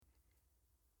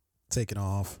Taking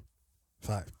off.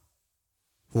 5,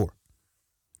 4,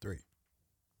 3,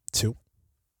 2.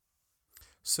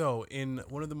 So, in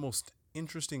one of the most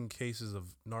interesting cases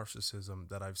of narcissism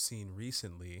that I've seen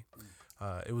recently,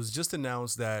 it was just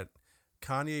announced that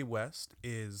Kanye West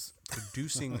is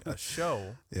producing a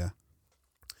show Yeah.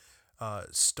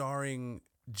 starring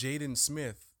Jaden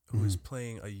Smith, who is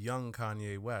playing a young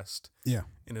Kanye West Yeah.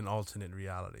 in an alternate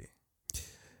reality.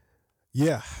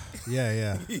 Yeah.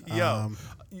 Yeah. Yo,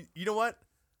 you know what?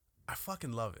 I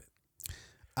fucking love it.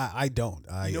 I don't.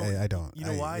 I don't. You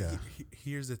know why? Yeah.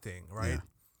 Here's the thing, right? Yeah.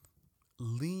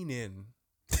 Lean in.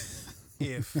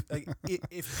 If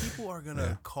people are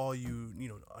gonna call you,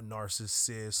 a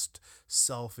narcissist,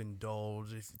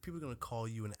 self-indulged, if people are gonna call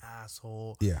you an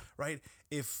asshole, right?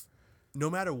 If no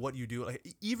matter what you do, like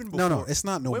even before, No, it's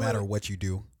not no matter what you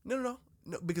do. No,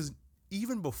 because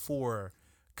even before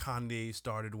Kanye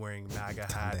started wearing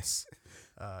MAGA hats,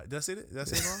 did I say it? Did I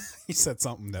say it wrong? He said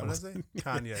something that What was. did I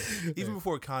say? Kanye. Even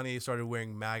before Kanye started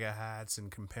wearing MAGA hats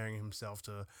and comparing himself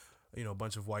to, a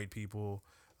bunch of white people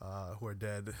who are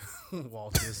dead,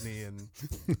 Walt Disney and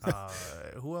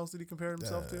who else did he compare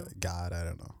himself to? God, I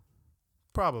don't know.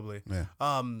 Probably.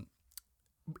 Yeah.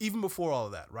 Even before all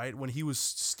of that, right? When he was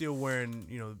still wearing,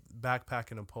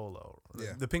 backpack and a polo,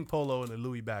 the pink polo and the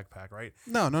Louis backpack, right?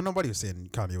 No, nobody was saying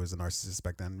Kanye was a narcissist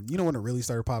back then. You know when it really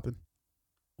started popping?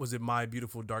 Was it My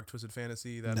Beautiful Dark Twisted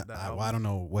Fantasy? That album? I don't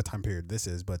know what time period this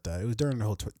is, but it was during the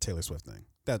whole Taylor Swift thing.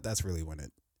 That's really when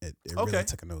it really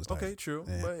took a nosedive. Okay, true.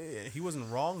 Yeah. But he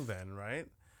wasn't wrong then, right?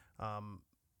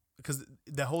 Because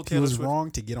the whole Taylor Swift,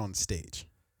 wrong to get on stage.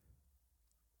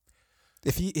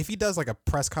 If he does like a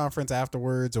press conference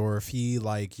afterwards, or if he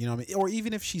or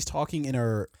even if she's talking in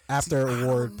her after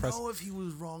award press. I don't know if he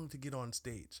was wrong to get on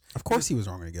stage. Of course he was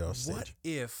wrong to get on stage. What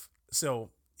if?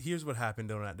 So here's what happened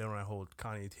during that whole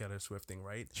Kanye Taylor Swift thing,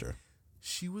 right? Sure.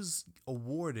 She was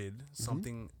awarded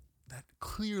something that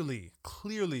clearly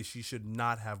she should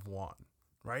not have won,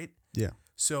 right? Yeah.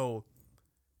 So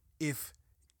if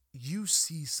you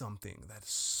see something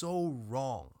that's so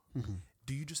wrong,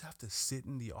 do you just have to sit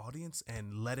in the audience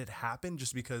and let it happen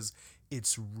just because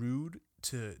it's rude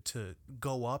to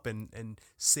go up and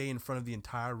say in front of the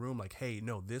entire room, like, hey,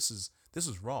 no, this is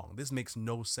wrong. This makes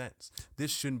no sense.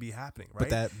 This shouldn't be happening, right? But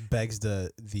that begs the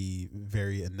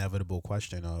very inevitable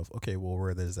question of, okay, well,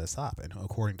 where does that stop? And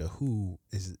according to who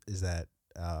is that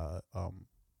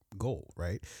goal,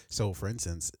 right? So, for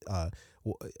instance,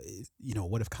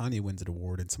 what if Kanye wins an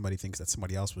award and somebody thinks that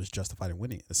somebody else was justified in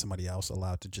winning it? Is somebody else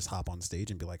allowed to just hop on stage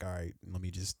and be like, all right, let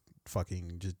me just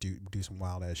do some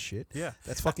wild ass shit? Yeah,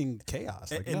 that's fucking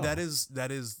chaos. And no. that is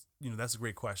that's a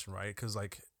great question, right? Because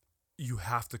you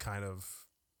have to kind of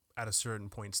at a certain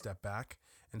point step back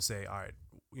and say, all right,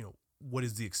 what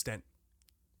is the extent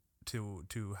to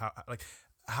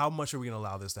how much are we going to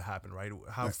allow this to happen, right?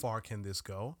 How far can this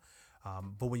go?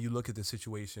 But when you look at the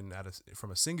situation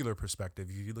from a singular perspective,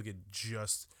 if you look at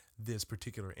just this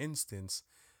particular instance,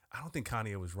 I don't think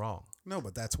Kanye was wrong. No,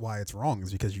 but that's why it's wrong,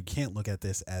 is because you can't look at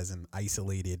this as an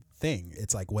isolated thing.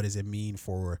 It's like, what does it mean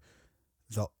for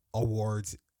the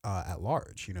awards at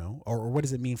large, or what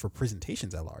does it mean for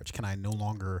presentations at large? Can I no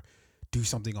longer do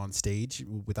something on stage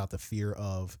without the fear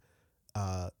of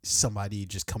somebody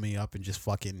just coming up and just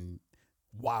fucking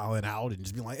wilding out and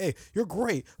just being like, hey, you're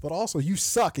great, but also you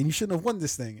suck and you shouldn't have won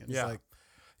this thing? And it's like,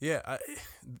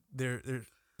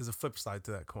 there's a flip side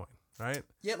to that coin, right?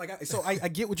 Yeah, I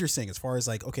get what you're saying as far as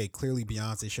like, okay, clearly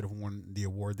Beyonce should have won the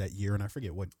award that year, and I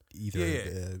forget what either.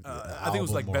 I think it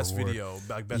was like best award. Video,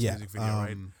 like best music video,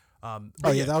 right?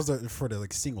 That was for the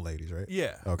like single ladies, right?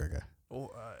 Yeah. Okay.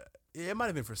 Well, it might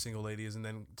have been for single ladies, and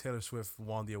then Taylor Swift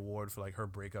won the award for like her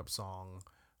breakup song,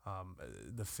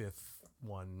 the fifth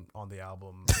one on the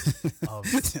album of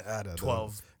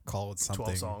 12 called something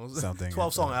 12 songs something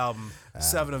 12 song album.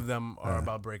 7 of them are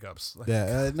about breakups.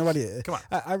 Nobody. Come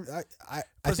on.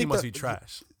 I think must be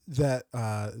trash. That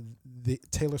the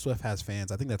Taylor Swift has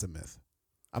fans. I think that's a myth.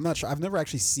 I'm not sure. I've never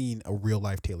actually seen a real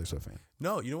life Taylor Swift fan.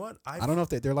 No, you know what? I don't know if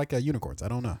they're like unicorns. I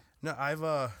don't know. No,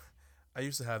 I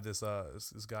used to have this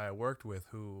guy I worked with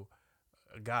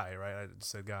a guy, right? I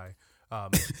said guy.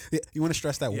 You want to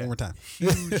stress that one more time?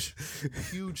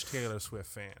 Huge Taylor Swift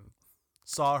fan.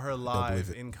 Saw her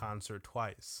live in concert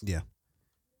twice. Yeah.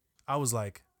 I was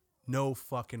like, no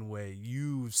fucking way.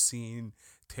 You've seen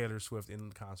Taylor Swift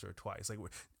in concert twice. Like,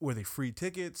 were they free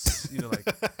tickets?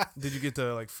 Did you get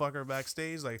to like fuck her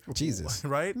backstage? Like, Jesus,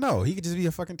 right? No, he could just be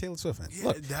a fucking Taylor Swift fan. Yeah,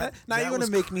 Look, now you're gonna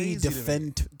make me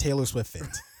defend Taylor Swift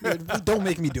fans. Don't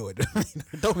make me do it.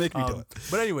 Don't make me do it.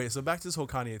 But anyway, so back to this whole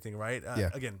Kanye thing, right?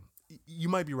 Again, you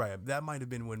might be right. That might have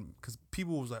been when, because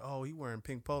people was like, oh, he wearing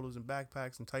pink polos and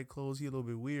backpacks and tight clothes. He a little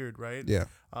bit weird, right? Yeah.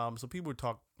 So people would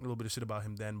talk a little bit of shit about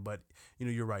him then, but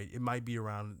you're right. It might be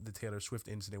around the Taylor Swift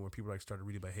incident where people like started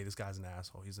reading about, hey, this guy's an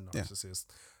asshole. He's a narcissist.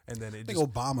 And then I think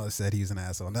Obama said he's an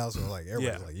asshole, and that was like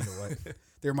everybody's like, you know what?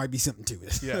 There might be something to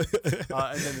it. Yeah.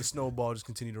 And then the snowball just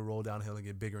continued to roll downhill and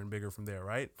get bigger and bigger from there,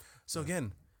 right? So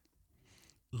again,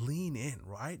 lean in,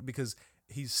 right? Because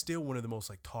he's still one of the most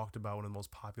like talked about, one of the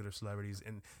most popular celebrities,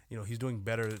 and he's doing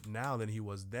better now than he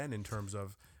was then in terms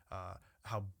of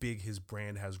how big his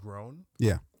brand has grown.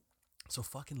 Yeah. So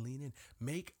fucking lean in.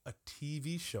 Make a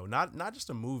TV show, not just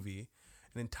a movie,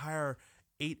 an entire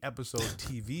 8-episode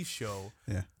TV show.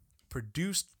 Yeah.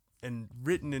 Produced and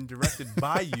written and directed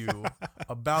by you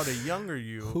about a younger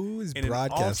you who is in an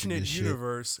broadcasting alternate this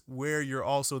universe where you're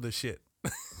also the shit.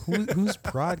 Who's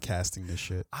broadcasting this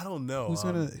shit? I don't know.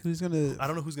 Who's gonna? I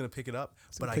don't know who's gonna pick it up,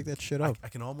 but pick that shit up. I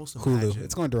can almost imagine. Hulu.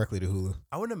 It's going directly to Hulu.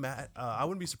 I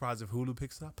wouldn't be surprised if Hulu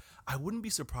picks it up. I wouldn't be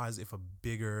surprised if a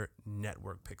bigger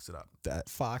network picks it up. That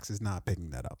Fox is not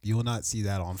picking that up. You will not see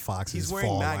that on Fox's. He's wearing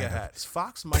fall MAGA lineup. hats.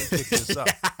 Fox might pick this up.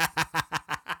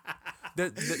 They're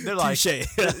like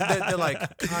they're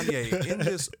like, Kanye, in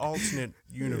this alternate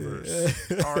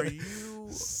universe, are you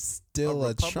still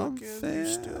a Trump fan?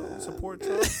 You still support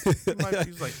Trump?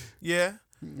 He's like, yeah.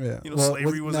 Yeah.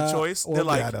 Slavery was a choice. They're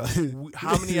like,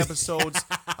 how many episodes?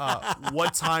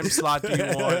 What time slot do you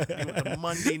want? You want the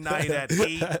Monday night at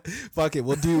 8? Fuck it.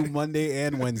 We'll do Monday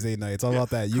and Wednesday nights. How about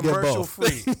that? You get Commercial both.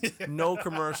 free. No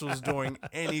commercials during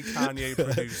any Kanye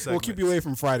produced segments. We'll keep you away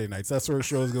from Friday nights. That's where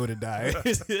shows go to die.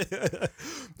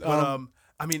 But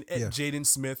Jaden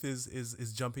Smith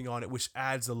is jumping on it, which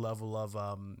adds a level of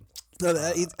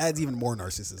it adds even more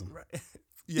narcissism. Right.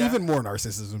 Yeah. Even more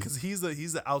narcissism, because he's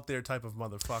the out there type of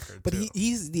motherfucker. But too.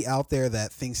 he's the out there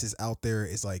that thinks his out there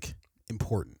is like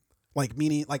important, like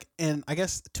meaning like, and I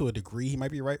guess to a degree he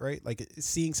might be right. Like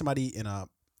seeing somebody in a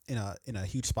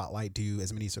huge spotlight do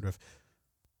as many sort of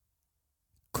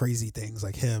crazy things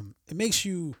like him, it makes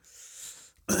you,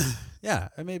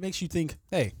 it makes you think,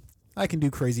 hey, I can do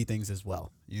crazy things as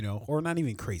well, or not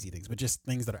even crazy things, but just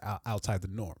things that are outside the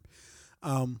norm.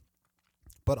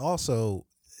 But also,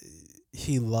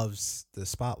 he loves the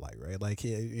spotlight, right? Like,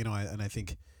 and I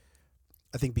think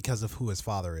because of who his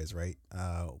father is, right?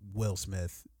 Will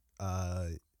Smith.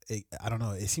 I don't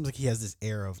know. It seems like he has this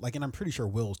air of like, and I'm pretty sure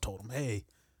Will's told him, hey,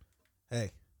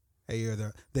 you're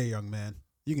the young man.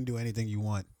 You can do anything you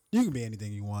want. You can be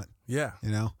anything you want. Yeah.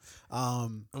 And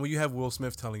when you have Will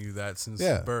Smith telling you that since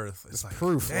birth, it's like,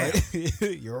 proof, damn,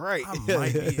 right? You're right. I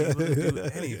might be able to do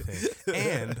anything.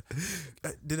 And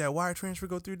did that wire transfer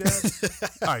go through, Dad?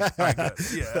 All right, good.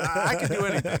 Yeah, I can do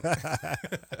anything.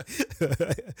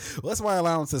 What's my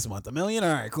allowance this month? $1 million?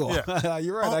 All right, cool. Yeah.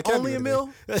 You're right. I can only do $1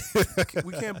 million?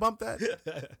 We can't bump that?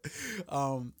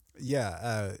 So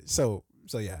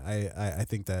yeah, I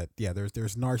think that,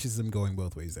 there's narcissism going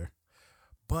both ways there.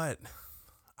 But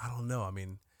I don't know. I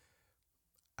mean,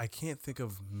 I can't think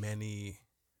of many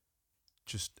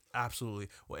just absolutely,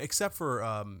 well, except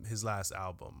for his last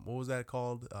album. What was that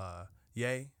called?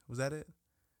 Yay? Was that it?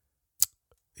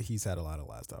 He's had a lot of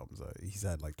last albums. He's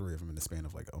had like 3 of them in the span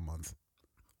of like a month.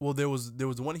 Well, there was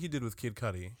the one he did with Kid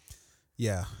Cudi.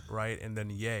 Yeah. Right? And then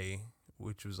Yay,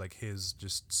 which was like his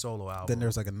just solo album. Then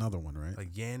there's like another one, right?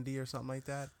 Like Yandy or something like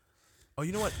that. Oh,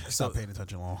 you know what? Stop paying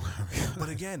attention long. But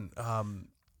again,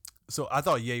 so I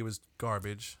thought Ye was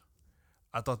garbage.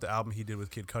 I thought the album he did with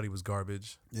Kid Cudi was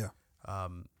garbage. Yeah.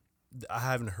 I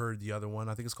haven't heard the other one.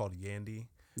 I think it's called Yandy.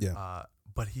 Yeah.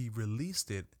 But he released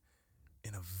it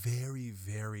in a very,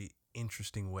 very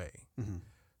interesting way. Mm-hmm.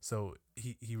 So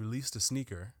he released a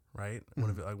sneaker, right?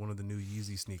 Mm-hmm. One of the new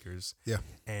Yeezy sneakers. Yeah.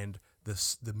 And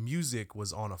the music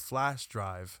was on a flash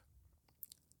drive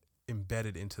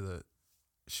embedded into the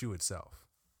shoe itself.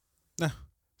 Yeah.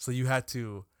 So you had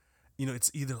to,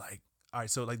 it's either like, all right,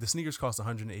 so like the sneakers cost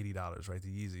 $180, right? The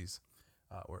Yeezys,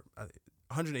 or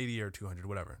 180 or 200,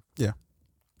 whatever. Yeah.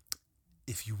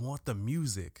 If you want the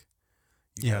music,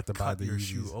 you have to buy your Yeezys.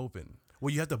 Shoe open.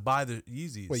 Well, you have to buy the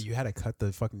Yeezys. Wait, you had to cut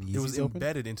the fucking Yeezys open? It was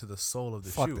embedded into the sole of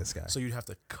the shoe. Fuck this guy. So you'd have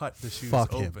to cut the shoes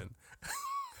open.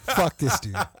 Fuck this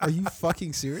dude. Are you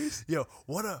fucking serious? Yo,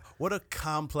 what a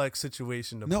complex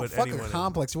situation to put anyone in. No, fucking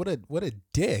complex. What a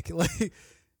dick. Like,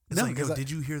 it's like, yo, did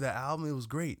you hear that album? It was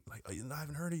great. Like, I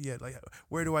haven't heard it yet. Like,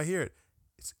 where do I hear it?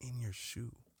 It's in your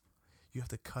shoe. You have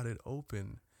to cut it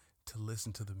open to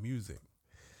listen to the music.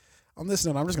 On this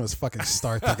note, I'm just going to fucking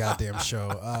start the goddamn show.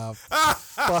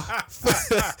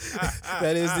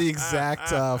 That is the exact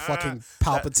fucking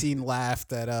Palpatine laugh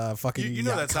that fucking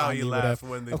that's how he laughed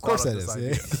when they Of course that is.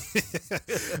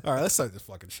 All right, let's start this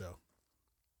fucking show.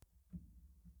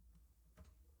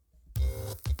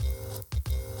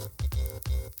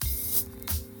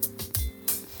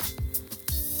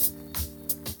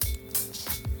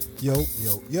 Yo,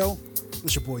 yo, yo.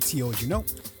 It's your boy T.O. as you know.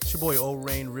 It's your boy O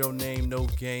Rain, real name, no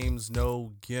games,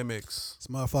 no gimmicks. It's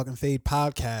motherfucking Fade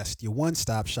Podcast, your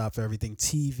one-stop shop for everything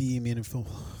TV, media, and film.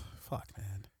 Fuck,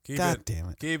 man. Damn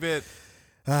it. Keep it.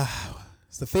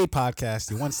 It's the Fade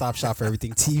Podcast, your one-stop shop for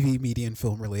everything TV, media, and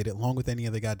film related, along with any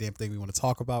other goddamn thing we want to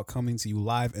talk about, coming to you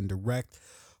live and direct.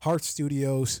 Heart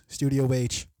Studios, Studio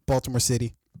H, Baltimore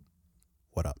City.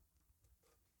 What up?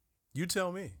 You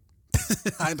tell me.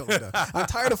 I don't know. I'm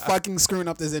tired of fucking screwing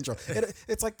up this intro.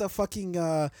 It's like the fucking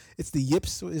it's the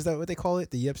yips. Is that what they call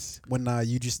it? The yips, when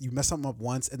you mess something up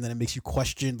once and then it makes you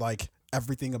question like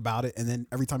everything about it, and then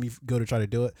every time you go to try to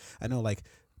do it, I know like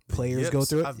players go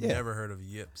through it. I've never heard of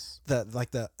yips.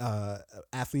 The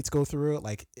athletes go through it.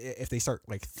 Like if they start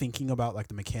like thinking about like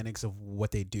the mechanics of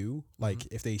what they do, like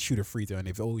if they shoot a free throw and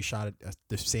they've always shot it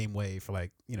the same way for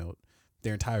like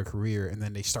their entire career, and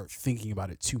then they start thinking about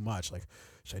it too much, like,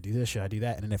 should I do this? Should I do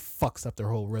that? And then it fucks up their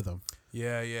whole rhythm.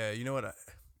 Yeah. You know what?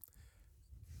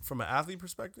 From an athlete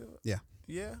perspective, yeah.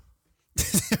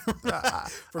 For me,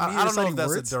 I don't know if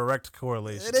that's a direct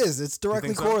correlation. It is. It's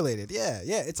directly so? correlated. Yeah.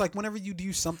 It's like whenever you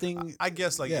do something. I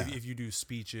guess like if you do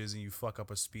speeches and you fuck up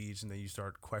a speech and then you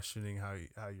start questioning how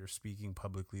you're speaking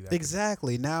publicly.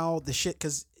 Exactly. Now the shit,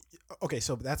 because okay,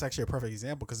 so that's actually a perfect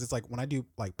example, because it's like when I do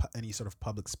like any sort of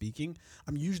public speaking,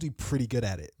 I'm usually pretty good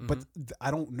at it, but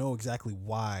I don't know exactly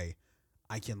why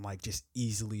I can like just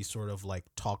easily sort of like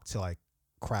talk to like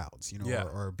crowds,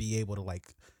 or be able to like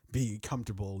be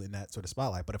comfortable in that sort of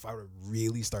spotlight. But if I were to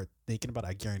really start thinking about it,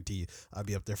 I guarantee I'd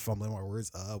be up there fumbling my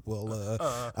words.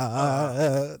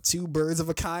 Two birds of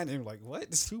a kind. And I'm like, what?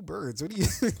 It's two birds.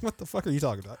 What the fuck are you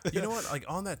talking about? You know what? Like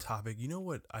on that topic, you know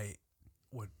what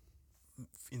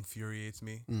infuriates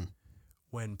me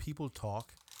when people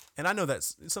talk, and I know that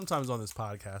sometimes on this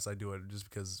podcast I do it just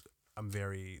because I'm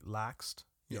very laxed,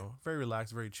 very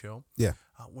relaxed, very chill. Yeah.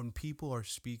 When people are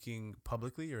speaking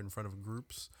publicly or in front of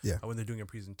groups, when they're doing a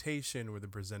presentation or they're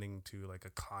presenting to like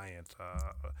a client,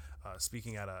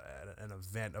 speaking at an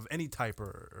event of any type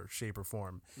or shape or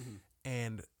form,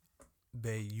 and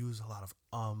they use a lot of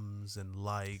ums and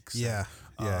likes. Yeah.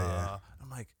 I'm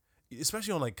like,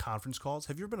 especially on like conference calls.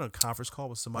 Have you ever been on a conference call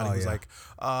with somebody who's like,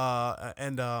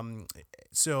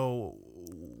 so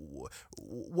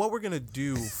what we're gonna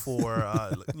do for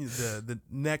the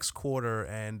next quarter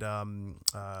and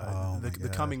the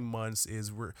coming months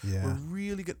is we're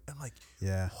really good. I'm like,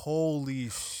 holy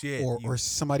shit. Or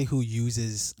somebody who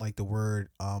uses like the word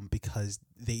because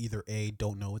they either A,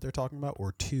 don't know what they're talking about,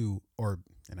 or two,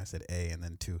 and I said A and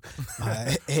then two,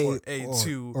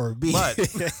 two, or B, but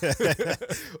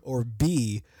or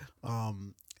B,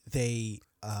 they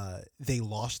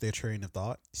lost their train of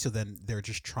thought, so then they're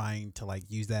just trying to like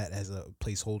use that as a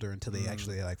placeholder until they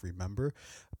actually like remember.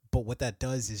 But what that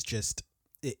does is just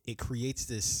it creates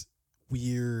this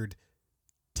weird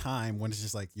time when it's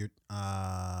just like you're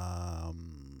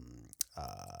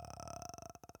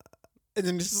and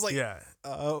then it's just like,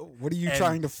 what are you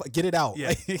trying to get it out?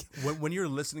 Yeah. when you're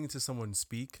listening to someone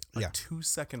speak, a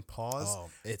 2-second pause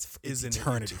it's is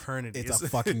eternity. An eternity. It's a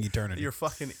fucking eternity. You're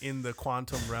fucking in the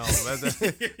quantum realm.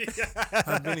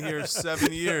 I've been here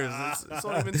 7 years. It's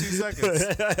only been 2 seconds.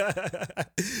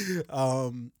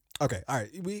 Okay, all right.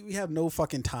 We have no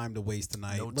fucking time to waste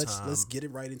tonight. No let's get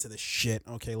it right into the shit.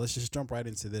 Okay, let's just jump right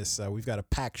into this. We've got a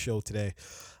packed show today.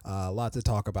 A lot to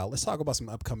talk about. Let's talk about some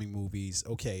upcoming movies.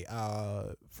 Okay,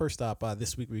 first up,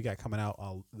 this week we got coming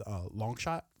out Long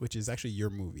Shot, which is actually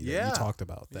your movie that you talked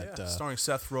about. Starring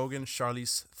Seth Rogen,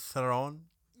 Charlize Theron.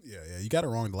 Yeah. You got it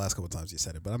wrong the last couple of times you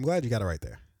said it, but I'm glad you got it right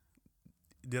there.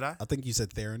 Did I? I think you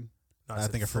said Theron. No, I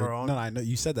think Theron. No, I know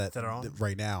you said that Theron?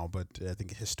 right now, but I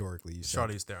think historically you said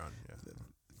Charlize Theron. Yeah.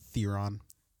 Theron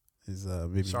is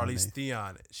maybe Charlize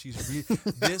Theron. She's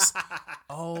this.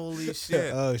 Holy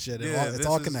shit! Oh shit! Yeah, it's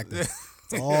all connected.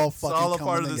 It's all fucking. It's all a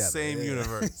coming part of the together. same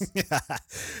universe.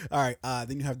 All right.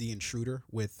 Then you have The Intruder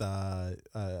with I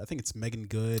think it's Megan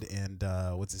Good and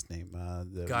what's his name?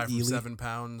 The guy from Ely? 7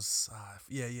 Pounds.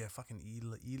 Fucking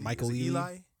Eli. Michael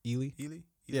Ely. Eli.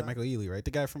 Yeah, Michael Ealy, right?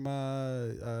 The guy from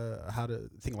How to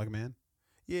Think Like a Man.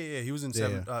 Yeah. He was in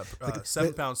 7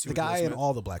 Pounds. The guy in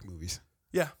all the black movies.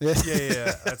 Yeah.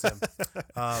 That's him.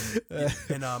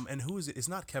 And who is it? It's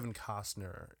not Kevin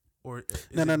Costner. Or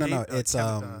no. It's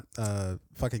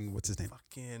fucking what's his name?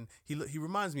 Fucking he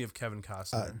reminds me of Kevin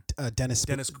Costner. Dennis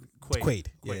Quaid.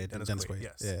 Yeah, Dennis Quaid.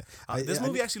 Yes. Yeah. This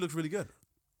movie actually looks really good.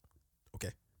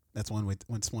 Okay, that's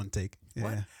one take. Yeah.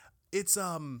 What? It's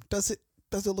Does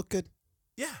it look good?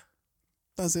 Yeah.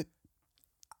 Does it?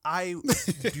 I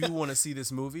do want to see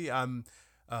this movie. I'm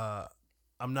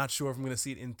not sure if I'm going to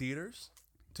see it in theaters,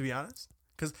 to be honest,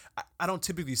 because I don't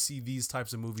typically see these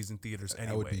types of movies in theaters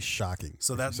anyway. That would be shocking.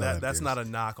 So if you saw in that's theaters. not a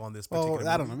knock on this particular movie.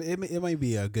 I don't know. It might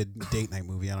be a good date night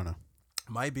movie. I don't know.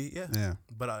 Might be, yeah. Yeah.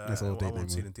 But I Nice little date night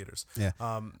won't see it movie. in theaters. Yeah.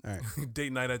 All right.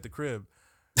 Date night at the crib.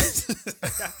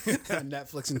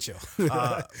 Netflix and chill.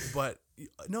 But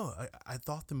no, I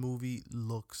thought the movie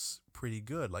looks pretty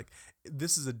good. Like,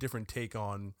 this is a different take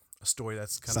on a story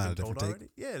that's kind of been told already.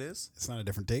 Yeah, it is. It's not a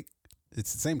different take.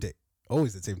 It's the same take.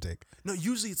 Always the same take. No,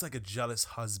 usually it's like a jealous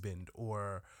husband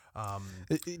or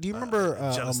do you remember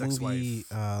a jealous movie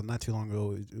not too long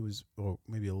ago? It was, or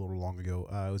maybe a little long ago.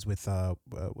 It was with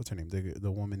what's her name?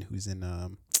 The woman who's in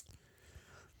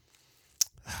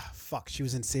fuck. She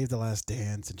was in Save the Last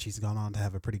Dance, and she's gone on to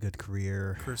have a pretty good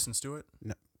career. Kristen Stewart?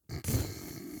 No.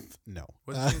 No.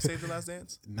 Wasn't she in Save the Last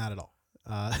Dance? Not at all.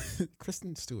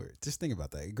 Kristen Stewart. Just think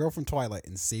about that. Girl from Twilight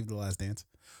and Save the Last Dance.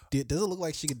 Does it look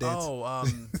like she could dance? Oh,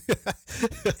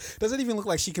 Does it even look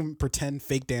like she can pretend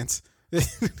fake dance?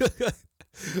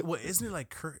 well, isn't it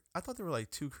like I thought there were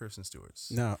like two Kristen Stewarts.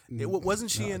 No.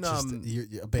 Wasn't she in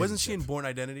wasn't she in Born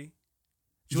Identity?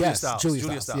 Julia Stiles.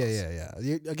 Julia Stiles. Yeah.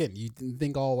 Again, you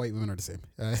think all white women are the same.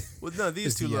 Well, no,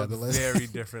 these two look very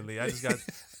differently. I just got.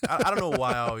 I don't know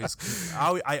why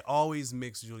I always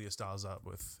mix Julia Stiles up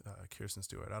with Kirsten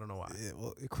Stewart. I don't know why. Yeah,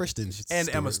 well, Kristen and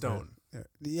Stewart, Emma Stone. Right?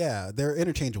 Yeah, they're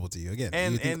interchangeable to you.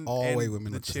 Again, you think all white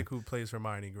women. The chick who plays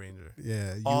Hermione Granger.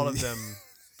 Yeah, all of them.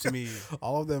 To me,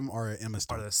 all of them are Emma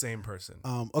Stone. Are the same person.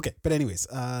 Okay, but anyways,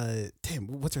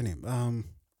 damn, what's her name?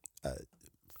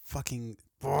 Fucking.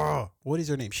 What is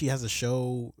her name? She has a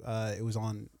show. It was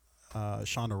on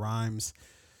Shonda Rhimes.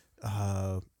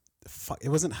 It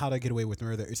wasn't How to Get Away with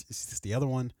Murder. It's just the other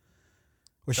one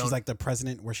where she's like the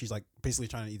president, where she's like basically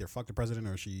trying to either fuck the president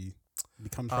or she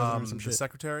becomes president or some shit. The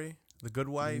secretary, the good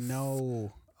wife.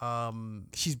 No.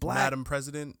 She's black. Madam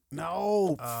President.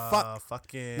 No. Fuck.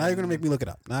 Fucking. Now you're gonna make me look it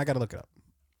up. Now I gotta look it up.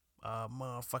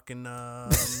 Motherfucking.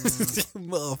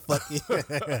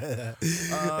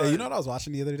 Hey, you know what I was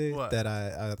watching the other day? What? That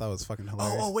I thought was fucking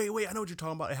hilarious. Oh, wait. I know what you're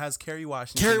talking about. It has Kerry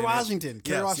Washington. Kerry Washington.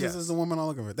 Kerry Yes, Washington yes. is the woman I'm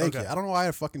looking for. Thank you. I don't know why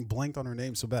I fucking blanked on her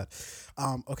name so bad.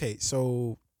 Okay,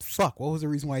 so fuck. What was the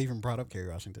reason why I even brought up Kerry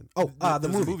Washington? Oh, the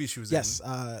movie she was in. in.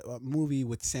 A movie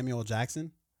with Samuel L.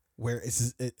 Jackson where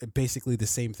it's basically the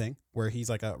same thing, where he's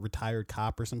like a retired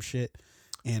cop or some shit,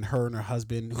 and her and her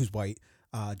husband, who's white,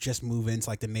 just move into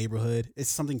like the neighborhood. It's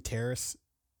something terrace.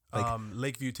 Like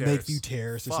Lakeview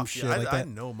Terrace. Or some shit like that. I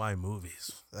know my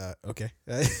movies. Okay.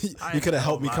 You could have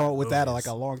helped me come up with that like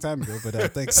a long time ago, but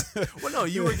thanks. Well, no,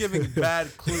 you were giving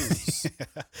bad clues.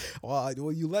 Well,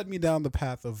 you led me down the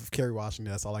path of Kerry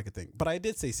Washington. That's all I could think. But I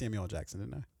did say Samuel L. Jackson,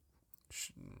 didn't I?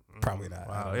 Probably not.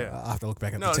 Wow, yeah. I'll have to look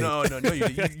back at the tape. No.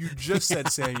 You just said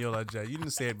Samuel L. Jackson. You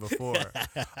didn't say it before.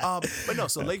 But no,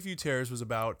 so Lakeview Terrace was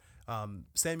about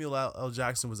Samuel L.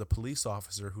 Jackson was a police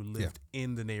officer who lived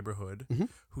in the neighborhood,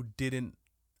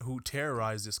 who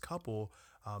terrorized this couple.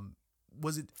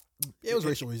 Was it? It was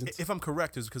racial reasons. If I'm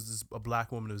correct, is because a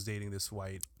black woman was dating this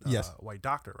white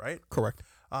doctor, right? Correct.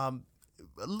 A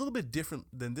little bit different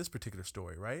than this particular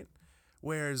story, right?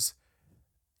 Whereas,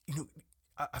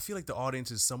 I feel like the audience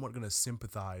is somewhat going to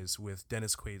sympathize with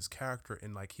Dennis Quaid's character,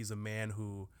 and like he's a man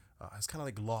who has kind of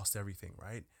like lost everything,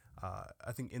 right?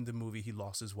 I think in the movie he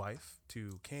lost his wife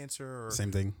to cancer.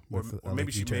 Same thing. Or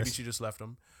maybe she just left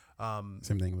him.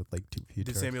 Same thing with like Lakeview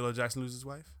Did Terrace. Samuel L. Jackson lose his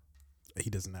wife? He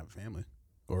doesn't have a family,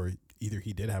 or either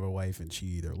he did have a wife and she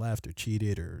either left or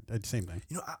cheated, or same thing.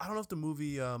 I don't know if the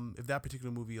movie, if that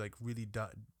particular movie like really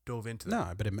dove into that.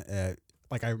 No, but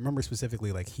like I remember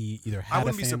specifically, like he either had. I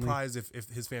wouldn't a be family. surprised if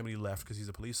his family left because he's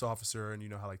a police officer, and you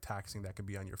know how like taxing that could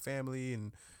be on your family,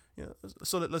 and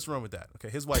so let's run with that. Okay,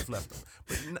 his wife left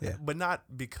him, but not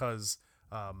because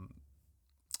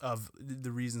of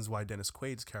the reasons why Dennis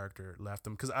Quaid's character left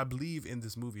him. Because I believe in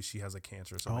this movie she has a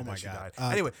cancer or something. Oh my she god!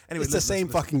 Died. Anyway, it's the same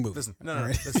fucking movie. Listen, no.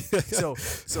 Right? Listen.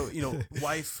 So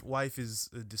wife is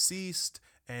deceased,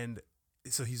 and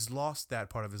so he's lost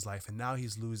that part of his life, and now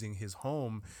he's losing his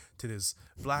home to this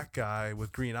black guy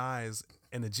with green eyes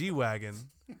and a G-Wagon,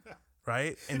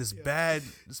 right? And this bad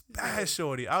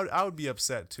shorty. I would be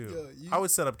upset too. I would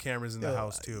set up cameras in the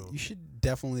house too. You should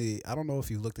definitely. I don't know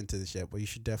if you looked into this yet, but you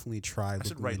should definitely try. I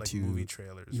should write like movie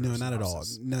trailers. No, not at all.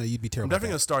 No, you'd be terrible. I'm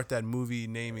definitely gonna start that movie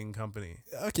naming company.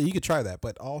 Okay, you could try that,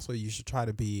 but also you should try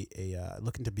to be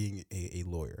look into being a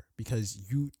lawyer, because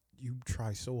you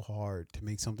try so hard to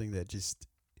make something that just,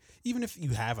 even if you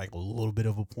have like a little bit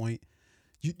of a point,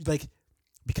 you like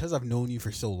because I've known you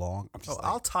for so long, I'm just Oh, like,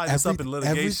 I'll tie this up in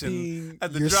litigation everything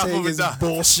at the you're drop saying of a is dime.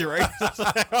 bullshit, right?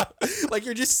 Like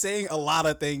you're just saying a lot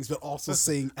of things, but also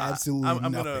saying absolutely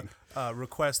I'm nothing. gonna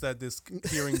request that this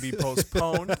hearing be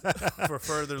postponed for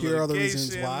further Here are the litigation.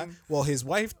 reasons why. Well, his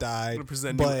wife died. Gonna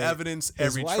present new but evidence his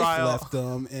every wife trial. left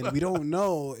him, and we don't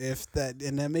know if that,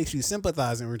 and that makes you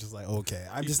sympathize. And we're just like, okay,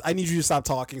 I need you to stop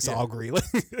talking, so I'll agree.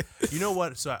 You know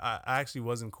what? So I actually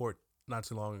was in court not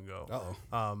too long ago.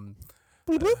 Uh-oh.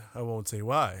 I won't say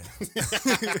why,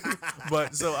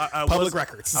 but so I Public was,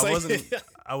 records.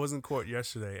 I was in court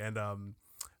yesterday, and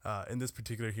in this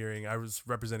particular hearing, I was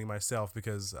representing myself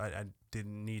because I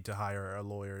didn't need to hire a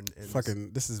lawyer. In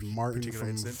fucking, this is Martin particular from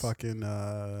instance. fucking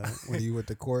when you went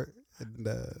to court. And,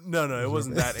 no, it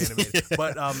wasn't that animated.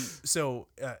 But so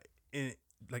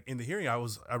in the hearing,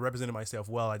 I represented myself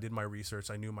well. I did my research.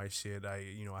 I knew my shit. I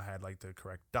had like the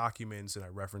correct documents, and I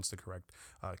referenced the correct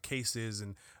cases,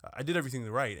 and I did everything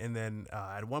right. And then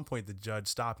at one point, the judge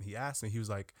stopped and he asked me. He was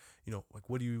like, like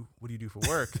what do you do for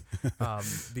work?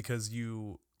 Because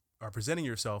you are presenting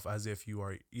yourself as if you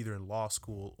are either in law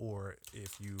school or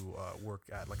if you work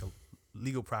at like a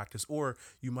legal practice, or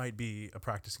you might be a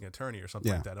practicing attorney or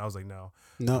something like that. And I was like, no,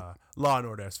 Law and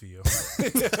Order SVU.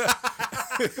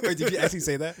 Wait, did you actually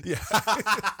say that? Yeah.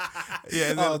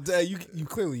 Yeah. And then, you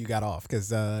clearly got off because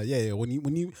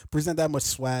when you present that much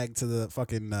swag to the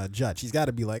fucking judge, he's got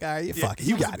to be like, all right, fuck it,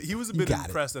 you got it. He was a bit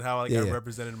impressed at how I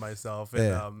represented myself,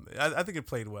 and I think it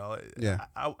played well. Yeah,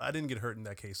 I didn't get hurt in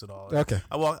that case at all. Okay,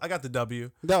 I got the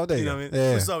W. No, there you know go. what I mean?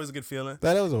 Yeah. Which is always a good feeling.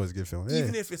 That was always a good feeling.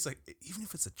 Even if it's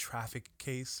a traffic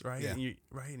case, right? Yeah.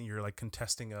 And you're like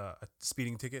contesting a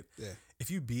speeding ticket. Yeah. If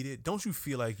you beat it, don't you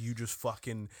feel like you just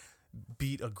fucking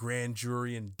beat a grand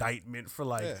jury indictment for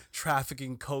like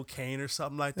trafficking cocaine or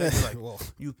something like that? You're like, well,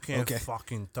 you can't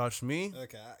fucking touch me.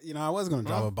 Okay, I was gonna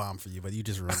drop a bomb for you, but you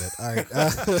just ruined it. All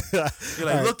right, you're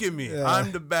like, look at me,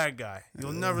 I'm the bad guy.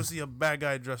 You'll never see a bad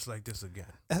guy dressed like this again.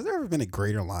 Has there ever been a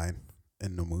greater line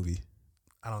in the movie?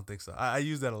 I don't think so. I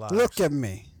use that a lot. Look at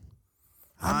me,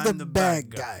 I'm the bad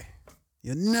guy.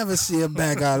 You'll never see a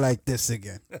bad guy like this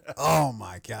again. Oh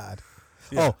my god.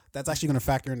 Yeah. Oh, that's actually going to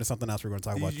factor into something else we're going to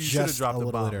talk about. You should have dropped the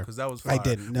bomb because that was fire. I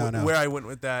didn't. No. Where I went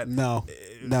with that. No.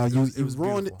 You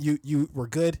ruined it. You were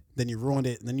good. Then you ruined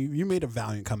it. And then you made a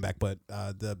valiant comeback, but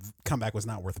the comeback was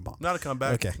not worth a bomb. Not a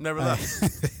comeback. Okay. Never left.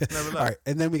 Never left. All right.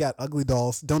 And then we got Ugly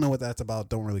Dolls. Don't know what that's about.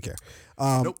 Don't really care.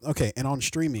 Nope. Okay. And on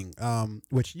streaming,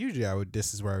 which usually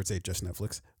this is where I would say just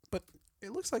Netflix, but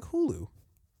it looks like Hulu.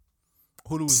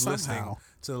 Hulu was listening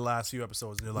to the last few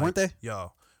episodes. And they're like, weren't they?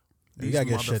 Yo. You gotta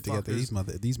get shit together. These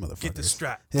motherfuckers. Get the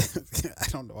strap. I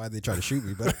don't know why they try to shoot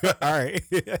me, but all right.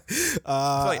 I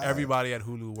feel like everybody at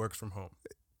Hulu works from home.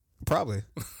 Probably.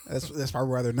 That's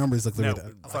probably why their numbers look like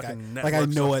that. Like I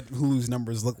know what Hulu's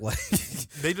numbers look like.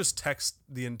 They just text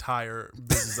the entire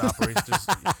business operation.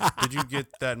 Did you get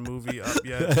that movie up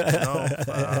yet? No. All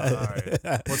right.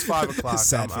 Well, it's 5:00.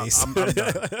 Sad face. I'm done.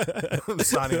 I'm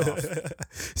signing off.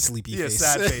 Sleepy face. Yeah,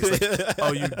 sad face. Like,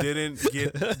 oh, you didn't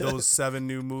get those 7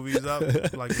 new movies up?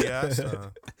 Like, yes.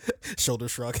 Shoulder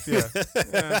shrug. Yeah.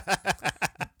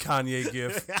 Kanye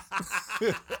gif.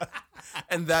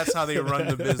 And that's how they run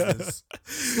the business.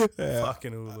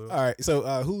 Fucking Hulu. All right, so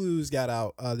Hulu's got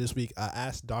out this week.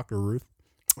 Ask Dr. Ruth,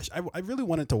 which I really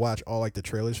wanted to watch all like the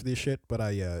trailers for this shit, but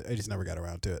I just never got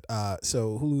around to it.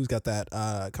 So Hulu's got that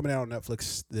coming out on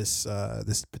Netflix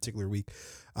this particular week.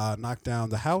 Knock Down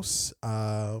the House,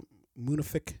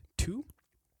 Munific 2,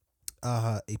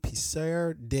 A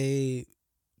Pisar de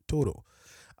Todo,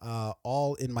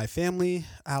 All in My Family,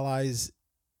 Allies,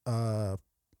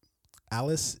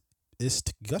 Alice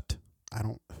ist gut.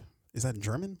 Is that in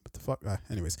German? What the fuck?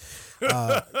 Anyways,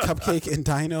 Cupcake and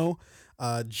Dino,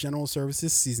 General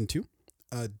Services Season 2,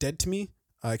 Dead to Me,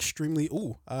 Extremely.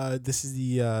 This is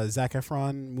the Zac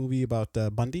Efron movie about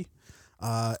Bundy.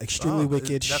 Extremely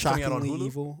Wicked, Shockingly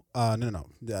Evil. No.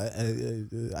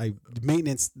 I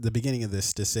maintenance the beginning of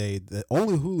this to say the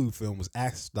only Hulu film was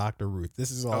Ask Dr. Ruth. This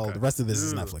is all. Okay. The rest of this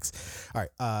is Netflix. All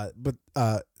right. But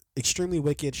Extremely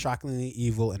Wicked, Shockingly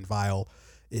Evil, and Vile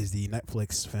is the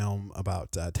Netflix film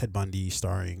about Ted Bundy,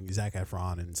 starring Zac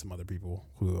Efron and some other people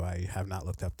who I have not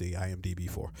looked up the IMDb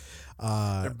for.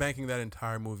 They're banking that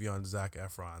entire movie on Zac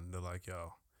Efron. They're like,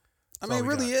 yo. I mean,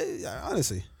 really,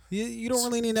 honestly, you don't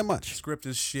really need that much. Script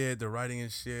is shit. The writing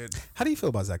is shit. How do you feel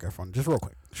about Zac Efron? Just real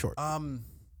quick, short. I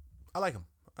like him.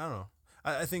 I don't know.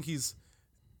 I think he's,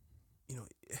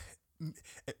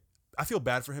 I feel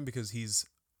bad for him because he's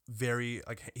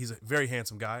he's a very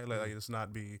handsome guy. Like let's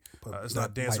not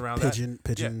dance around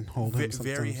pigeonhole him.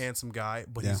 Very handsome guy,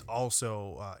 but he's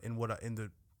also in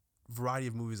the variety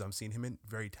of movies I've seen him in,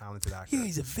 very talented actor. Yeah,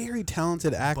 he's a very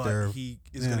talented actor. But he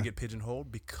is going to get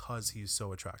pigeonholed because he's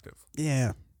so attractive.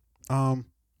 Yeah.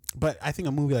 But I think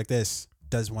a movie like this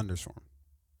does wonders for him.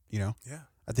 You know? Yeah.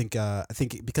 I think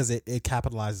because it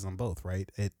capitalizes on both, right?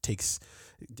 It takes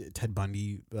Ted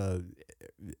Bundy,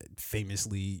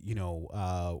 famously,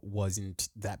 wasn't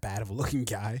that bad of a looking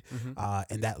guy,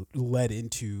 and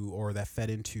that fed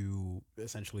into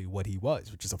essentially what he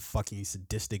was, which is a fucking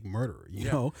sadistic murderer.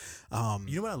 You know.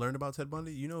 You know what I learned about Ted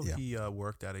Bundy? He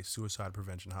worked at a suicide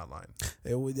prevention hotline.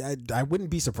 I wouldn't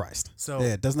be surprised. So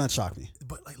yeah, it does not shock me.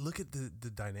 But like, look at the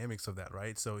dynamics of that,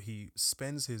 right? So he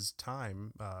spends his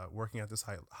time working at this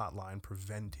hotline,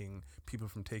 preventing people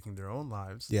from taking their own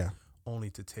lives. Yeah.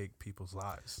 Only to take people's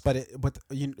lives. But what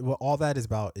all that is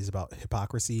about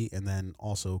hypocrisy and then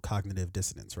also cognitive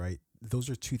dissonance, right? Those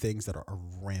are two things that are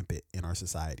rampant in our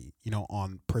society,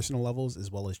 on personal levels as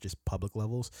well as just public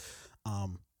levels.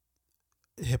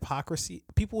 Hypocrisy,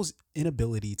 people's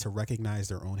inability to recognize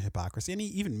their own hypocrisy, and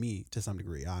even me to some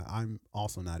degree. I'm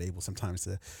also not able sometimes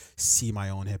to see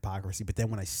my own hypocrisy. But then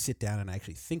when I sit down and I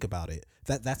actually think about it,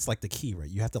 that's like the key, right?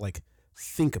 You have to like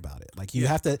think about it. Like you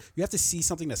have to see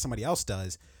something that somebody else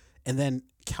does and then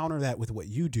counter that with what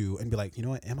you do and be like, you know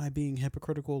what, am I being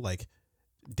hypocritical? Like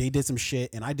they did some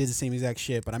shit and I did the same exact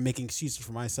shit, but I'm making excuses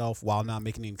for myself while not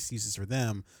making any excuses for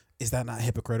them. Is that not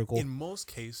hypocritical? In most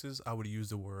cases, I would use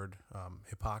the word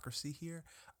hypocrisy here.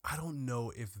 I don't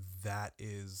know if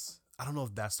that's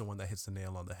the one that hits the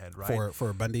nail on the head, right?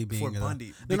 For Bundy being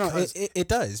Bundy. It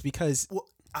does because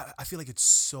I feel like it's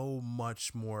so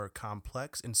much more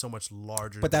complex and so much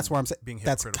larger. But that's where I'm saying being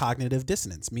that's cognitive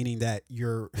dissonance, meaning that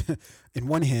you're, in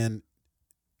one hand,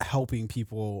 helping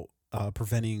people,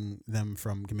 preventing them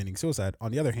from committing suicide.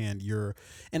 On the other hand,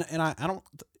 I'm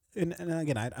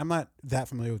not that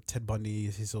familiar with Ted Bundy,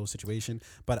 his whole situation,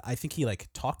 but I think he like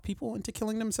talked people into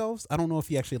killing themselves. I don't know if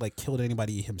he actually like killed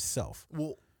anybody himself.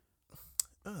 Well,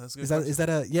 that's good. Is that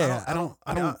a yeah?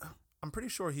 I'm pretty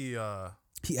sure he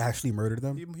actually murdered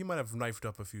them. He might have knifed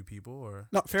up a few people, or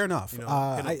no, fair enough.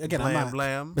 I'm not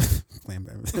blam.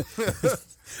 Blam.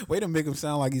 Way to make him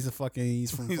sound like he's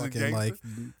from fucking like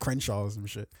Crenshaw or some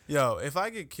shit. Yo, if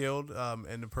I get killed,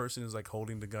 and the person is like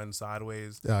holding the gun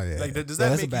sideways, oh yeah, like does that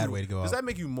that's make a bad way to go. Does that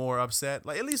make you more upset?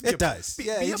 Like at least it does. Be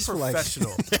a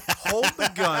professional. Hold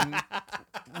the gun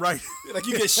right. Like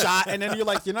you get shot, and then you're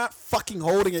like, you're not fucking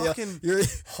holding it. You're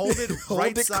hold it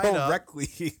right side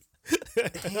correctly.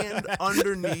 Hand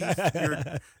underneath your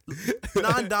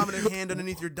non-dominant hand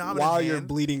underneath your dominant while hand. You're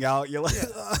bleeding out. You're like,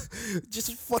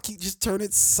 just turn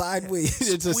it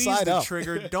sideways. It's a squeeze side the up.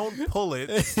 trigger. Don't pull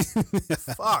it.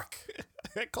 Fuck.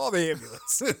 Call the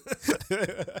ambulance.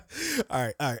 All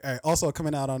right. Also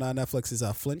coming out on Netflix is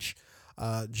Flinch,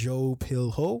 Joe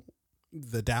Pilho,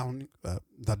 The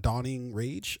Dawning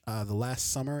Rage, The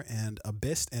Last Summer, and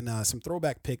Abyss, and some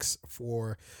throwback picks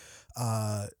for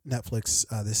Netflix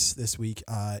this week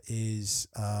is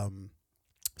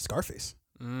Scarface.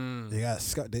 They got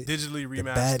digitally remastered. The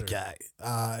bad guy.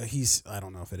 He's I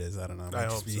don't know if it is. I don't know. I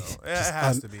hope so. It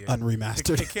has to be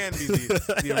unremastered. It can be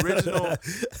the original.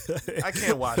 I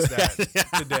can't watch that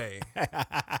today.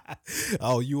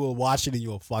 Oh, you will watch it and you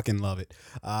will fucking love it.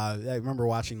 I remember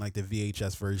watching like the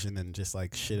VHS version and just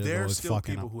like shit. There's still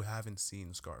people who haven't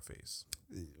seen Scarface.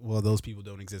 Well, those people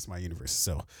don't exist in my universe.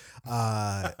 So,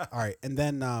 all right, and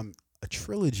then a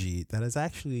trilogy that has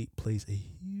actually plays a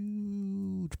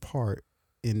huge part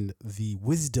in the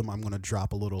wisdom I'm going to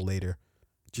drop a little later.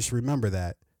 Just remember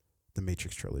that the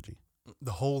Matrix trilogy,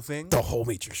 the whole thing, the whole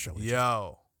Matrix trilogy.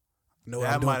 Yo. I know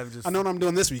what I'm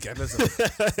doing this weekend. Listen,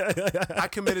 I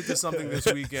committed to something this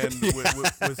weekend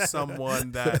with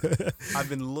someone that I've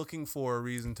been looking for a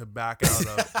reason to back out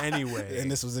of anyway. And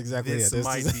this was exactly this it. This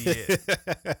might be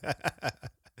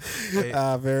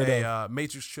it.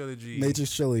 Matrix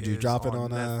trilogy dropping on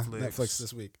Netflix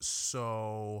this week.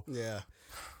 So yeah.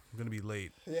 I'm going to be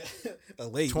late. Yeah.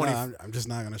 Late? No, I'm just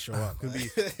not going to show up. I'm going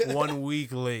to be 1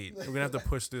 week late. We're going to have to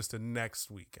push this to next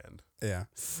weekend. Yeah.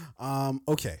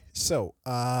 Okay. So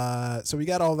we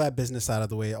got all that business out of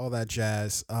the way, all that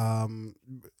jazz.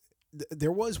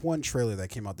 There was one trailer that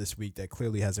came out this week that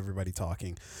clearly has everybody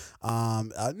talking.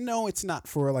 No, it's not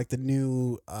for like the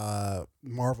new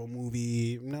Marvel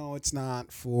movie. No, it's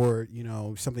not for,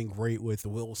 something great with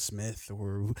Will Smith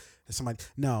or somebody.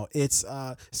 No, it's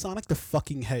Sonic the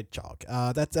fucking Hedgehog.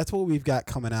 That's what we've got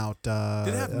coming out.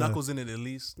 Did it have Knuckles in it at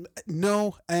least?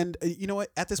 No, and you know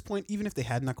what? At this point, even if they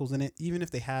had Knuckles in it, even if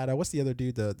they had what's the other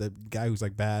dude, the guy who's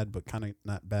like bad but kind of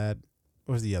not bad.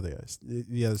 What was the other guy?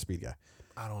 The other speed guy.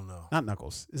 I don't know. Not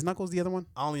Knuckles. Is Knuckles the other one?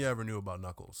 I only ever knew about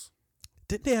Knuckles.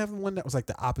 Didn't they have one that was like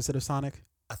the opposite of Sonic?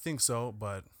 I think so,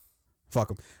 but Fuck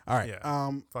him. All right.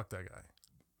 yeah, fuck that guy.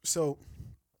 So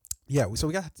yeah, so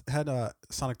we had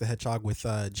Sonic the Hedgehog with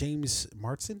James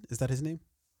Marsden. Is that his name?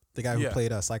 The guy who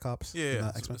played Cyclops. Yeah, in,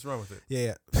 yeah. X-Men? What's wrong with it?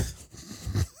 Yeah.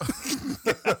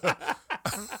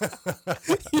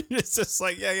 It's just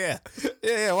like yeah.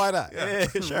 Why not? Yeah,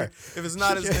 sure. If it's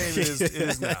not his name, it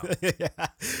is now.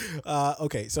 Yeah.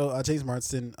 Okay, so James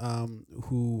Marsden,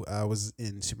 who was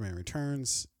in Superman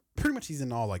Returns. Pretty much, he's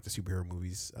in all like the superhero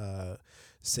movies,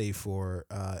 save for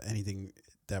anything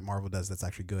that Marvel does that's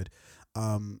actually good.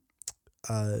 And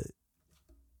I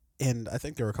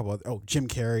think there were a couple of Jim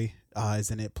Carrey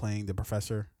is in it playing the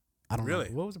professor. I don't Really?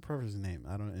 know what was the professor's name.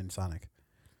 I don't in Sonic.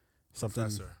 Something.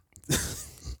 Professor.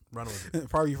 Run with it.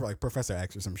 Probably for like Professor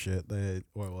X or some shit. They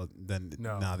they can't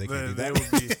do that.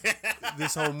 Would be,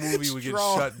 this whole movie would get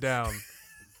shut down.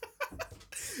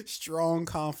 Strong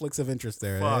conflicts of interest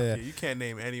there. Fuck yeah. You can't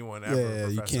name anyone ever. Yeah,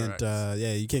 you Professor can't.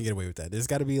 X. You can't get away with that. There's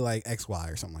got to be like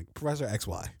XY or something like Professor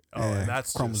XY. Oh, and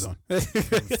that's chromosome. Just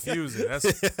confusing. That's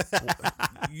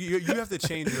you have to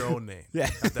change your own name. Yeah.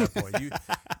 At that point,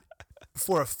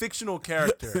 for a fictional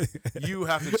character, you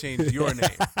have to change your name.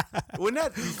 Wouldn't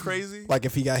that be crazy? Like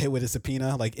if he got hit with a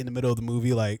subpoena, like in the middle of the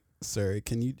movie, like, sir,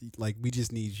 can you we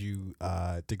just need you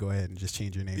to go ahead and just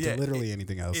change your name to literally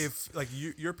anything else. If like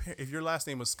if your last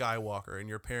name was Skywalker and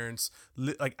your parents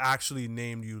actually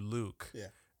named you Luke,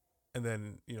 and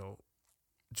then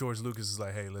George Lucas is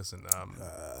like, hey, listen,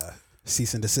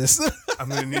 cease and desist. I'm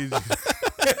gonna need you.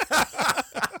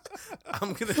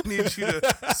 I'm gonna need you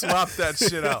to swap that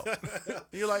shit out.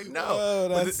 You're like, no.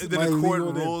 But then the court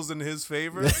rules in his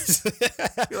favor.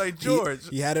 You're like, George,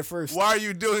 he had it first. Why are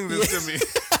you doing this to me?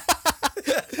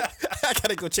 I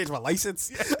gotta go change my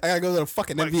license. I gotta go to the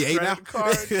fucking NBA now.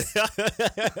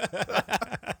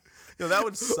 That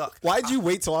would suck. Why'd you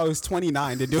wait till I was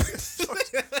 29 to do it?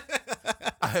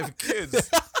 I have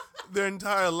kids. Their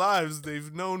entire lives,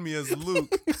 they've known me as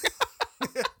Luke.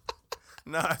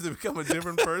 Now I have to become a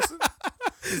different person?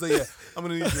 He's like, yeah, I'm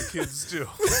going to need your kids too.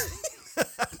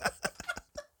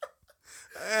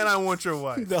 And I want your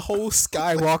wife. The whole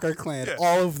Skywalker clan,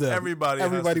 all of them.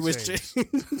 Everybody was changed.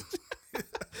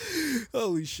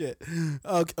 Holy shit.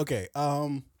 Okay.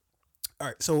 All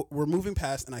right, so we're moving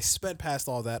past, and I sped past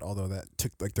all that, although that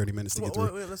took like 30 minutes to get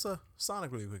through. Wait, let's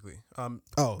Sonic really quickly.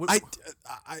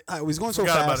 I was going so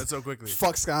fast. Forgot about it so quickly.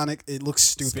 Fuck Sonic. It looks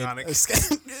stupid.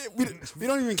 We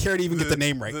don't even care to even get the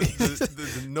name right.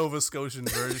 The Nova Scotian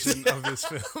version of this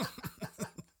film.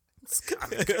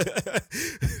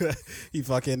 he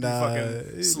fucking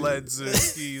sleds or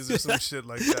skis or some shit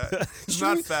like that. He's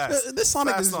not fast. This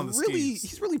Sonic fast is on the really skis.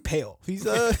 he's really pale. He's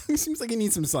he seems like he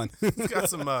needs some sun. He's got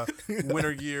some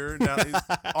winter gear now. He's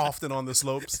often on the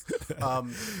slopes.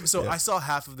 I saw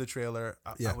half of the trailer.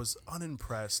 I was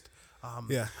unimpressed.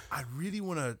 I really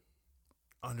want to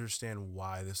understand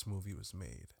why this movie was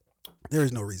made. There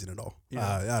is no reason at all.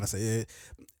 Honestly,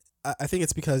 I think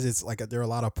it's because it's like there are a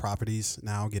lot of properties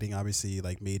now getting obviously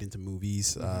like made into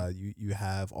movies. Mm-hmm. You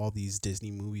have all these Disney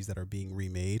movies that are being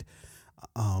remade.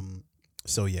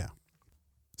 So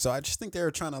I just think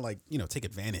they're trying to take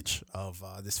advantage of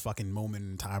this fucking moment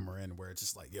in time we're in, where it's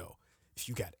just like, yo, if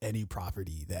you got any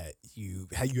property that you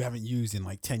haven't used in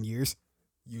like 10 years,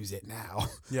 use it now.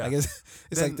 Yeah, I guess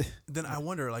it's then I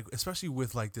wonder, like, especially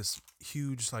with like this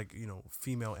huge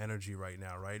female energy right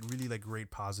now, right? Really like great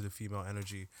positive female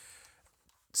energy.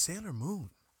 Sailor Moon.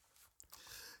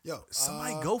 Yo,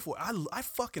 somebody go for it. I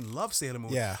fucking love Sailor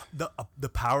Moon. Yeah. The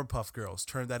Powerpuff Girls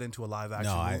turned that into a live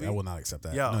action movie. I will not accept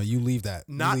that. Yo, no, you leave that.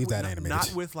 Animated.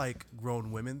 Not with like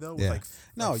grown women though. Yeah.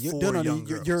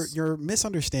 With You're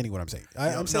misunderstanding what I'm saying.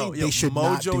 I'm saying they should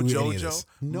not do any of this.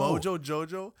 No. Mojo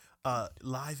Jojo.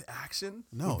 Live action.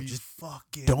 No, just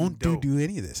fucking don't dope. do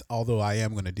any of this. Although I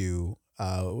am gonna do.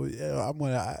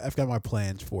 I've got my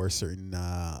plans for a certain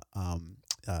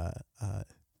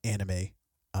anime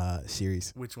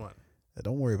series. Which one?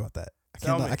 Don't worry about that.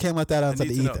 I can't let that out to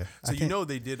the ether. So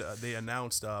they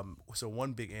announced so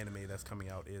one big anime that's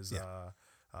coming out is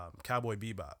Cowboy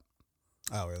Bebop.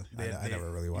 Oh really? I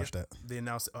never really watched that. They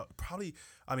announced probably.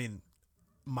 I mean,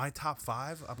 my top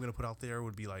 5 I'm gonna put out there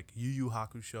would be like Yu Yu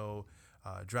Hakusho,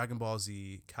 Dragon Ball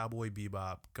Z, Cowboy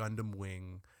Bebop, Gundam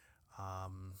Wing.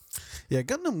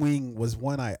 Gundam Wing was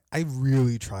one I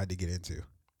really tried to get into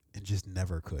and just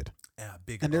never could. Yeah,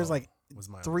 and there's like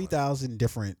 3,000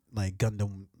 different like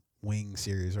Gundam Wing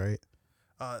series, right?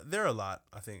 There are a lot.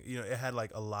 I think it had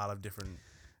like a lot of different.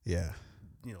 Yeah.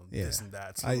 Yeah. this and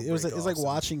that. It's like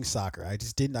watching soccer. I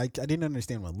didn't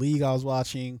understand what league I was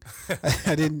watching.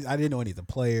 I didn't know any of the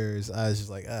players. I was just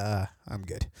like, I'm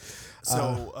good.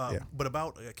 So, but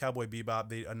about Cowboy Bebop,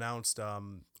 they announced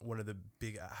one of the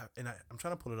big, and I'm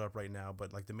trying to pull it up right now,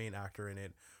 but like the main actor in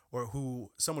it, or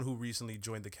someone who recently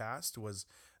joined the cast was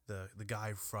the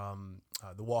guy from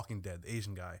The Walking Dead, the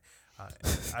Asian guy.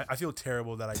 I feel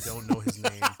terrible that I don't know his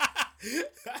name.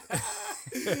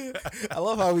 I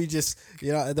love how we just,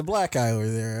 the black guy over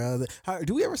there.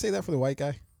 Do we ever say that for the white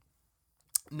guy?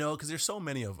 No, because there's so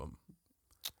many of them.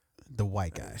 The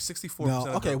white guy. 64%. No,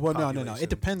 okay. Well, no. It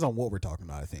depends on what we're talking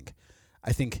about. I think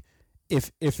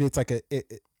if it's like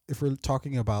if we're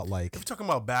talking about like, if we're talking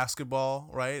about basketball,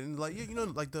 right, and like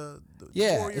like the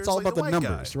Warriors, it's all like about the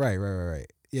numbers, guy. Right.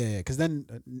 Yeah. Because then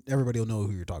everybody will know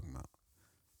who you're talking about.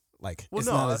 Like, it's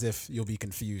not as if you'll be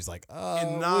confused. Like,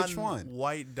 in which one?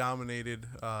 White dominated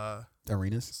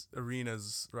arenas,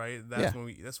 right?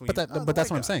 But that's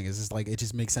what I'm saying. Is just like it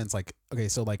just makes sense. Like, okay,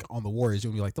 so like on the Warriors,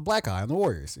 you'll be like the black guy on the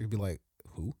Warriors. You'd be like,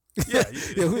 who? Yeah,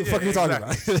 who the fuck are you talking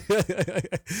about?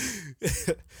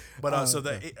 But so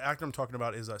the actor I'm talking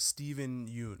about is Steven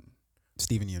Yeun.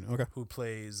 Steven Yeun, okay, who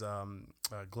plays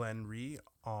Glenn Rhee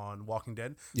on Walking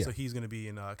Dead. Yeah. So he's going to be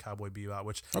in Cowboy Bebop,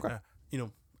 which okay.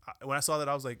 When I saw that,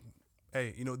 I was like,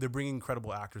 hey, they're bringing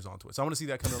incredible actors onto it. So I want to see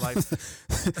that come to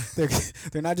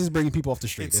life. they're not just bringing people off the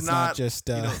street. It's not just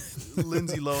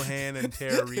Lindsay Lohan and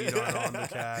Tara Reid on the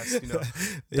cast.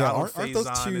 Aren't those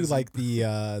two like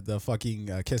the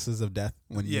fucking kisses of death?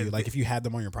 When you if you had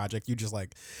them on your project, you just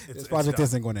like this project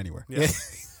isn't going anywhere. Yeah.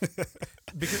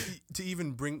 Because to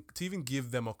even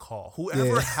give them a call,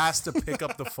 whoever has to pick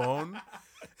up the phone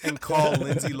and call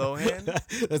Lindsay Lohan.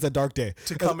 That's a dark day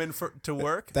to come in to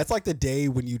work. That's like the day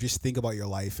when you just think about your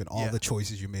life and all the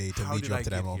choices you made to lead you up to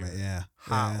that moment. Here? Yeah.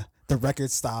 How? Yeah. The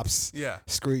record stops. Yeah.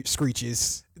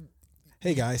 Screeches.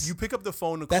 Hey guys. You pick up the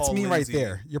phone to call Lindsay. That's me right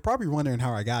there. You're probably wondering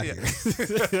how I got here.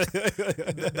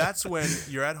 That's when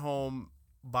you're at home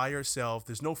by yourself.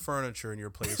 There's no furniture in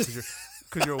your place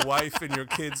because your wife and your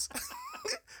kids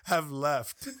have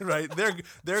left, right?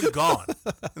 They're gone.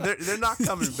 They're not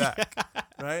coming back,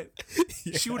 right?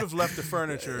 Yeah. She would have left the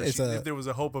furniture if there was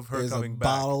a hope of her coming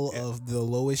back. There's a bottle of the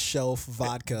lowest shelf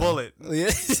vodka. Bullet.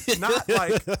 Not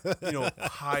like,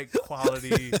 high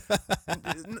quality,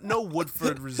 no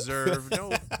Woodford Reserve,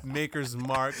 no Maker's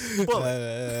Mark.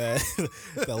 Bullet.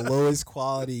 The lowest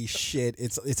quality shit.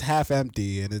 It's half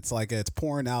empty and it's like it's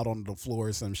pouring out on the floor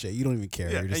or some shit. You don't even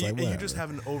care. Yeah, You're just and you just have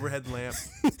an overhead lamp.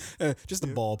 Just a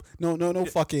bulb. No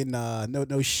fucking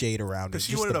no shade around it. Because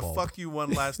she wanted to fuck you one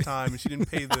last time, and she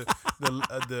didn't pay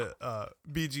the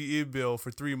BGE bill for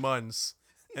 3 months,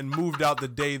 and moved out the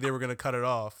day they were gonna cut it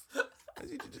off.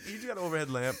 You just got an overhead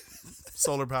lamp,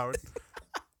 solar powered,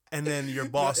 and then your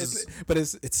boss is. But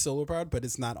it's solar powered, but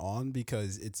it's not on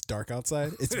because it's dark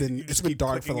outside. It's been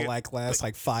dark for the last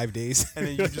 5 days, and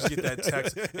then you just get that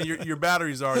text, and your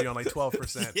battery's already on like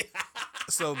 12%. Yeah.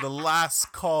 So the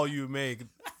last call you make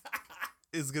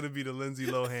is gonna be to Lindsay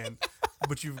Lohan,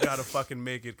 but you've got to fucking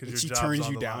make it because your job's on the line. She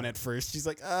turns you down at first. She's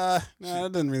like, no,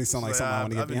 that doesn't really sound like something I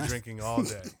want to get behind. I've been drinking all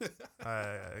day.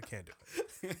 I can't do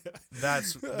it.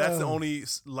 That's the only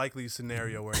likely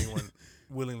scenario where anyone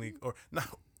willingly or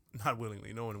not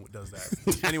willingly, no one does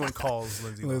that. Anyone calls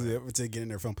Lindsay Lohan to get in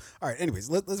their film. All right. Anyways,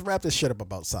 let's wrap this shit up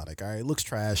about Sonic. All right, it looks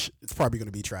trash. It's probably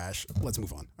gonna be trash. Let's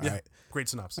move on. All right. Great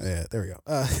synopsis. Yeah, there we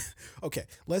go. Okay,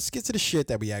 let's get to the shit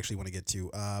that we actually want to get to.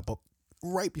 But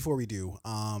right before we do,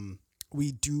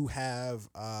 we do have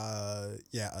a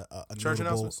church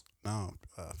notable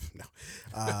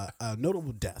a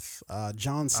notable death.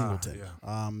 John Singleton,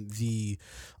 the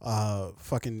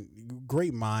fucking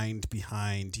great mind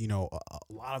behind a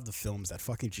lot of the films that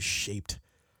fucking just shaped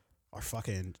our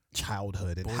fucking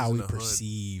childhood and how we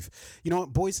perceive.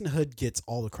 Boys in the Hood gets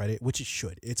all the credit, which it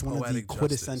should. It's one of the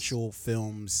quintessential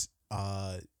films.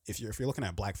 If you're looking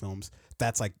at black films,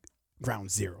 that's like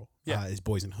ground zero. Is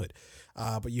Boys in the Hood.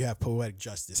 But you have Poetic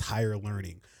Justice, Higher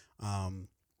Learning.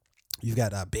 You've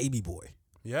got Baby Boy.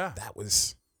 Yeah, that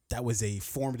was a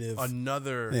formative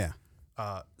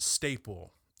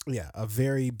staple. Yeah, a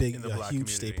very big, huge community.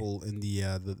 staple in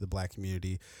the black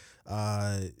community.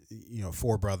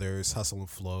 Four Brothers, Hustle and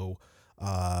Flow,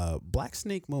 Black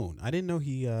Snake Moan. I didn't know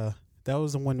he. That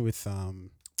was the one with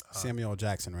Samuel L.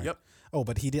 Jackson, right? Yep. Oh,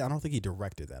 but he did. I don't think he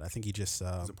directed that. I think he just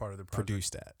was a part of the project.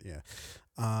 Produced that. Yeah.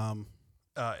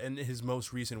 In his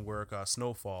most recent work,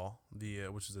 Snowfall,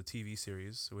 which is a TV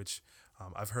series, which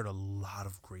I've heard a lot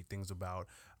of great things about.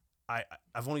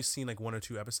 I've only seen like 1 or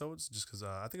 2 episodes, just because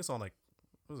I think it's on like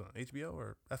was it on HBO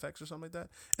or FX or something like that?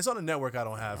 It's on a network I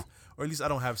don't have, or at least I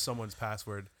don't have someone's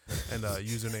password and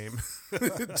username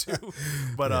to.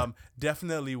 But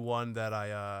definitely one that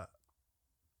I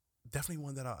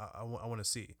want to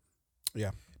see.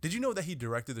 Yeah. Did you know that he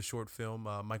directed the short film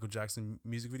Michael Jackson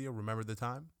music video "Remember the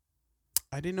Time"?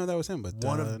 I didn't know that was him, but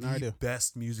One of no the idea.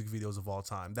 best music videos of all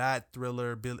time. That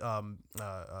Thriller,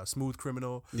 Smooth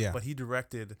Criminal. Yeah. But he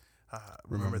directed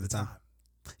Remember the Time.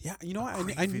 Yeah, you know,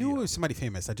 Great I knew video. it was somebody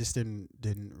famous. I just didn't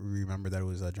remember that it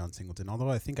was John Singleton. Although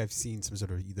I think I've seen some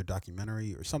sort of either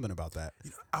documentary or something about that.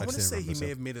 You know, I want to just say didn't he remember may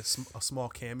have made a small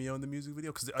cameo in the music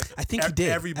video because I think he did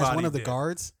Everybody as one of the did.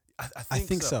 guards. I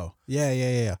think so.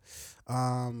 Yeah.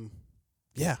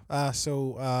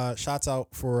 So shots out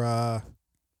for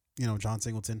John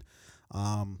Singleton.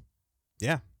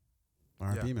 Yeah.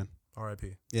 R.I.P. Yeah. man.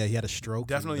 R.I.P. Yeah, he had a stroke.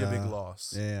 Definitely and, a big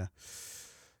loss. Yeah.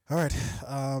 All right.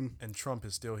 And Trump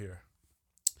is still here.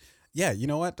 Yeah, you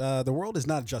know what? The world is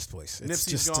not a just place. It's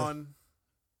Nipsey's just gone.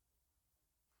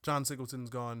 John Singleton's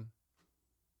gone.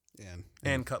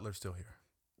 And Cutler's still here.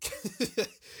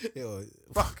 Yo,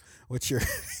 Fuck. what's your?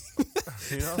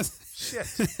 You know, shit.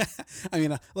 I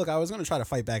mean, look, I was going to try to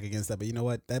fight back against that, but you know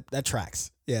what? That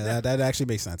tracks. Yeah, that actually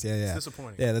makes sense. Yeah. It's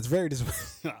disappointing. Yeah, that's very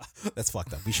disappointing. That's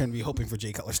fucked up. We shouldn't be hoping for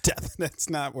Jay Cutler's death. That's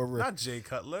not where we're. Not Jay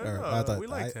Cutler. I thought, we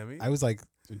liked him. I was like,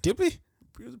 did we?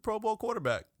 He was a Pro Bowl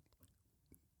quarterback.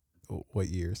 What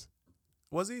years?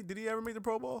 Was he? Did he ever make the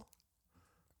Pro Bowl?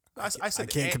 I said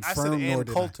can't I confirm, said nor Ann did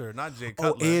I. Coulter, not Jay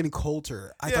Oh, Cutler. Ann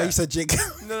Coulter. I thought you said Jay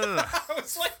Cutler. No.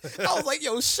 I was like,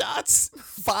 yo, shots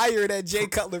fired at Jay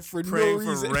Cutler for Praying no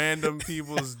for reason. random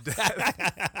people's death.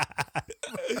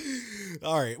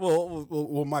 All right.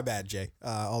 Well, my bad, Jay.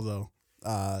 Although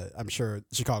I'm sure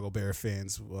Chicago Bear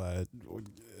fans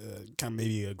kind of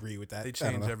maybe agree with that. They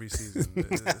change every season.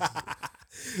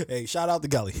 Hey, shout out to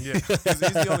Gully. Yeah, he's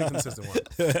the only consistent one.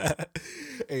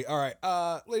 Hey, all right,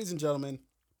 ladies and gentlemen,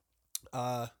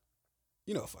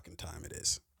 you know what fucking time it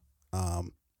is.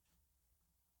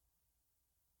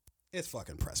 It's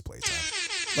fucking press play time.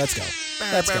 Let's go.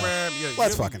 Let's go. Yeah,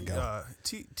 Let's fucking go.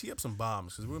 Tee up some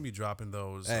bombs because we're gonna be dropping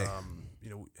those. Hey.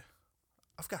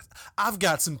 I've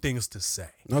got some things to say.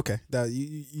 Okay, now,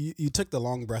 you took the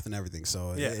long breath and everything,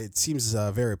 so Yeah. it seems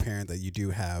very apparent that you do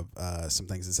have some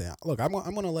things to say. Look, I'm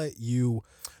gonna let you.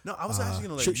 No, I was actually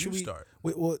gonna let you start.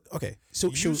 Wait, well, okay. So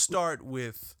You start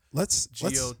with let's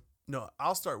No,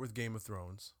 I'll start with Game of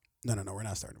Thrones. No, we're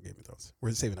not starting with Game of Thrones.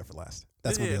 We're saving that for last.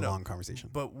 That's gonna be a long conversation.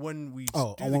 But when we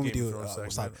Oh, do when the we Game do, of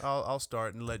Thrones segment, I'll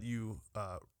start and let you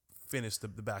finish the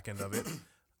back end of it.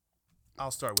 I'll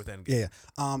start with Endgame.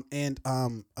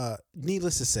 Yeah.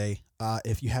 Needless to say,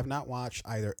 if you have not watched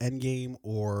either Endgame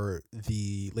or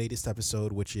the latest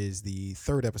episode, which is the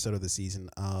third episode of the season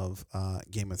of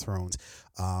Game of Thrones,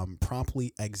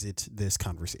 promptly exit this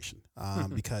conversation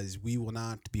because we will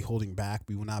not be holding back.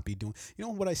 We will not be doing. You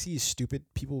know what I see is stupid.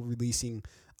 People releasing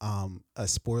a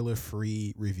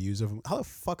spoiler-free reviews of them. How the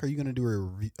fuck are you gonna do a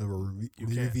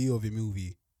review of a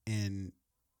movie and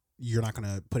you're not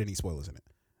gonna put any spoilers in it?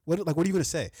 What are you gonna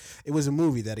say? It was a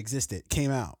movie that existed,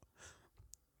 came out,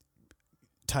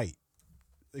 tight.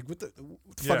 Like what the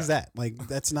fuck is that? Like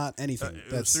that's not anything. It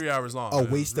That's was 3 hours long. a It was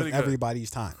waste really of good.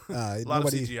 everybody's time. A lot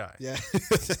of CGI. Yeah.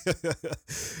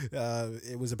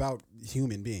 It was about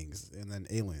human beings and then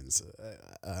aliens.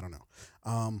 I don't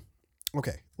know.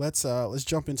 Okay, let's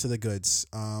jump into the goods.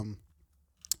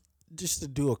 Just to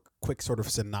do a quick sort of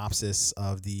synopsis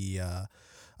of the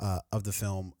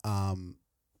film.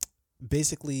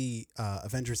 Basically,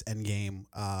 Avengers Endgame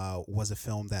was a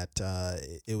film that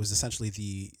it was essentially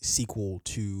the sequel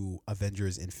to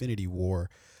Avengers Infinity War,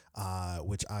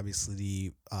 which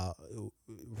obviously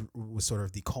was sort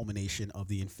of the culmination of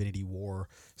the Infinity War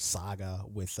saga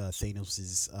with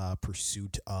Thanos'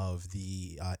 pursuit of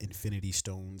the Infinity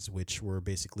Stones, which were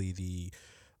basically the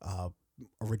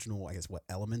original, I guess,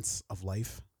 elements of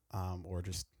life or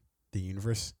just the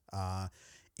universe.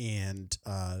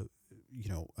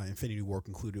 Infinity War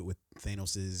concluded with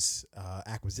Thanos'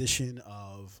 acquisition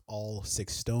of all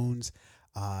 6 stones,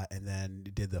 and then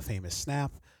did the famous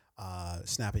snap,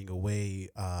 snapping away,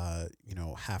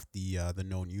 half the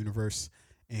known universe,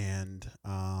 and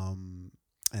then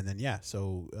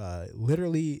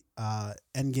literally,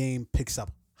 Endgame picks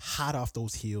up hot off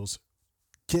those heels,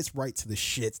 gets right to the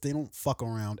shits. They don't fuck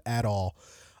around at all.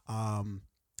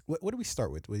 What do we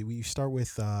start with? We start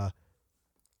with.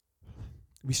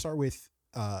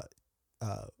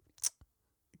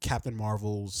 Captain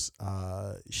Marvel's.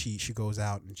 She goes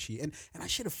out and I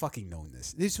should have fucking known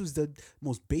this. This was the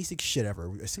most basic shit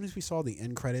ever. As soon as we saw the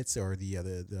end credits or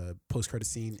the post credit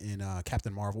scene in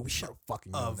Captain Marvel, we should have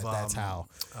fucking known that's how.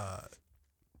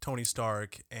 Tony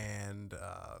Stark and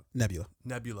Nebula.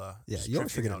 Nebula. Yeah, just you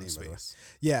always drifting forget her out in name, by the way. space.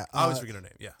 Yeah, I always forget her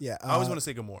name. Yeah, yeah. I always want to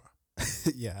say Gamora.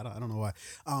 Yeah, I don't know why.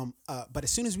 But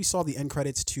as soon as we saw the end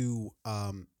credits to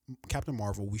Captain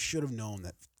Marvel, we should have known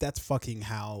that that's fucking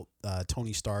how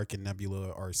Tony Stark and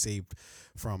Nebula are saved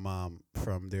from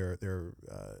their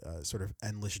sort of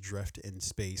endless drift in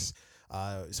space.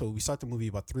 So we start the movie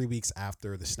about 3 weeks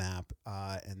after the snap,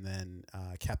 and then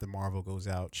Captain Marvel goes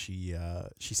out. She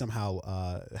somehow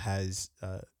has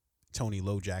Tony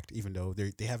LoJacked, even though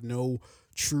they have no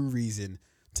true reason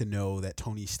to know that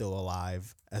Tony's still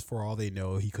alive. As for all they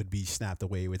know, he could be snapped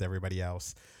away with everybody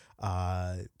else.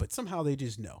 But somehow they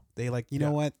just know. They like, you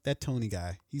know what? That Tony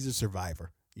guy, he's a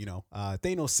survivor. You know,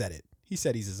 Thanos said it. He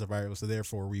said he's a survivor, so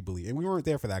therefore we believe. And we weren't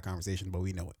there for that conversation, but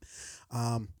we know it.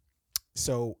 And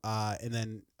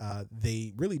then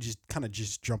they really just kind of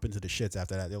just jump into the shits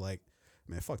after that. They're like,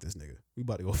 man, fuck this nigga. We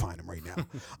about to go find him right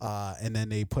now. And then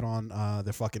they put on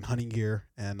their fucking hunting gear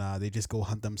and they just go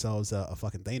hunt themselves a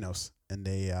fucking Thanos. And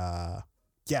they,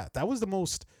 that was the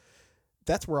most.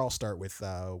 That's where I'll start with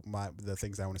the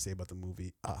things I want to say about the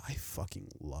movie. I fucking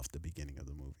loved the beginning of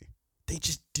the movie. They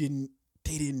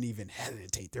didn't even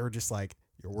hesitate. They were just like,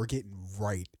 yo, we're getting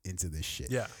right into this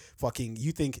shit. Yeah. Fucking,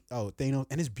 you think, oh, Thanos,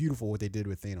 and it's beautiful what they did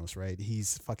with Thanos, right?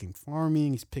 He's fucking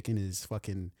farming, he's picking his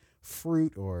fucking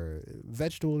fruit or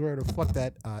vegetables, or whatever the fuck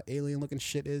that alien looking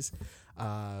shit is.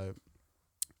 And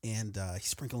he's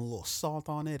sprinkling a little salt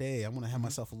on it. Hey, I want to have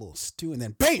myself a little stew, and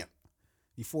then bam!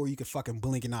 Before you could fucking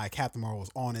blink an eye, Captain Marvel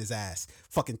was on his ass.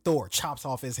 Fucking Thor chops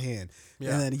off his hand.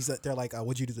 Yeah. And then they're like,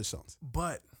 what'd you do to the Stones?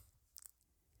 But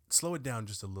slow it down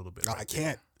just a little bit. I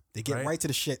can't. They get right to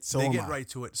the shit. So they get right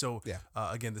to it. So yeah.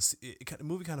 Again, the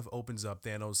movie kind of opens up.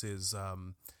 Thanos is,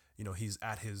 he's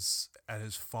at his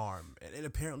farm, and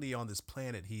apparently on this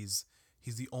planet, he's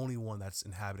the only one that's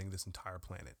inhabiting this entire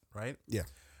planet, right? Yeah.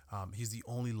 He's the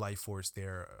only life force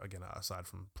there. Again, aside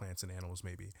from plants and animals,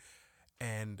 maybe.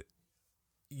 And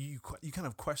you kind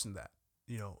of question that,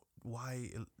 why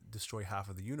destroy half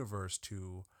of the universe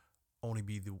to only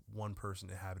be the one person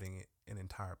inhabiting an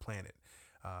entire planet?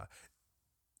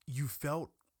 You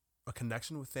felt a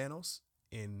connection with Thanos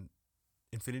in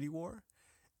Infinity War,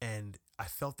 and I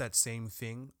felt that same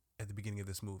thing at the beginning of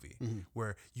this movie,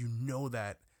 where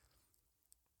that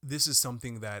this is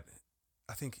something that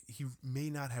I think he may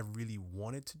not have really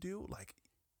wanted to do,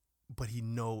 but he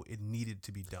know it needed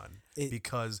to be done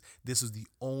because this is the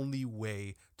only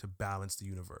way to balance the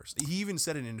universe. He even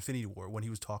said it in Infinity War when he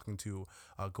was talking to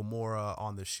Gamora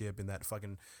on the ship in that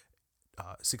fucking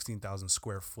 16,000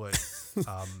 square foot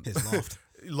his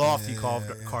loft he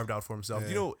carved out for himself. Do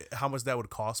you know how much that would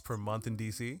cost per month in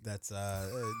DC? That's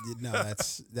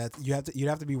you'd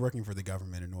have to be working for the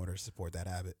government in order to support that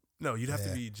habit. No, you'd have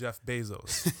to be Jeff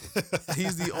Bezos.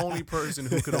 He's the only person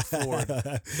who could afford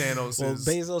Thanos'. Well,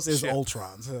 Bezos is ship.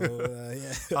 Ultron, so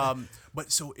yeah.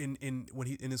 But so in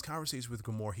his conversation with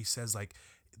Gamora, he says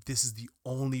this is the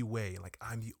only way.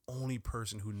 I'm the only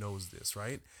person who knows this,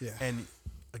 right? Yeah. And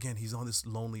again, he's on this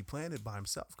lonely planet by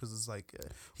himself because it's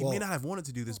he may not have wanted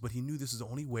to do this, but he knew this is the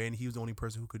only way, and he was the only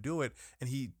person who could do it,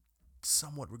 and he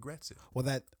somewhat regrets it. Well,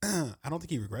 that I don't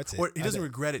think he regrets it. Or he doesn't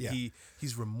regret it. Yeah.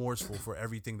 He's remorseful for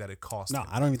everything that it cost him. No,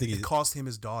 I don't even think it cost him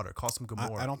his daughter, cost him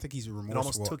Gamora. I don't think he's remorseful. It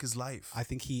almost took his life. I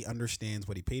think he understands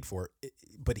what he paid for,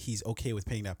 but he's okay with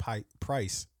paying that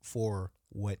price for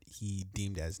what he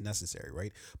deemed as necessary,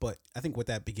 right? But I think what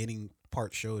that beginning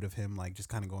part showed of him just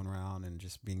kind of going around and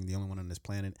just being the only one on this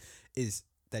planet is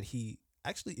that he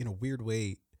actually, in a weird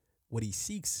way, what he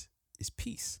seeks is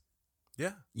peace.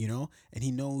 Yeah. And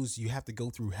he knows you have to go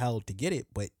through hell to get it,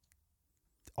 but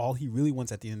all he really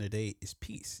wants at the end of the day is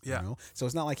peace. Yeah. So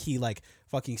it's not like he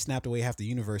fucking snapped away half the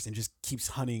universe and just keeps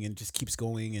hunting and just keeps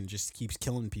going and just keeps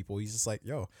killing people. He's just like,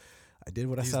 yo, I did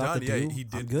what I set out to do. He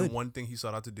did the one thing he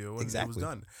sought out to do, and exactly. It was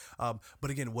done. But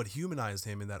again, what humanized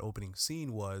him in that opening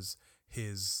scene was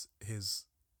his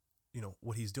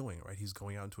what he's doing, right? He's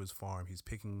going out into his farm. He's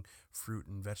picking fruit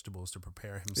and vegetables to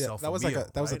prepare himself. That was a meal,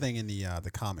 that was a thing in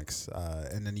the comics.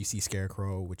 And then you see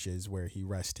Scarecrow, which is where he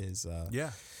rests his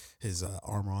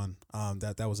armor on.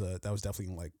 That was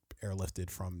definitely airlifted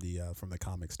from the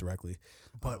comics directly.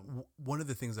 But one of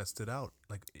the things that stood out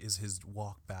is his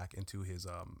walk back into his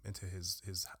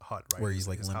hut, right? Where he's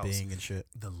his limping house. And shit.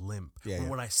 The limp. Yeah.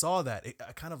 When I saw that,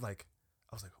 I kind of I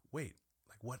was like, wait,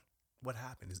 what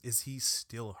happened? Is he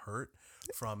still hurt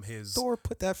from his... Thor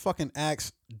put that fucking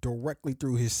axe directly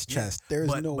through his chest. There's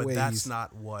no way. But that's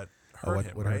not what hurt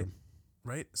him, right? Hurt him?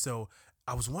 Right? So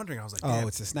I was wondering, I was like, oh,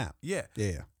 it's a snap. Yeah.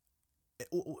 Yeah.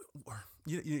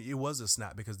 it was a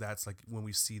snap because that's like when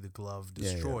we see the glove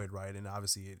destroyed, right? And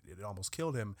obviously it almost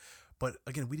killed him. But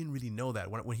again, we didn't really know that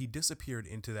when he disappeared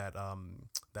into that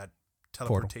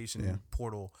teleportation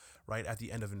portal, right at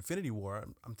the end of Infinity War.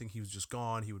 I'm thinking he was just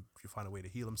gone. He would find a way to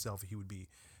heal himself. He would be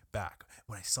back.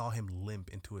 When I saw him limp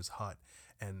into his hut,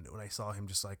 and when I saw him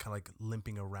just like kind of like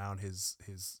limping around his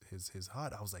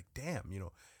hut, I was like, damn,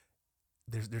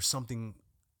 there's something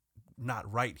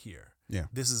not right here. Yeah.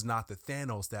 This is not the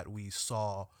Thanos that we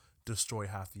saw destroy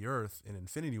half the Earth in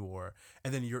Infinity War.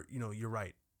 And then you're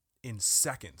right. In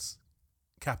seconds,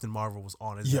 Captain Marvel was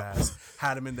on his ass,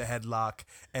 had him in the headlock,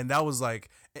 and that was like,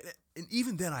 and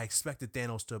even then I expected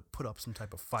Thanos to put up some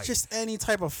type of fight. Just any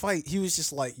type of fight. He was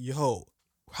just like, yo,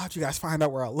 how'd you guys find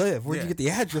out where I live? Where'd you get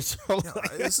the address from?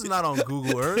 This is not on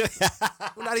Google Earth.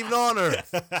 We're not even on Earth.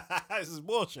 This is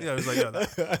bullshit. Yeah, it was like,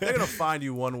 they're going to find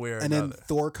you one way or another. And then another.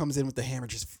 Thor comes in with the hammer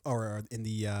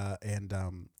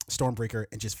Stormbreaker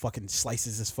and just fucking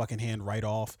slices his fucking hand right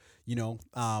off,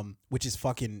 which is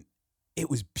fucking, it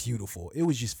was beautiful. It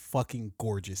was just fucking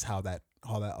gorgeous how that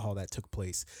took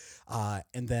place.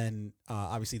 And then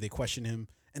obviously they question him.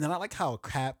 And then I like how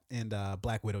Cap and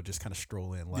Black Widow just kind of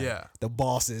stroll in, like the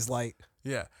bosses, like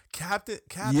Cap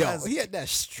he had that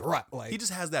strut, like he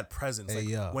just has that presence.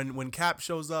 Hey, like when Cap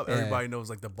shows up, everybody knows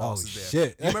like the boss is there.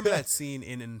 Shit. You remember that scene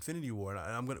in Infinity War?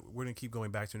 And we're gonna keep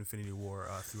going back to Infinity War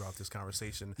throughout this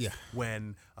conversation. Yeah.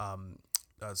 When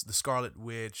the Scarlet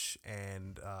Witch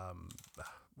and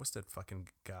what's that fucking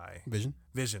guy?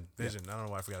 Vision. I don't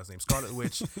know why I forgot his name. Scarlet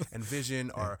Witch and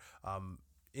Vision are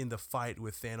in the fight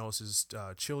with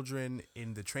Thanos' children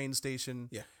in the train station.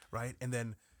 Yeah. Right. And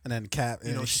then Cap,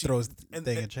 she throws the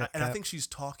thing in Cap. And I think she's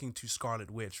talking to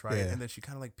Scarlet Witch, right? Yeah. And then she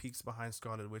kind of like peeks behind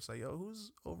Scarlet Witch, like, "Yo,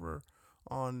 who's over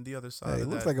on the other side?" He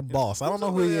looks like a boss. I don't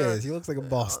know who he is. He looks like a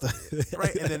boss.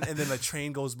 Right. And then the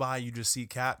train goes by, you just see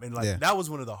Cap, and like that was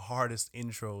one of the hardest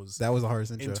intros. That was the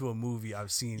hardest intro into a movie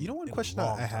I've seen. You know, one question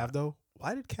I have though: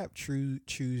 why did Cap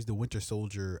choose the Winter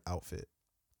Soldier outfit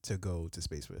to go to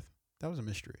space with? That was a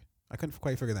mystery. I couldn't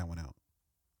quite figure that one out.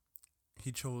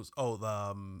 He chose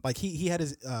like he had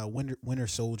his Winter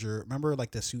Soldier. Remember like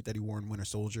the suit that he wore in Winter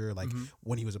Soldier, like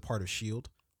when he was a part of SHIELD.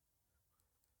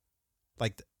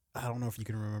 Like I don't know if you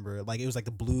can remember. Like it was like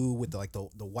the blue with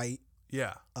the white.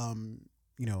 Yeah. What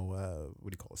do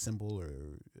you call it? Symbol or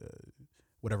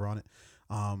whatever on it.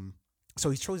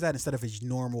 So he chose that instead of his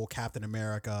normal Captain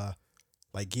America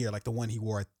like gear, like the one he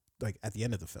wore at the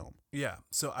end of the film. Yeah.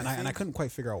 So I couldn't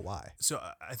quite figure out why. So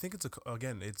I think it's a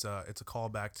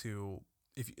callback to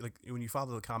when you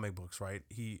follow the comic books, right?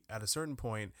 He at a certain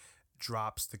point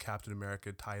drops the Captain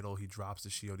America title. He drops the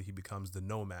shield. He becomes the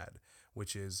Nomad,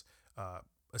 which is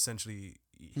essentially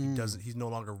he no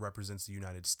longer represents the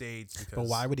United States. Because but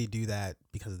why would he do that?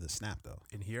 Because of the snap, though.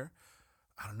 In here,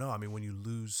 I don't know. I mean, when you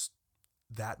lose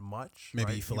that much, maybe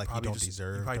right? you feel like you don't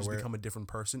deserve. You probably to just become a different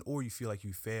person, or you feel like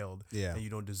you failed, and you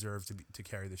don't deserve to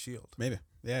carry the shield. Maybe,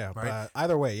 yeah. Right? But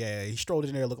either way, he strolled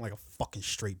in there looking like a fucking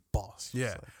straight boss.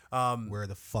 Yeah. Like, where are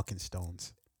the fucking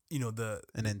stones? And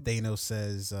then Thanos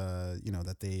says,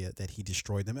 that he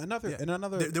destroyed them.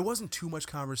 There wasn't too much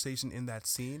conversation in that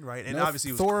scene, right? And no,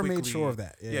 obviously, Thor made sure of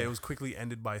that. Yeah, it was quickly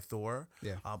ended by Thor.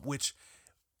 Yeah. Which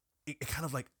it kind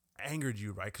of like angered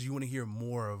you, right? Because you want to hear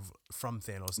more from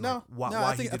Thanos.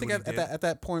 I think at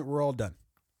that point we're all done.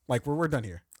 Like we're done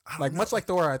here. Like much like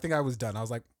Thor, I think I was done. I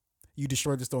was like, you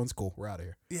destroyed the stones, cool, we're out of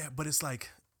here. Yeah, but it's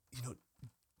like,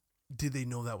 did they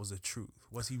know that was the truth?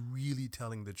 Was he really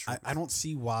telling the truth? I don't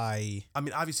see why. I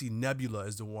mean, obviously Nebula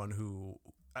is the one who,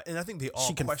 and I think they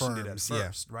all questioned it at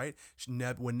first, right?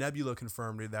 When Nebula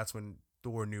confirmed it, that's when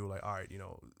Thor knew, like, all right,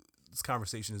 this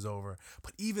conversation is over.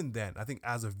 But even then, I think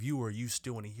as a viewer, you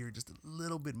still want to hear just a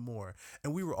little bit more.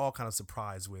 And we were all kind of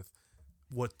surprised with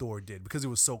what Thor did because it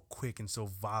was so quick and so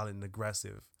violent and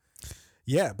aggressive.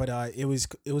 Yeah, but it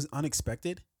was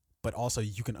unexpected, but also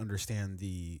you can understand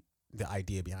the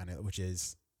idea behind it, which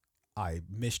is I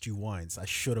missed you once. I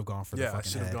should have gone for the fucking head. Yeah,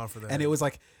 I should have gone for that. And it was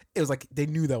like they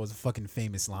knew that was a fucking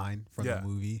famous line from the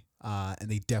movie, and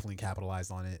they definitely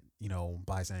capitalized on it,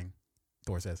 by saying,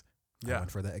 Thor says, I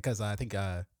went for that. Because I think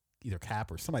either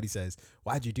Cap or somebody says,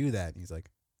 why'd you do that? And he's like,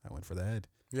 I went for the head.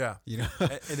 Yeah.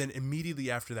 And then immediately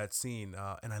after that scene,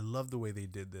 and I love the way they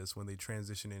did this when they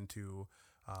transition into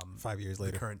 5 years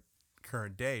later, the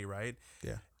current day, right?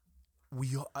 Yeah.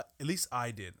 We at least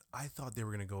I did. I thought they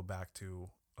were going to go back to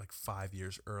like 5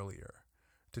 years earlier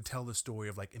to tell the story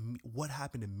of like what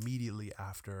happened immediately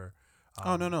after.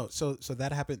 No. So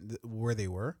that happened where they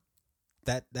were.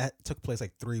 That took place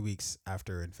like 3 weeks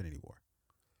after Infinity War.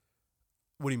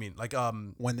 What do you mean? Like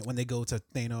when they go to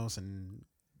Thanos and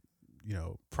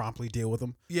promptly deal with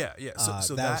them. Yeah, yeah.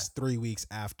 So that was 3 weeks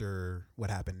after what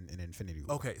happened in Infinity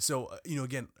War. okay. So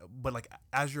again, but like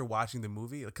as you're watching the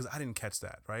movie, because I didn't catch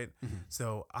that, right?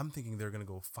 So I'm thinking they're gonna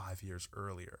go 5 years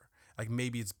earlier. Like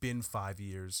maybe it's been 5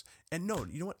 years, and no,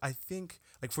 you know what? I think,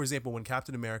 like for example, when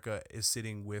Captain America is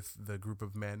sitting with the group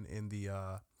of men in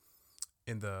the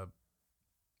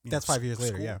That's 5 years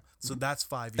later. school. Yeah. So that's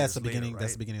 5 years. That's the later, beginning. Right?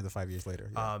 That's the beginning of the 5 years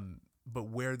later. Yeah. But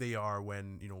where they are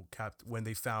when when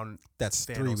they found That's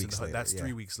Thanos 3 in the weeks hood, later. that's yeah.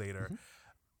 3 weeks later.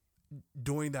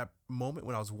 During that moment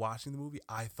when I was watching the movie,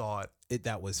 I thought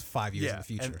That was 5 years in the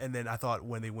future. and then I thought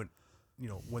when they went,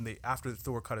 when they after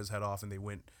Thor cut his head off and they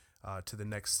went to the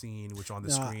next scene, which on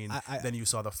the screen, then you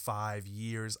saw the 5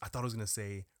 years. I thought it was gonna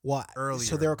say earlier.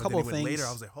 So there are a but couple then of it went things later.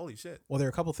 I was like, holy shit. Well, there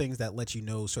are a couple of things that let you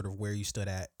know sort of where you stood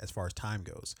at as far as time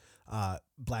goes.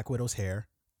 Black Widow's hair,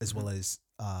 as well as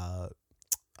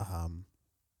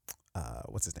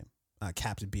what's his name?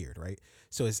 Cap's beard, right?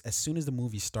 So as soon as the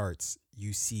movie starts,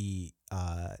 you see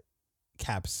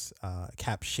Cap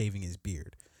shaving his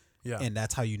beard. Yeah. And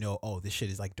that's how you know, oh, this shit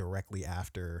is like directly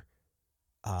after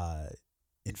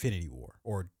Infinity War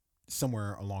or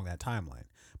somewhere along that timeline.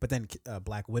 But then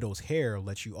Black Widow's hair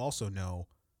lets you also know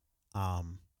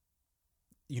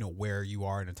where you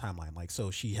are in a timeline. Like,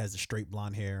 so she has the straight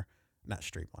blonde hair. Not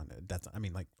straight blonde.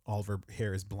 Like all of her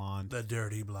hair is blonde. The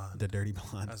dirty blonde. The dirty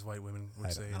blonde. As white women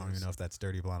would say. I don't even know if that's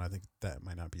dirty blonde. I think that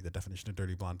might not be the definition of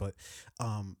dirty blonde. But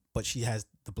she has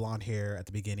the blonde hair at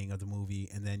the beginning of the movie,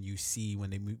 and then you see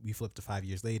when we flip to 5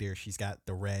 years later, she's got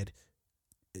the red.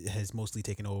 It has mostly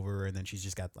taken over, and then she's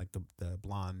just got like the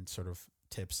blonde sort of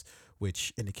tips,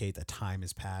 which indicate that time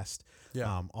has passed.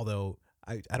 Yeah. Although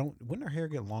I don't. Wouldn't her hair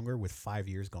get longer with 5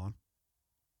 years gone?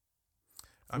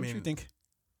 What do you think?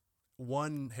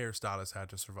 One hairstylist had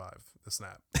to survive the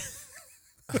snap.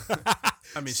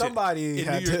 I mean, somebody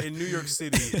in New York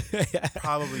City,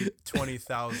 probably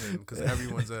 20,000 because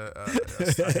everyone's a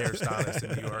hairstylist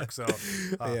in New York. So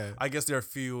I guess there are a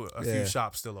few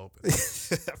shops still open.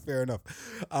 Fair enough.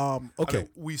 Okay, I mean,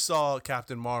 we saw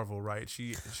Captain Marvel, right?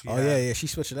 She she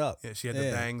switched it up. Yeah, she had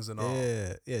the bangs and all.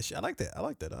 Yeah. I like that. I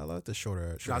like the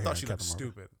shorter. I thought she looked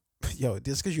stupid. Yo,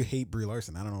 just because you hate Brie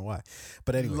Larson, I don't know why.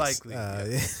 But anyways, likely.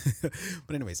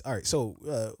 But anyways, all right.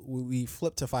 So we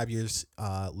flip to 5 years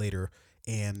later,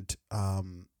 and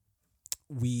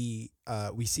we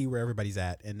see where everybody's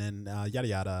at, and then yada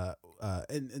yada.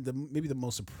 And maybe the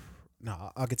most.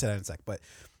 No, I'll get to that in a sec. But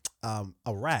a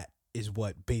rat is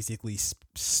what basically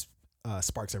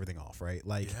sparks everything off, right?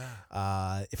 Like,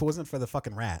 if it wasn't for the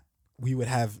fucking rat, we would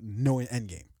have no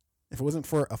Endgame. If it wasn't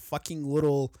for a fucking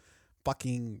little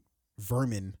fucking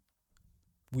vermin,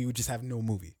 we would just have no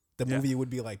movie. The movie would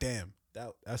be like, damn,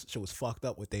 that shit was fucked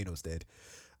up what Thanos did.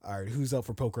 All right, who's up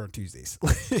for poker on Tuesdays?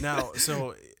 Now,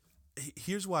 so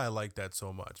here's why I like that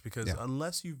so much, because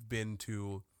unless you've been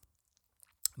to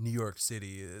New York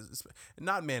City,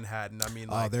 not Manhattan, I mean,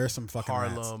 like, there are some fucking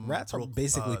Harlem, rats are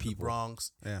basically people.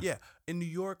 Bronx, in New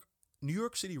York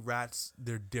City, rats,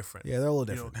 they're different. Yeah, they're a little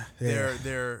different.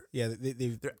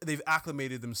 They've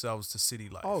acclimated themselves to city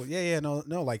life. Oh yeah, no,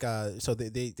 like so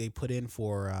they put in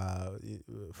for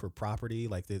property,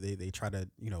 like they try to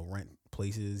rent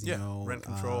places, rent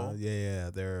control.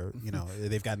 They're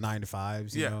they've got 9 to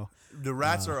 5s. You know, the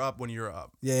rats are up when you're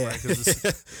up. Yeah. Right?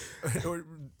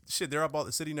 Shit, they're up all.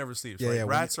 The city never sleeps. Right?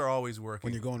 Rats are always working.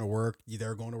 When you're going to work,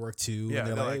 they're going to work too. Yeah, and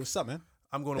they're like, hey, what's up, man?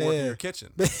 I'm going to work in your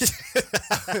kitchen.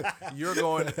 You're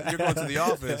going to the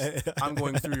office. I'm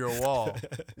going through your wall.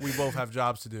 We both have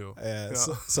jobs to do. Yeah.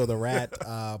 So the rat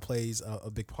plays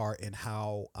a big part in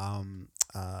how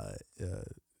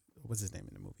what's his name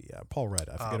in the movie? Paul Rudd.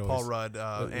 I forget. Paul Rudd,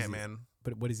 Ant-Man.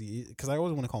 But what is he? Because I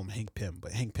always want to call him Hank Pym,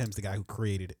 but Hank Pym's the guy who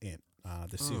created Ant.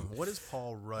 The suit. What is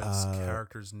Paul Rudd's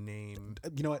character's name?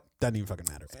 You know what? Doesn't even fucking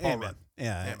matter. Paul Rudd.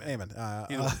 Yeah, Ant-Man.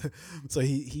 So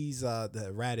he's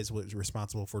the rat is what's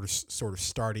responsible for sort of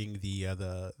starting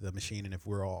the machine. And if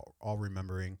we're all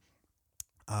remembering,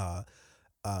 at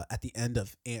the end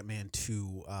of Ant-Man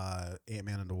 2,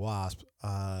 Ant-Man and the Wasp,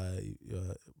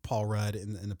 Paul Rudd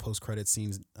in the post-credit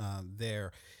scenes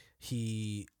there,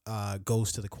 he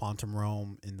goes to the quantum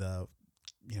realm in the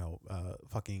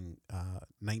fucking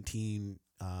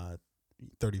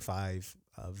 1935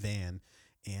 van,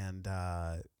 and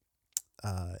then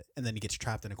he gets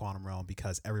trapped in a quantum realm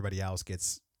because everybody else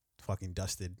gets fucking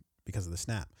dusted because of the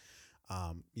snap.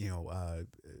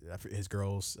 His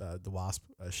girls, the Wasp,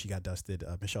 she got dusted.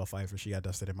 Michelle Pfeiffer, she got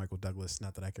dusted, and Michael Douglas.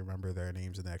 Not that I can remember their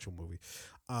names in the actual movie.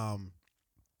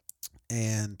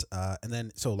 And then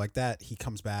so like that, he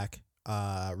comes back.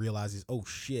 Realizes, oh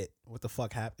shit, what the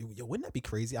fuck happened? Yo, wouldn't that be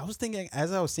crazy? I was thinking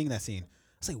as I was seeing that scene,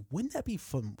 was like, wouldn't that be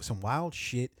some wild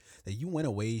shit that you went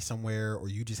away somewhere or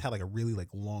you just had like a really like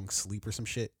long sleep or some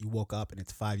shit? You woke up and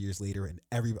it's 5 years later and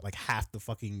like half the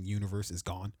fucking universe is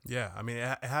gone. Yeah, I mean,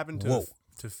 it happened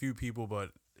to few people, but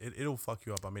it'll fuck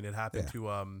you up. I mean, it happened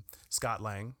to Scott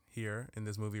Lang here in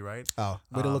this movie, right? Oh,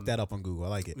 way to look that up on Google. I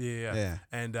like it. Yeah.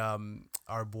 And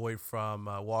our boy from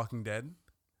Walking Dead.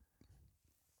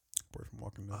 Boy from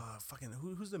Walking Dead. Fucking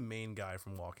who's the main guy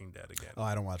from Walking Dead again? Oh,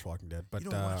 I don't watch Walking Dead, but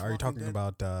are you talking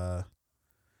about the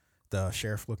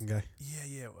sheriff looking guy?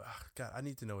 Yeah. God, I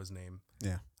need to know his name.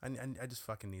 Yeah. I just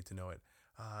fucking need to know it.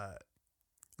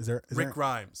 Is there Rick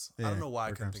Grimes? Yeah, I don't know why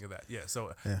Rick I couldn't Grimes. think of that. Yeah.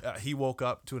 So he woke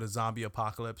up to a zombie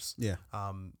apocalypse. Yeah.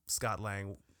 Scott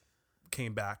Lang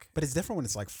came back. But it's different when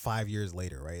it's like 5 years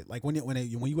later, right? Like when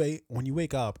you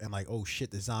wake up and like, oh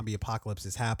shit, the zombie apocalypse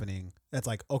is happening. That's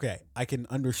like, okay, I can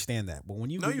understand that. But when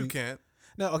you you can't.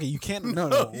 No, okay, you can't.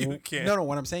 No, you can't. No.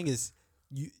 What I'm saying is,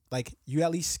 you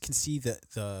at least can see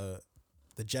the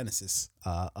genesis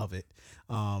of it.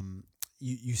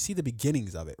 You see the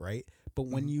beginnings of it, right? But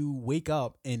when you wake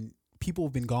up and people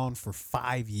have been gone for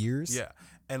 5 years, yeah,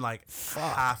 and like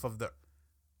half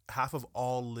of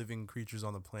all living creatures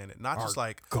on the planet, not just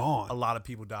like gone. A lot of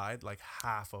people died, like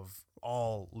half of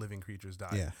all living creatures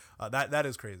died. Yeah, that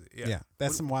is crazy. Yeah,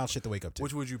 that's some wild shit to wake up to.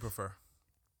 Which would you prefer?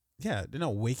 Yeah,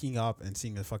 waking up and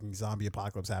seeing a fucking zombie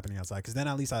apocalypse happening outside, because then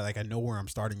at least I know where I'm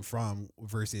starting from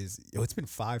versus it's been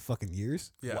 5 fucking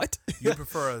years. Yeah, what? You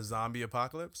prefer a zombie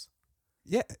apocalypse?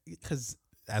 Yeah, because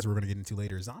as we're gonna get into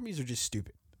later, zombies are just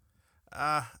stupid.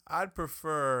 I'd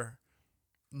prefer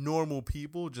normal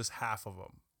people, just half of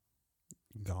them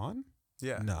gone.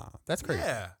 Yeah, nah, that's crazy.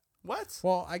 Yeah. What?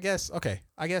 Well, I guess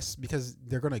because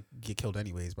they're gonna get killed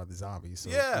anyways by the zombies. So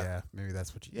yeah, maybe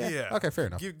that's what you. Yeah. Okay, fair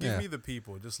enough. Give me the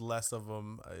people, just less of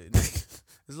them.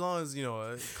 As long as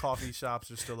coffee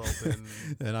shops are still open.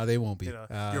 No, they won't be.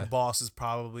 Your boss is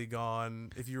probably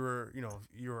gone. If you're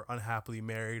unhappily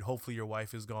married, hopefully your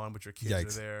wife is gone, but your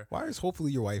kids are there. Why is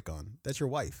hopefully your wife gone? That's your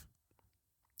wife.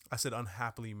 I said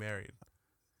unhappily married.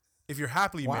 If you're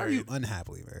happily married, why are you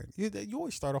unhappily married? You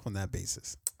always start off on that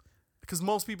basis. Because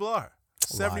most people are.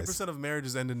 70% of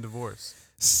marriages end in divorce.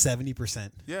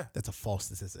 70%. Yeah, that's a false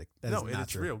statistic.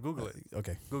 It's real. Google it.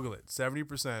 Okay, Google it.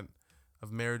 70%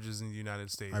 of marriages in the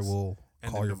United States. I will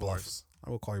call your bluff. Divorce.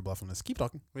 I will call your bluff on this. Keep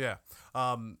talking. Yeah,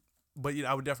 but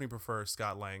I would definitely prefer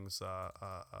Scott Lang's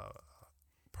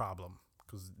problem,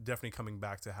 because definitely coming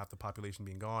back to half the population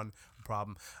being gone.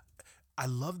 Problem. I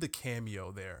love the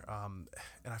cameo there,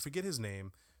 and I forget his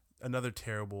name. Another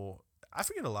terrible. I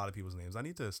forget a lot of people's names. I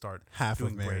need to start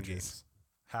doing brain games.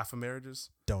 Half of marriages?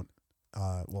 Don't.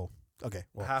 Well, okay.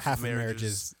 Well, half of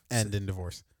marriages end in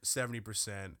divorce.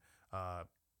 70%.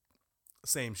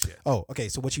 Same shit. Oh, okay.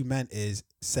 So what you meant is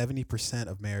 70%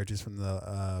 of marriages from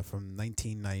the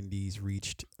 1990s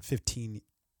reached 15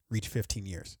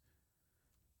 years.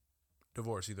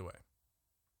 Divorce either way.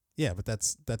 Yeah, but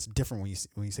that's different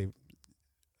when you say.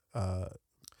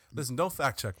 Listen, don't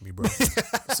fact check me, bro.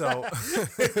 So,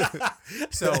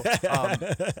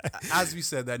 as we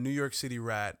said, that New York City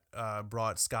rat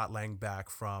brought Scott Lang back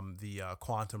from the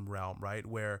quantum realm, right?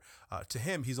 Where to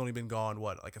him, he's only been gone,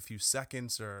 like a few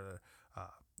seconds, or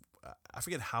I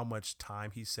forget how much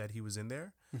time he said he was in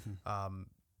there. Mm-hmm.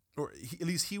 At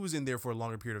least he was in there for a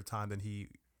longer period of time than he.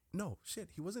 No, shit,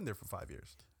 he was in there for 5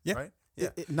 years. Yeah. Right?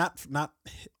 Yeah.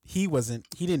 He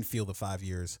didn't feel the 5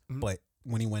 years, mm-hmm. but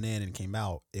when he went in and came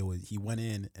out, he went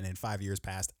in and then 5 years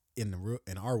passed in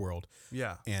our world.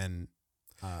 Yeah. And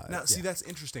see, that's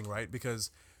interesting, right? Because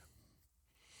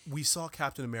we saw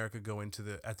Captain America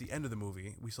at the end of the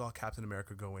movie, we saw Captain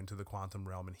America go into the quantum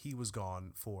realm, and he was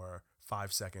gone for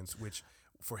 5 seconds, which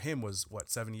for him was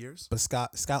 7 years? But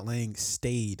Scott Lang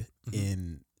stayed mm-hmm.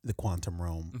 in the quantum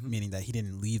realm, mm-hmm. meaning that he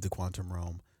didn't leave the quantum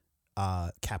realm.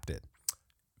 Cap did.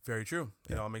 Very true.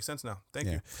 It all makes sense now. Thank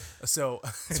you. So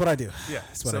that's what I do. Yeah.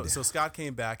 So Scott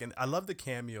came back, and I love the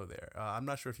cameo there. I'm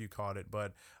not sure if you caught it,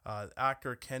 but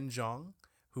actor Ken Jeong,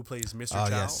 who plays Mr. Chow.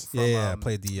 Yes. From,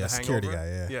 played the security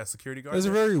guy. Yeah, security guard. It was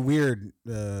a very weird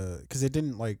because it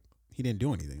didn't he didn't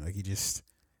do anything. Like he just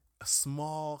a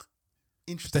small,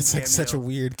 interesting. That's like cameo. such a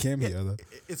weird cameo. Though.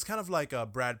 It's kind of like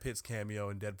Brad Pitt's cameo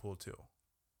in Deadpool 2.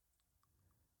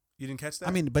 You didn't catch that?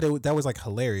 I mean, but that was like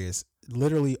hilarious.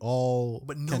 Literally all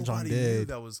but Ken Jeong did. Knew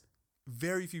that was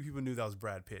very few people knew that was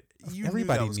Brad Pitt.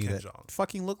 Everybody knew that.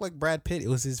 Fucking looked like Brad Pitt. It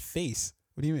was his face.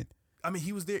 What do you mean? I mean,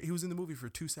 he was there. He was in the movie for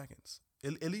 2 seconds.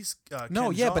 At least no,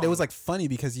 Ken yeah, Jeong. But it was like funny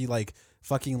because he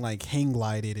fucking like hang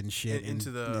glided and shit into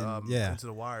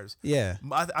the wires. Yeah.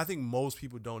 I think most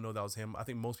people don't know that was him. I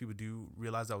think most people do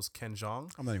realize that was Ken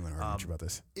Jeong. I'm not even arguing with you about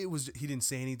this. He didn't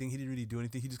say anything. He didn't really do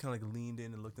anything. He just kind of like leaned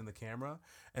in and looked in the camera.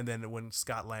 And then when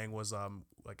Scott Lang was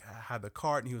like had the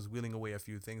cart and he was wheeling away a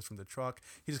few things from the truck,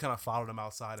 he just kind of followed him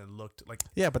outside and looked like.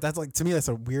 Yeah, but that's like, to me, that's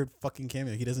a weird fucking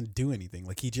cameo. He doesn't do anything.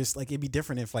 Like, he just like, it'd be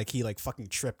different if like he like fucking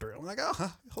tripped or I'm like,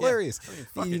 oh, hilarious.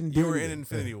 I mean, you were in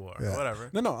Infinity War, or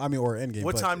whatever. No, I mean, or Endgame.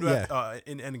 What time do I have,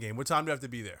 in Endgame? What time do I have to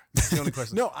be there? That's the only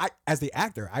question. No, as the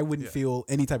actor, I wouldn't feel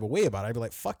any type of way about it. I'd be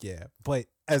like, fuck yeah. But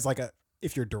as like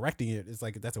if you're directing it, it's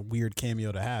like that's a weird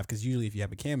cameo to have because usually if you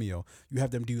have a cameo, you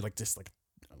have them do like just like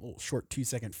a little short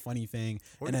 2-second funny thing,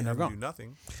 or and then they're gone. Do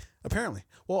nothing. Apparently,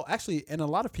 well, actually, and a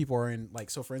lot of people are in like,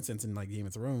 so for instance, in like Game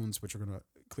of Thrones, which we're gonna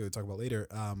clearly talk about later.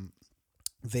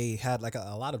 They had like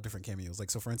a lot of different cameos.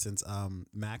 Like, so for instance,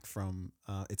 Mac from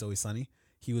It's Always Sunny,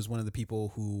 he was one of the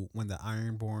people who, when the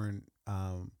Ironborn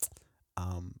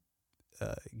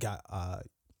got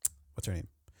what's her name?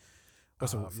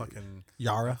 What's her fucking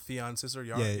Yara? Theon's sister,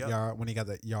 Yara. Yeah, Yara. When he got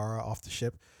the Yara off the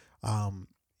ship,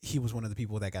 he was one of the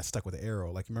people that got stuck with the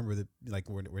arrow. Like, remember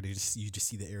where you just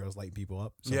see the arrows lighting people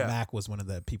up. So Mac was one of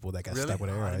the people that got stuck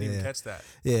with the arrow. I didn't even catch that.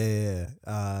 Yeah.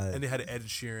 And they had Ed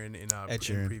Sheeran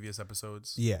in previous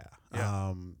episodes. Yeah.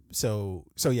 So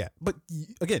yeah. But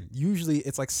again, usually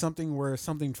it's like something where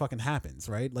something fucking happens,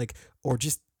 right? Like, or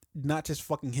just not just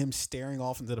fucking him staring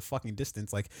off into the fucking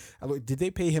distance. Like, did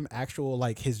they pay him actual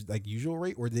like his like usual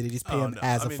rate, or did they just pay him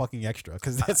as a fucking extra?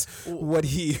 Because that's what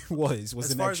he was.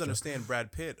 As far as I understand,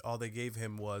 Brad Pitt, all they gave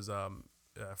him was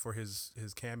for his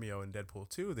cameo in Deadpool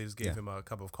 2. They just gave him a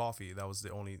cup of coffee. That was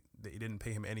the only. They didn't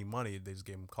pay him any money. They just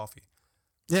gave him coffee.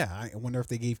 Yeah, I wonder if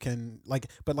they gave Ken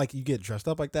but you get dressed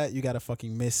up like that, you gotta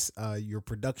fucking miss your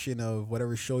production of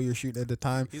whatever show you're shooting at the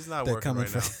time. He's not working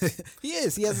right now. He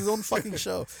is. He has his own fucking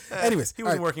show. Anyways, he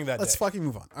wasn't working that day. Let's fucking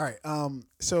move on. All right.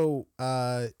 So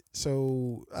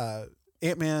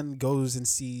Ant-Man goes and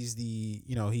sees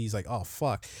he's like, oh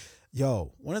fuck,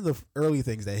 yo. One of the early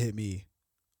things that hit me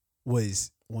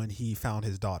was when he found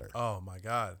his daughter. Oh my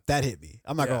god, that hit me.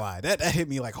 I'm not gonna lie. That hit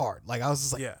me like hard. Like I was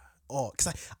just like, yeah. Oh,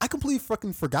 because I completely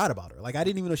fucking forgot about her. Like, I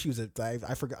didn't even know she was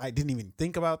I forgot. I didn't even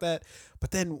think about that.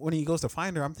 But then when he goes to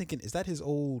find her, I'm thinking, is that his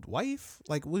old wife?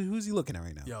 Like, who's he looking at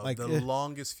right now? Yo, like the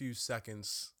longest few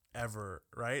seconds ever,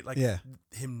 right? Like,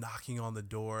 him knocking on the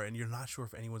door, and you're not sure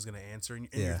if anyone's gonna answer, and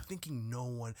you're thinking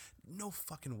no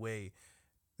fucking way,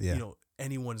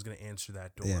 anyone's gonna answer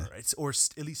that door, right? Or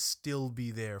at least still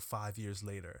be there 5 years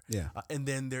later. Yeah. And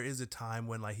then there is a time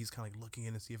when like he's kind of like looking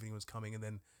in to see if anyone's coming, and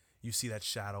then you see that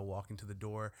shadow walking to the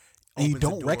door. And you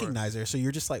don't recognize her, so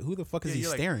you're just like, who the fuck is he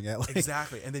staring at? Like,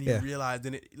 exactly. And then you realize,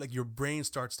 then it, like your brain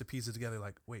starts to piece it together.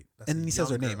 Like, wait, that's and then he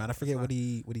says her name, and I forget what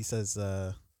he says.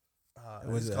 What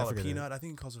does he call her? Peanut? I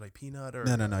think he calls her like Peanut. Or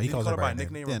no. He calls her by a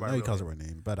nickname. Yeah, no, he calls her by a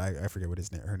name, but I forget what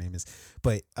her name is.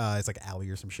 But it's like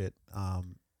Allie or some shit.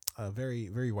 A very,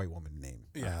 very white woman name.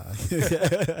 Yeah.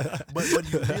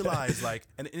 but you realize, like,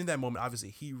 and in that moment, obviously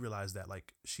he realized that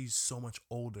like she's so much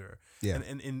older. Yeah.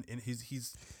 And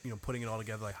he's putting it all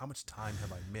together. Like, how much time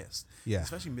have I missed? Yeah.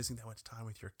 Especially missing that much time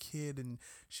with your kid, and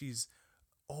she's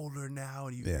older now,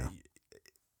 and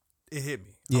it hit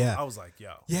me. I was like,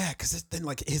 yo. Yeah, because then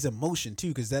like his emotion too.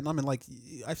 Because then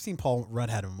I've seen Paul Rudd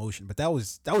had emotion, but that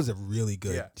was a really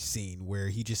good scene where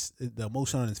he just the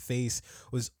emotion on his face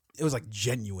was. It was like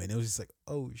genuine. It was just like,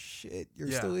 oh shit, you're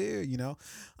still here,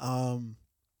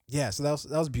 So that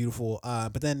was beautiful.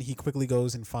 But then he quickly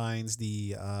goes and finds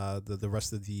the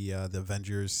rest of the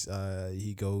Avengers.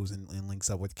 He goes and links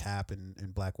up with Cap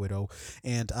and Black Widow.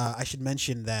 And I should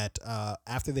mention that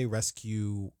after they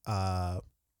rescue Iron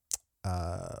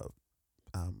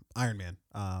Man,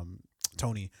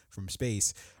 Tony from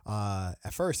space,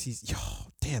 at first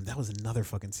damn, that was another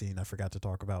fucking scene I forgot to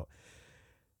talk about.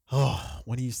 Oh,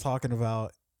 when he's talking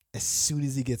about as soon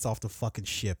as he gets off the fucking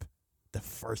ship, the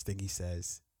first thing he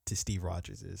says to Steve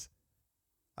Rogers is,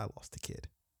 I lost a kid.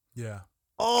 Yeah.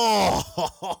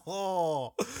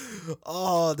 Oh,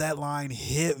 that line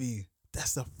hit me.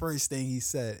 That's the first thing he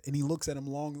said. And he looks at him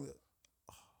long.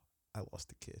 Oh, I lost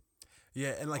a kid.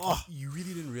 Yeah, and like you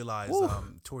really didn't realize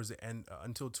towards the end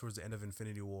until towards the end of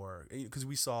Infinity War, because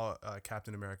we saw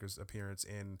Captain America's appearance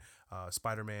in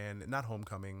Spider-Man, not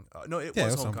Homecoming. No, it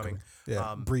was Homecoming.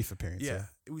 Yeah, brief appearance. Yeah,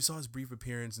 we saw his brief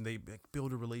appearance, and they like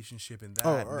build a relationship in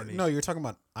that. No, you're talking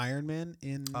about Iron Man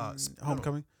in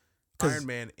Homecoming. Iron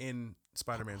Man in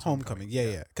Spider-Man's Homecoming.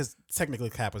 Yeah, because technically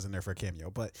Cap was in there for a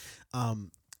cameo, but you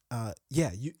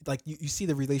see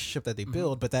the relationship that they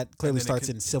build, but that clearly starts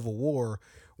in Civil War,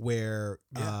 where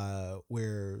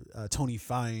Tony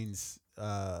finds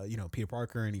Peter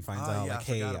Parker, and he finds out Yeah, like, I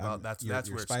hey, forgot about that's you're where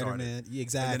it Spider-Man. started. Yeah, And then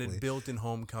exactly. it built in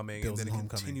Homecoming, Builds and in then it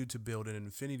Homecoming. continued to build in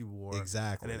Infinity War.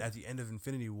 Exactly. And then at the end of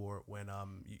Infinity War, when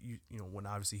when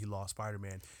obviously he lost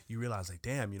Spider-Man, you realize like,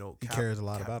 damn, He cares a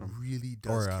lot Cap about him. really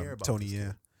does care about Tony. this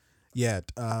Yeah.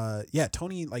 kid. Yeah,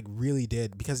 Tony like really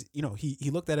did, because he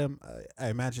looked at him, I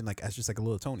imagine, like as just like a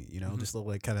little Tony, just a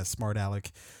little like kind of smart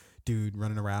aleck dude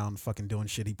running around fucking doing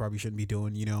shit he probably shouldn't be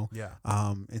doing, Yeah.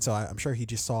 and so I'm sure he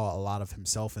just saw a lot of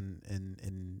himself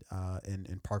in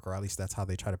Parker, or at least that's how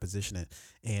they try to position it.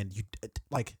 And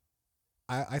like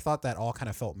I thought that all kind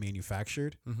of felt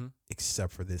manufactured, Mm-hmm.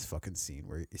 except for this fucking scene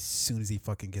where as soon as he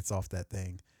fucking gets off that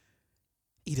thing,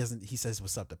 he says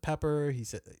what's up to Pepper. He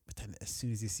said, but then as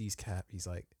soon as he sees Cap, he's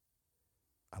like,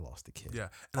 I lost the kid. Yeah,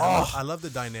 and Oh! I love the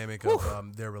dynamic Whew.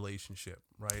 of their relationship,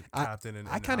 right? Captain and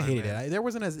I kind of Iron hated Man. it.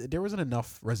 There wasn't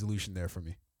enough resolution there for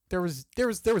me. There was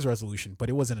resolution, but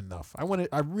it wasn't enough.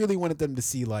 I really wanted them to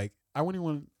see, like,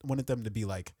 wanted them to be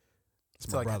like, it's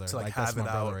To my like- brother, to, like, like that's have my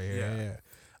it brother out, right here.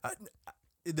 yeah. Yeah.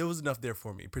 There was enough there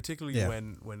for me, particularly Yeah.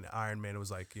 when Iron Man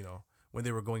was like, when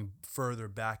they were going further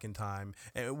back in time,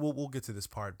 and we'll get to this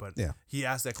part, but Yeah. he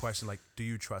asked that question like, "Do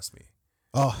you trust me?"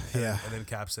 Oh And yeah. and then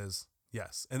Cap says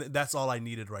yes, and that's all I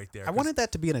needed right there. I wanted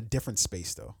that to be in a different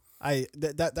space though.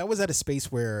 That was at a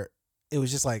space where it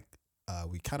was just like,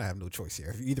 we kind of have no choice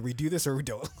here. Either we do this or we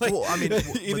don't. Like, well, I mean,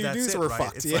 either but you that's do this it, or we're right?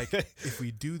 fucked. It's Yeah. like if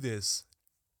we do this,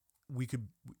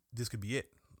 this could be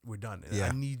it. We're done. And Yeah.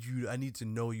 I need to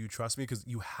know you trust me, because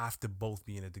you have to both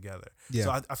be in it together. Yeah.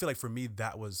 So I feel like for me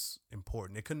that was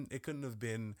important. It couldn't have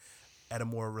been at a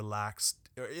more relaxed,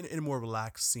 or in a more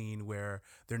relaxed scene where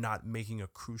they're not making a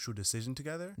crucial decision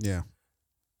together. Yeah.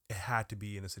 It had to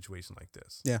be in a situation like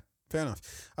this. Yeah. Fair enough.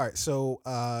 All right, so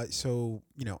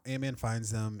Ant-Man finds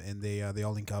them, and they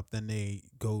all link up. Then they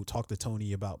go talk to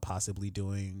Tony about possibly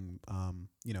doing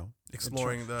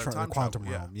Exploring the time quantum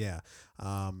travel,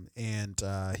 realm. And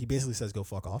he basically says go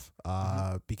fuck off,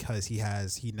 because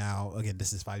he now, again,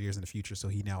 this is 5 years in the future, so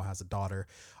he now has a daughter,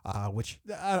 which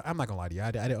I'm not gonna lie to you,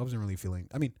 I wasn't really feeling.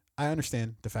 I mean, I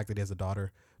understand the fact that he has a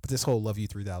daughter, but this whole love you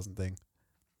 3000 thing,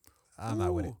 I'm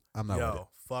not with it. I'm not with it.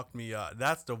 Fucked me up.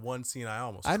 That's the one scene I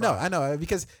almost. I know, cried.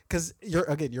 because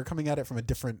you're coming at it from a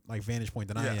different like vantage point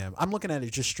than I Yeah. am. I'm looking at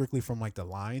it just strictly from like the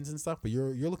lines and stuff, but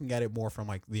you're looking at it more from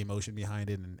like the emotion behind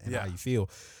it and Yeah. how you feel.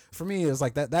 For me, it was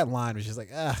like that line was just like,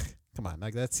 come on,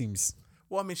 like that seems.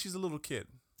 Well, I mean, she's a little kid,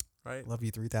 right? Love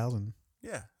you 3000.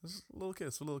 Yeah, it's a little kid.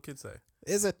 It's what little kids say.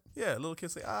 Is it? Yeah, little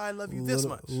kids say, "I love you this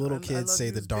much." Little I kids love say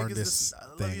you the as big as darndest I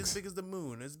love you as things. big as the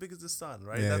moon, as big as the sun,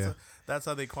 right? Yeah, That's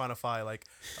how they quantify like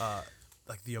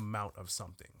the amount of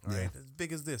something, right? Yeah. As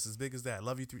big as this, as big as that.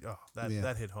 Love you three. Oh, Yeah.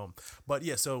 that hit home. But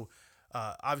yeah, so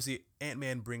obviously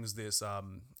Ant-Man brings this.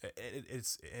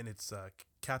 It's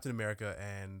Captain America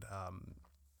and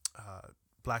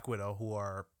Black Widow, who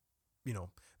are,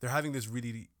 they're having this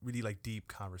really really like deep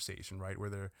conversation, right? Where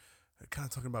they're kind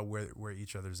of talking about where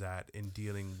each other's at in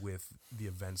dealing with the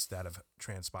events that have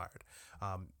transpired.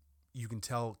 You can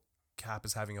tell Cap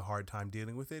is having a hard time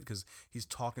dealing with it, because he's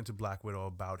talking to Black Widow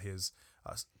about his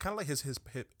kind of like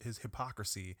his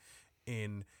hypocrisy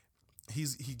in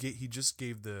he just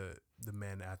gave the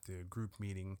men at the group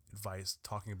meeting advice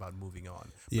talking about moving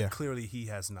on. But Yeah. clearly he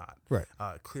has not. Right.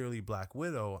 Clearly Black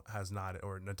Widow has not,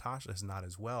 or Natasha has not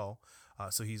as well.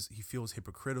 So he feels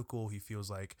hypocritical. He feels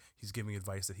like he's giving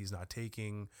advice that he's not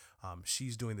taking.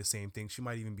 She's doing the same thing. She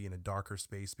might even be in a darker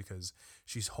space because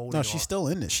she's holding. No, she's still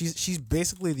in it. She's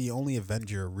basically the only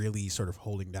Avenger really sort of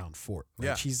holding down fort. Right?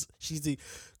 Yeah. She's the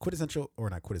quintessential,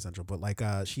 or not quintessential, but like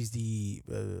she's the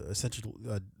essential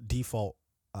default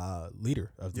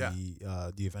leader of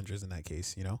the Avengers in that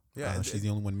case. Yeah, she's the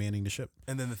only one manning the ship.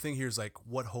 And then the thing here is like,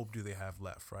 what hope do they have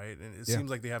left, right? And it Yeah. seems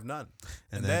like they have none.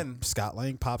 And then Scott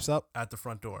Lang pops up at the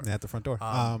front door. at the front door.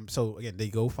 So again, they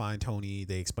go find Tony.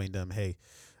 They explain to him, hey,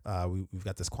 we've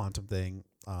got this quantum thing.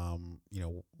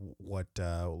 What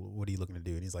are you looking to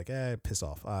do? And he's like, piss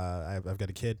off. I've got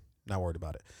a kid. Not worried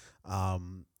about it.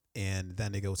 And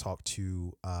then they go talk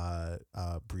to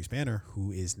Bruce Banner,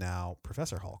 who is now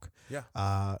Professor Hulk. Yeah.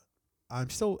 I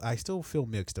still feel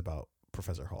mixed about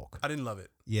Professor Hulk. I didn't love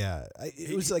it. Yeah,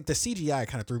 it was like the CGI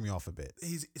kind of threw me off a bit.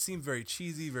 It seemed very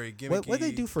cheesy, very gimmicky. What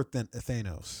they do for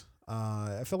Thanos?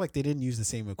 I feel like they didn't use the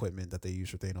same equipment that they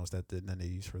used for Thanos that then they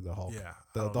used for the Hulk. Yeah,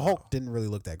 the Hulk didn't really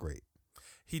look that great.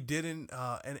 He didn't,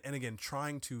 and again,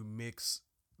 trying to mix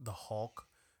the Hulk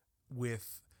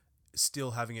with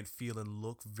still having it feel and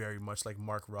look very much like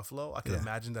Mark Ruffalo. I can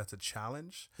imagine that's a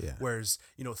challenge. Yeah. Whereas,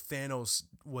 Thanos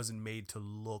wasn't made to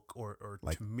look or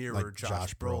Like to mirror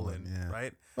Josh Brolin, yeah.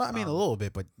 right? Well, I mean, a little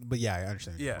bit, but yeah, I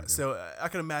understand. Your Yeah, point there. so I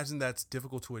can imagine that's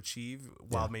difficult to achieve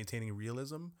while maintaining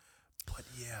realism. But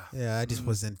yeah, I just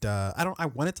wasn't. I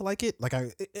wanted to like it. Like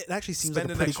it actually seems spend like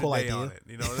a an pretty extra cool day idea. on it.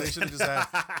 They should have just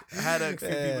had a few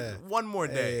people, one more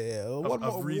day. One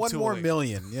more retooling.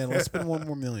 million. Yeah, let's spend one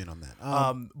more million on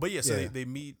that. But yeah, so they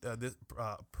meet. This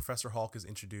Professor Hulk is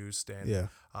introduced,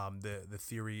 and the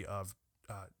theory of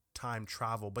time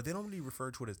travel, but they don't really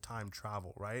refer to it as time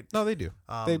travel, right? No, they do.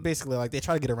 They basically they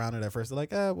try to get around it at first. They're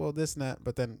like, well, this and that,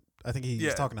 but then I think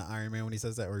he's talking to Iron Man when he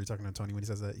says that, or he's talking to Tony when he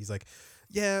says that. He's like,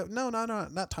 yeah, no,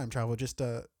 not time travel, just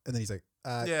and then he's like,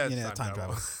 time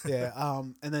travel. Yeah.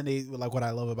 And then they what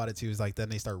I love about it too is then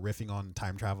they start riffing on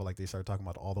time travel. Like they start talking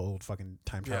about all the old fucking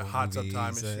time travel hot movies.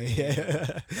 Tub Time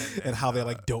Machine. And how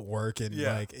they don't work and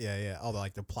all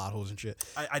the plot holes and shit.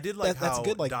 I did like that's how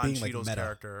good, Don being Cheadle's meta.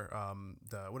 character,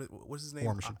 what's his name?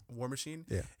 War Machine. War Machine.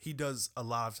 Yeah. He does a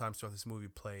lot of times throughout this movie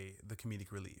play the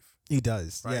comedic relief. He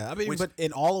does, right? Yeah. I mean, but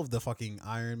in all of the fucking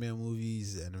Iron Man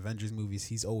movies and Avengers movies,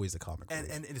 he's always the comic relief.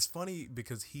 And it's funny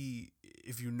because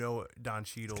if you know Don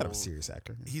Cheadle, kind of a serious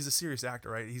actor. He's a serious actor,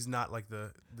 right? He's not like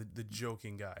the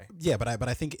joking guy. Yeah, but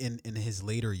I think in his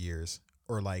later years,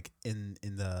 or in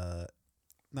the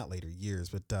not later years,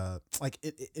 but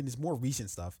in his more recent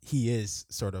stuff, he is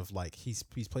sort of he's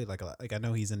played I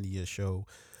know he's in the show.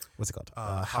 What's it called?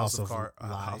 House of Lies.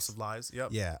 House of Lies. Yep.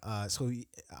 Yeah. So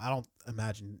I don't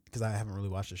imagine, because I haven't really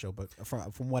watched the show, but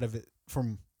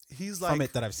from he's from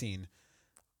it that I've seen,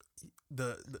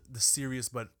 the serious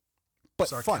but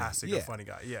sarcastic funny, or funny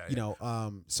guy. Yeah.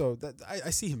 So that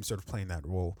I see him sort of playing that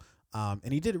role,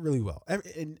 and he did it really well.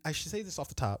 And I should say this off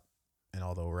the top, and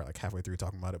although we're halfway through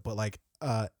talking about it, but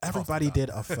everybody did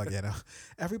a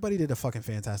everybody did a fucking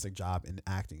fantastic job in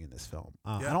acting in this film.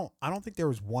 I don't think there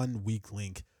was one weak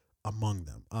link among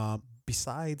them.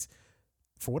 Besides,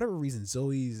 for whatever reason,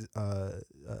 Zoe's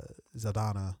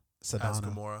Zadana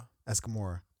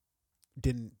Escamora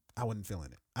didn't. I wasn't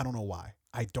feeling it. I don't know why.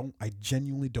 I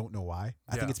genuinely don't know why.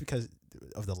 I think it's because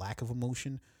of the lack of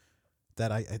emotion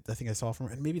that I think I saw from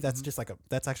her. And maybe that's just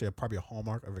that's actually probably a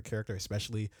hallmark of a character,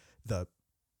 especially the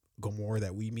Gamora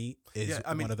that we meet is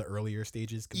one of the earlier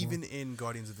stages. Gamora. Even in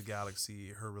Guardians of the Galaxy,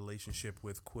 her relationship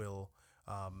with Quill,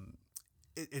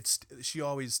 she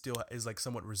always still is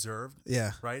somewhat reserved.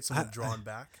 Yeah. Right? Somewhat drawn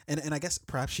back. And I guess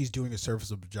perhaps she's doing a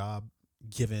serviceable job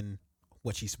given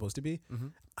what she's supposed to be. Mm-hmm.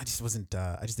 I just wasn't.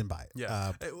 I just didn't buy it.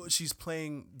 Yeah, she's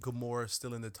playing Gamora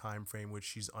still in the time frame which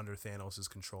she's under Thanos'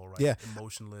 control, right? Yeah,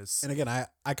 emotionless. And again,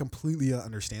 I completely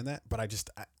understand that, but I just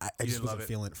wasn't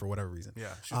feeling it for whatever reason.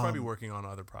 Yeah, she's probably working on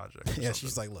other projects. Yeah,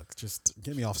 she's like, look, just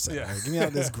get me off set. Yeah. Right? Give me out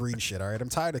of this green shit. All right, I'm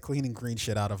tired of cleaning green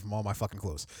shit out of all my fucking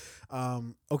clothes.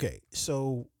 Okay,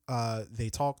 so they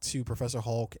talk to Professor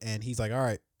Hulk, and he's like, all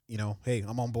right, hey,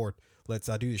 I'm on board. Let's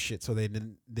do this shit. So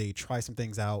they try some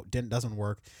things out. Doesn't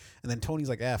work. And then Tony's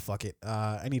like, fuck it.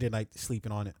 I need a night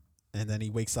sleeping on it. And then he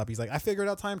wakes up. He's like, I figured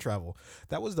out time travel.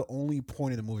 That was the only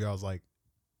point in the movie I was like,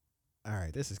 all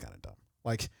right, this is kind of dumb.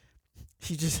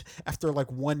 He just, after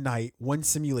one night, one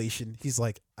simulation, he's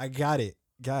like, I got it.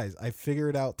 Guys, I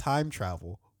figured out time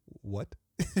travel. What?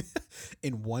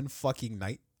 In one fucking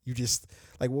night? You just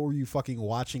what were you fucking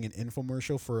watching an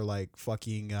infomercial for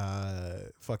fucking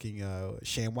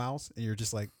ShamWows, and you're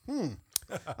just like,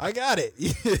 I got it.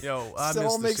 Yo, I so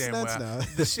miss all the makes ShamWow. sense now.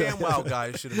 The ShamWow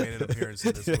guy should have made an appearance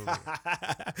in this movie.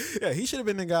 Yeah, he should have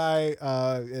been the guy,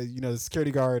 the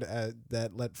security guard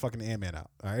that let fucking Ant-Man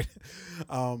out. All right,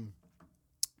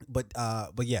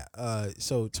 but yeah,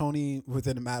 so Tony,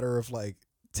 within a matter of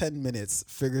 10 minutes,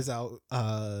 figures out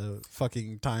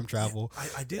fucking time travel. Yeah,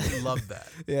 I did love that.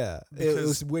 Yeah, it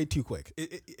was way too quick.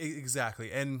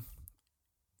 Exactly. And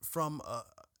from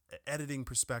editing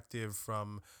perspective,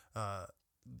 from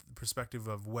perspective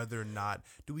of whether or not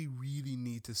do we really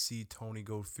need to see Tony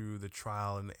go through the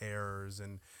trial and errors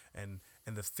and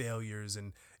the failures,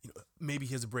 and maybe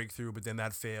he has a breakthrough but then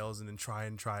that fails, and then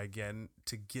try again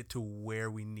to get to where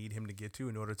we need him to get to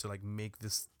in order to make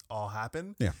this all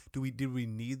happen. Yeah. Did we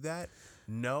need that?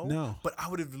 No. But I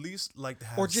would have at least liked to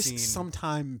have or just seen some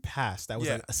time passed. That was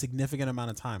a significant amount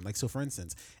of time. So for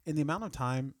instance, in the amount of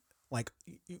time,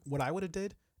 what I would have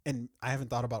did, and I haven't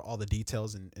thought about all the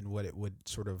details and what it would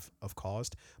sort of have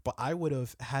caused, but I would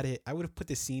have put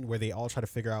this scene where they all try to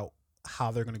figure out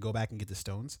how they're going to go back and get the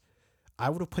stones. I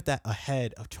would have put that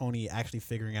ahead of Tony actually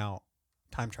figuring out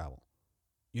time travel.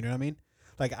 You know what I mean?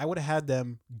 I would have had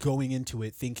them going into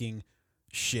it thinking,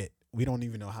 shit, We don't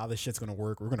even know how this shit's gonna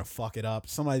work. We're gonna fuck it up.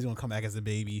 Somebody's gonna come back as a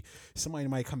baby. Somebody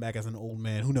might come back as an old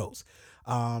man. Who knows?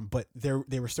 But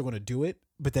they were still gonna do it.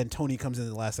 But then Tony comes in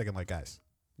the last second, like, guys,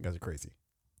 you guys are crazy.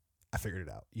 I figured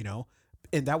it out, you know?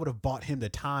 And that would have bought him the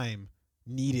time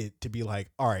needed to be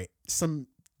like, all right, some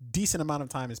decent amount of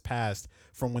time has passed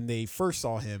from when they first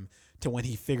saw him to when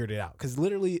he figured it out. Because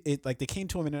literally, it like they came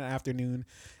to him in the afternoon.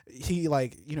 He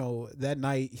like, you know, that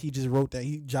night he just wrote that,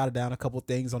 he jotted down a couple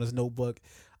things on his notebook.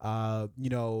 You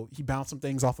know, he bounced some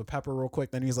things off of Pepper real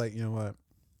quick. Then he was like, you know what?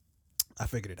 I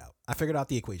figured it out. I figured out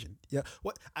the equation. Yeah.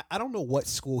 What I don't know what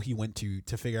school he went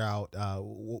to figure out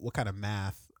what kind of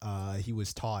math he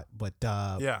was taught, but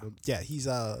yeah, he's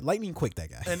lightning quick, that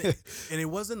guy. And it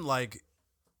wasn't like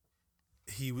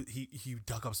he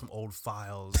dug up some old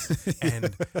files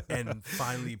and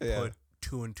finally put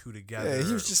two and two together. Yeah,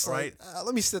 he was just right. Like,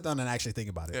 let me sit down and actually think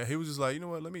about it. Yeah, he was just like, you know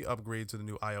what? Let me upgrade to the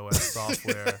new iOS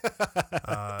software.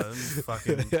 Let me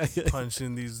fucking punch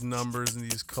in these numbers and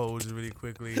these codes really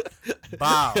quickly.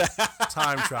 Bow,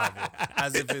 time travel,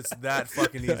 as if it's that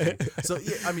fucking easy. So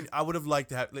yeah, I mean, I would have liked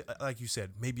to have, like you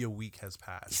said, maybe a week has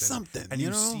passed, something, and you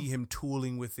you know? see him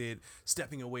tooling with it,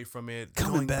 stepping away from it,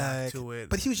 coming going back to it.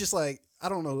 But he was just like, I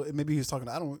don't know, maybe he was talking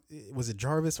to, was it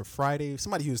Jarvis or Friday?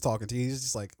 Somebody he was talking to. He was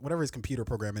just like, whatever his computer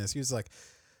program is, he was like,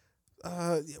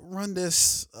 run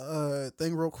this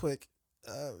thing real quick.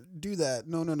 Do that.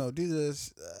 No, do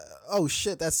this. Oh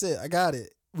shit, that's it. I got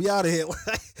it. We out of here.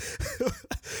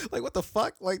 Like, what the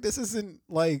fuck? Like, this isn't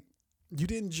like, you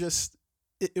didn't just,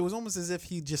 it was almost as if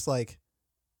he just like,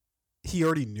 he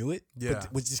already knew it. Yeah.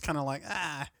 But was just kind of like,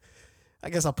 I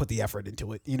guess I'll put the effort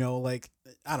into it, you know, like,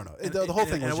 I don't know. And, the whole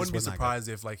thing and was I wouldn't be was not surprised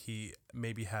if like he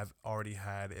maybe have already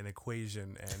had an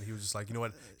equation and he was just like, you know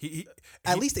what, he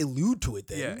at least allude to it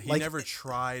then. Yeah, he like, never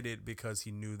tried it because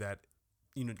he knew that,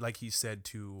 you know, like he said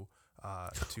to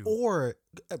or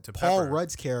Paul Pepper.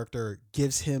 Rudd's character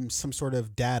gives him some sort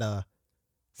of data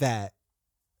that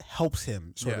helps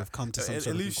him sort of come to some at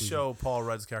sort of least conclusion. show Paul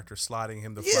Rudd's character sliding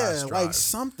him the flash drive. Like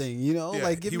something, you know,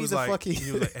 like give me the like, fucking.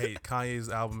 He was like, "Hey, Kanye's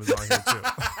album is on here too.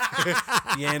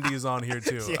 Yandy is on here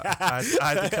too. Yeah. I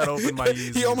had to cut open my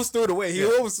Yeezys." He almost threw it away. He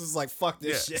almost was like, "Fuck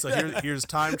this shit." So here's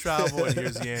time travel and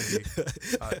here's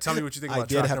Yandy. Tell me what you think about I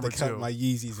did track have number to cut 2. my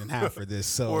Yeezys in half for this.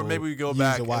 So or maybe we go use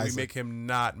back it and we wisely. make him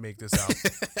not make this album.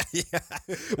 Yeah,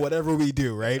 whatever we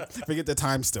do, right? Forget the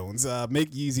time stones. Make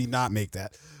Yeezy not make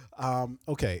that.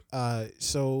 Okay.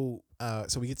 So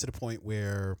we get to the point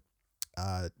where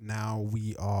now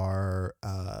we're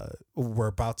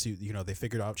about to, you know, they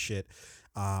figured out shit,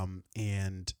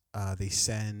 and they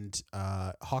send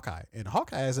Hawkeye, and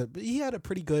Hawkeye he had a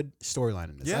pretty good storyline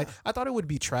in this. Yeah. I thought it would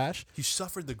be trash. He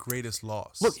suffered the greatest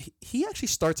loss. Look, he actually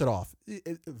starts it off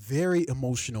very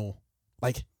emotional.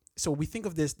 Like, so we think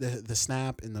of this, the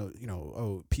snap and the, you know,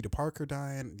 oh, Peter Parker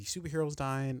dying, the superheroes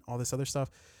dying, all this other stuff.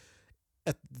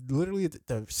 Literally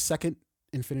the second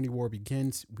Infinity War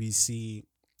begins, we see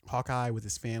Hawkeye with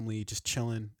his family just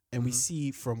chilling, and we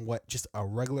see from what just a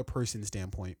regular person's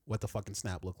standpoint what the fucking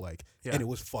snap looked like, and it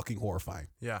was fucking horrifying.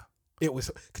 Yeah, it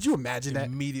was. Could you imagine that?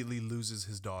 Immediately loses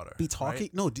his daughter. Be talking,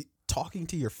 right? Talking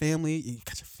to your family. You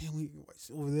got your family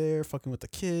over there fucking with the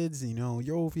kids, and, you know,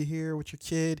 you're over here with your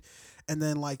kid, and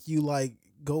then like you like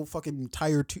go fucking tie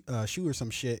your shoe or some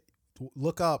shit.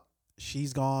 Look up,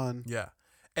 she's gone. Yeah.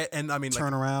 And I mean,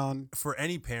 turn around for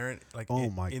any parent, like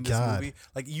in this movie,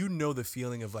 like, you know the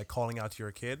feeling of like calling out to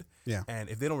your kid, yeah, and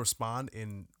if they don't respond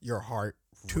in your heart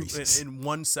in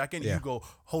 1 second, you go,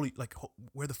 holy, like,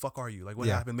 where the fuck are you? Like, what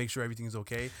happened? Make sure everything's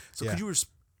okay. So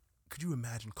could you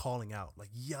imagine calling out, like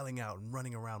yelling out and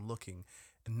running around looking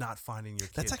and not finding your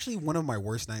kid? That's actually one of my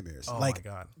worst nightmares. Oh like, my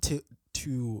God,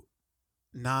 to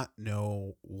not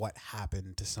know what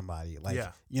happened to somebody. Like,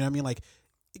 yeah. You know what I mean? Like,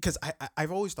 because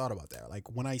I've always thought about that. Like,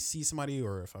 when I see somebody,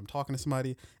 or if I'm talking to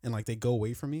somebody and like they go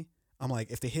away from me, I'm like,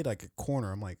 if they hit like a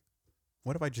corner, I'm like,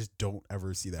 what if I just don't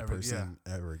ever see that person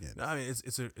ever again? No, I mean,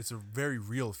 it's a very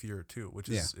real fear too, which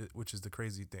is the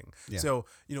crazy thing. Yeah. So,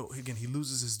 you know, again, he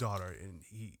loses his daughter, and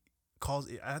he calls.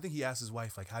 I think he asks his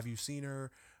wife, like, have you seen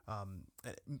her?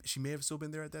 She may have still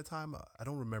been there at that time. I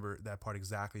don't remember that part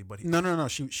exactly, but no.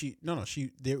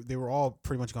 They were all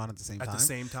pretty much gone at the same time. At the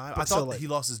same time, But I thought so, like, he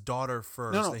lost his daughter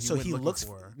first. No. And So he looks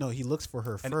for her. No, he looks for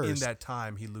her And first. in that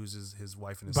time, he loses his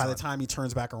wife and his By son. the time he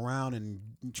turns back around and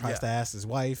tries to ask his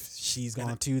wife, she's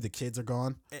gone too. The kids are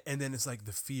gone. And then it's like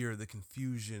the fear, the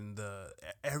confusion,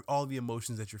 all the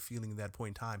emotions that you're feeling at that point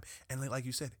in time. And like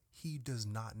you said, he does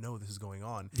not know this is going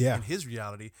on. Yeah. In his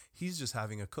reality, he's just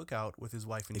having a cookout with his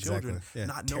wife and Exactly. children, Yeah.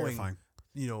 not Terrifying. knowing,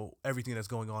 you know, everything that's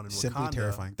going on in Simply Wakanda.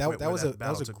 terrifying. That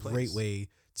was a great way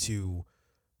to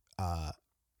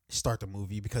start the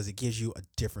movie because it gives you a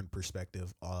different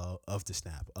perspective of the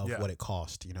snap, of Yeah. what it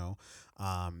cost, you know,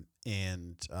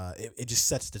 and it just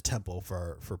sets the tempo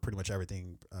for pretty much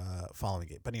everything following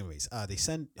it. But anyways, they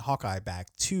send Hawkeye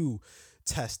back to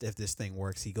test if this thing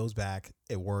works. He goes back,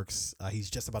 it works. He's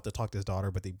just about to talk to his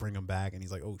daughter, but they bring him back, and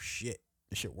he's like, "Oh shit,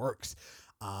 this shit works."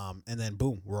 And then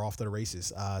boom, we're off to the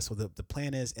races. So the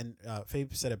plan is, and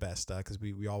Fabe said it best because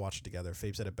we all watched it together.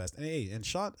 Fabe said it best. And hey, and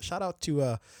shout out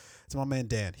to my man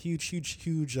Dan, huge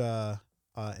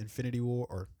Infinity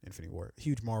War,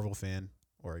 huge Marvel fan,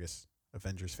 or I guess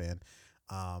Avengers fan.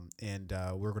 And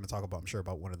we're going to talk about, I'm sure,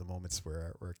 about one of the moments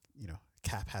where you know,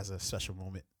 Cap has a special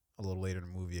moment a little later in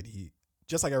the movie, and he,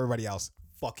 just like everybody else,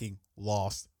 fucking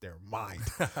lost their mind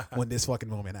when this fucking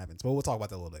moment happens. But we'll talk about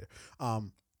that a little later.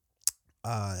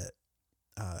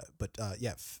 Yeah.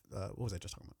 What was I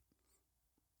just talking about?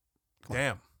 Come on,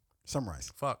 Damn. summarize.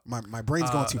 Fuck. My brain's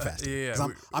going too fast. Yeah.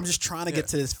 'Cause I'm just trying to get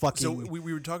to this fucking. So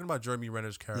we were talking about Jeremy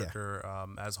Renner's character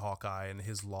as Hawkeye and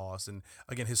his loss, and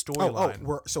again his Oh, storyline.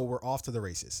 we're off to the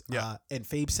races. Yeah. And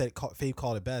Fabe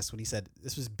called it best when he said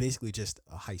this was basically just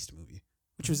a heist movie,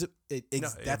 which was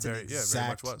that's an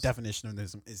exact definition of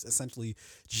this. Is essentially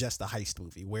just a heist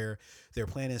movie where their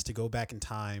plan is to go back in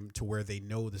time to where they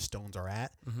know the stones are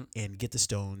at and get the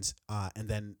stones, and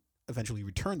then eventually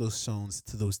return those stones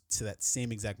to that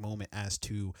same exact moment, as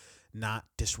to not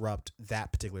disrupt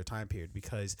that particular time period,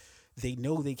 because they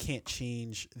know they can't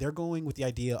change. They're going with the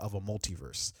idea of a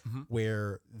multiverse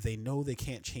where they know they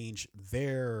can't change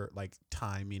their like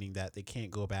time, meaning that they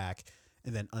can't go back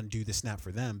and then undo the snap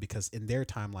for them, because in their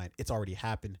timeline it's already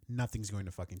happened. Nothing's going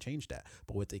to fucking change that.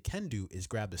 But what they can do is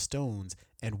grab the stones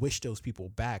and wish those people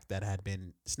back that had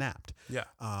been snapped. Yeah.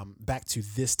 Back to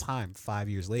this time 5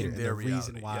 years later. In And their the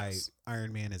reason reality, why yes.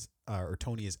 Iron Man is or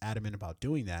Tony is adamant about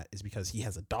doing that is because he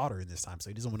has a daughter in this time, so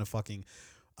he doesn't want to fucking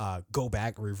go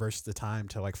back, reverse the time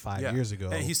to like 5 years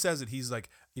ago. And he says it. He's like,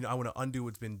 you know, I want to undo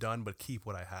what's been done, but keep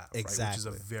what I have. Exactly. Right? Which is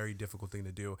a very difficult thing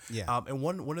to do. Yeah. And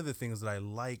one of the things that I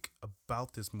like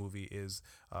about this movie is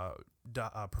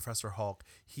Professor Hulk.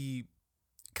 He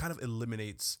kind of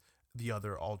eliminates the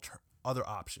other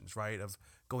options, right? Of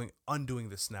undoing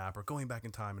the snap or going back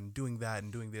in time and doing that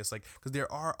and doing this, like, because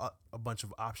there are a bunch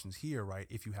of options here, right?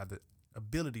 If you have the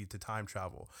ability to time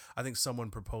travel. I think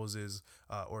someone proposes,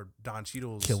 or Don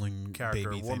Cheadle's killing character,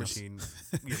 baby War Thanos. Machine,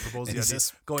 proposes And the he idea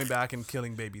says- going back and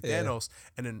killing baby Thanos,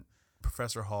 and then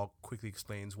Professor Hulk quickly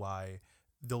explains why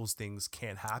those things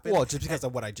can't happen. Well, just because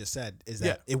of what I just said is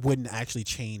that it wouldn't actually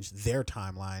change their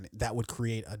timeline. That would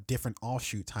create a different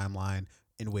offshoot timeline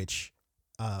in which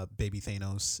baby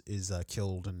Thanos is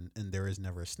killed and there is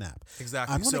never a snap.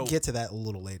 Exactly. I'm going to get to that a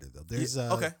little later, though. There's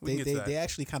okay, we can get to that. They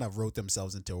actually kind of wrote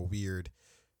themselves into a weird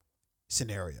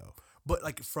scenario. But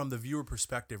like from the viewer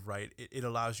perspective, right, it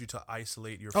allows you to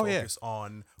isolate your focus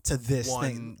on to this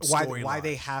one thing. Why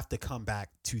they have to come back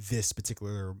to this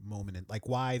particular moment, and like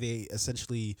why they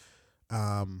essentially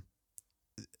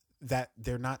that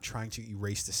they're not trying to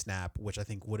erase the snap, which I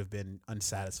think would have been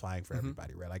unsatisfying for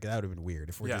everybody, right? Like that would have been weird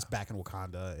if we're just back in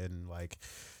Wakanda and like.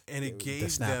 And it gave the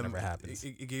snap them never happens.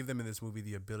 it gave them in this movie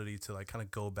the ability to like kind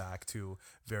of go back to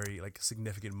very like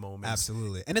significant moments.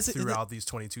 Absolutely, and it's throughout these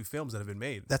 22 films that have been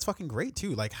made. That's fucking great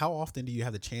too. Like, how often do you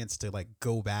have the chance to like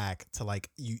go back to like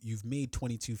you've made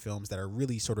 22 films that are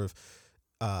really sort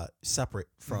of separate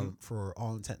from for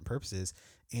all intent and purposes,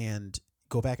 and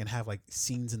go back and have like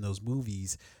scenes in those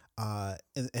movies.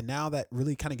 And now that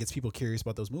really kind of gets people curious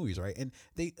about those movies, right? And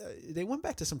they went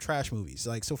back to some trash movies,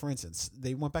 like, so for instance,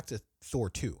 they went back to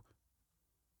Thor 2.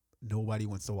 Nobody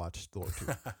wants to watch Thor 2.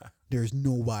 There's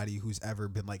nobody who's ever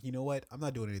been like, you know what? I'm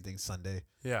not doing anything Sunday.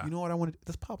 Yeah. You know what?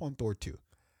 Let's pop on Thor 2.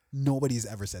 Nobody's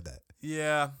ever said that.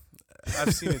 Yeah.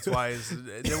 I've seen it twice.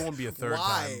 There won't be a third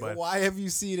time. But why have you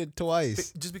seen it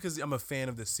twice? Just because I'm a fan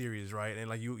of this series, right? And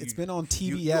like it's been on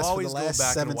TBS for the last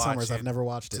 7 summers. I've never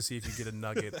watched it to see if you get a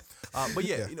nugget. But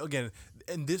yeah, you know, again,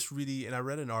 and this really, and I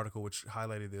read an article which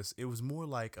highlighted this. It was more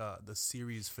like the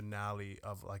series finale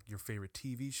of like your favorite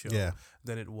TV show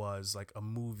than it was like a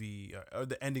movie or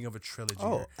the ending of a trilogy.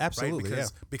 Oh, absolutely,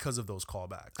 right? Because of those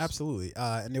callbacks. Absolutely,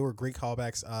 and they were great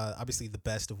callbacks. Obviously, the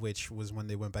best of which was when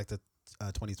they went back to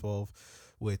 2012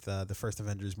 with the first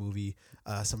Avengers movie.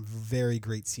 Some very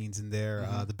great scenes in there.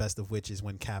 The best of which is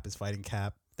when Cap is fighting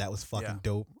Cap. That was fucking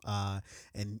dope.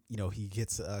 And you know, he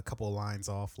gets a couple of lines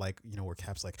off, like, you know, where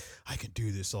Cap's like, "I can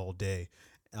do this all day,"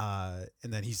 and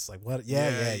then he's like, "What? Yeah.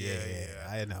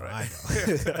 I know, Right.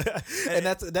 I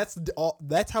know. And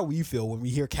that's how we feel when we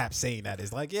hear Cap saying that.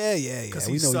 It's like, yeah. Because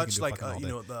We he's know such you like can do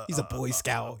fucking all day. the He's a Boy a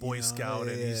Scout, Boy Scout,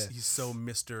 and yeah. he's so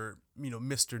Mr.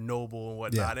 Noble and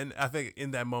whatnot. And I think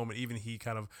in that moment, even he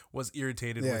kind of was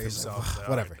irritated with he's like, himself. Like,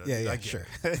 whatever. all right, I get Sure.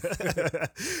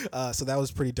 it. So that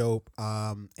was pretty dope.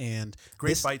 And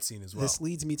Great fight scene as well. This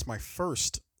leads me to my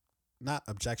first, not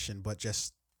objection, but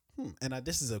just, and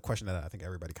this is a question that I think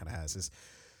everybody kind of has is,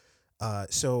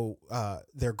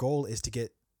 their goal is to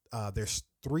get, there's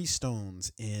 3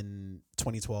 stones in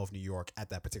 2012 New York at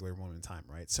that particular moment in time,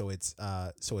 right? So it's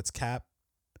Cap,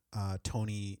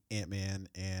 Tony, Ant-Man,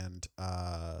 and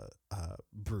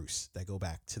Bruce that go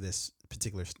back to this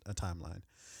particular timeline.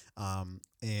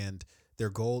 And their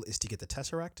goal is to get the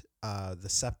Tesseract, the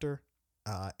Scepter,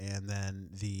 and then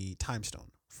the Time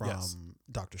Stone from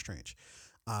Doctor Strange.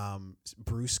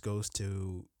 Bruce goes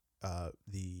to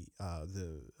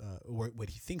what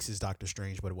he thinks is Doctor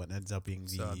Strange, but what ends up being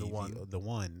the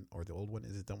one or the old one.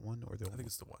 Is it the one or the old I think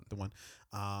it's the one. The one.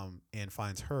 And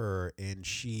finds her, and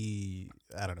she,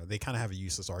 I don't know, they kind of have a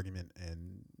useless argument,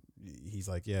 and he's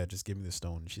like, yeah, just give me the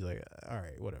stone. And she's like, all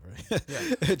right, whatever.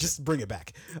 Yeah. Just bring it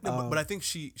back. No, but I think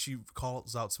she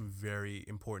calls out some very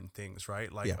important things,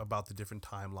 right? Like about the different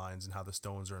timelines and how the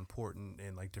stones are important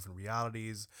in like different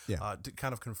realities. Yeah. To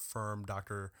kind of confirm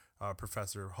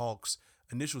Professor Hulk's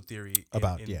initial theory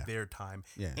about in their time.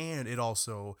 Yeah. And it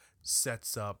also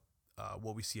sets up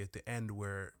what we see at the end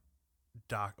where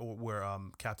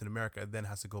Captain America then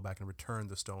has to go back and return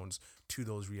the stones to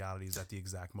those realities at the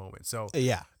exact moment. So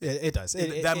it does.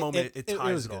 It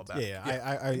ties it all back.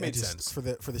 I made just sense.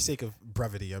 for the sake of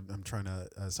brevity, I'm trying to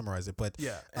summarize it. But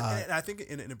and I think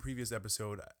in a previous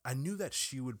episode, I knew that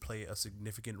she would play a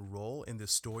significant role in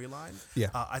this storyline. Yeah,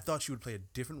 I thought she would play a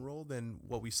different role than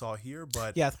what we saw here.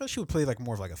 But I thought she would play like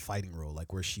more of like a fighting role,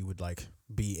 like where she would like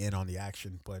be in on the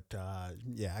action. But I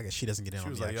guess she doesn't get in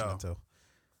on the action until.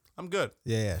 I'm good.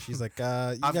 Yeah, she's like, you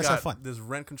guys got have fun. This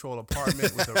rent control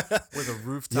apartment with a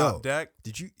rooftop deck.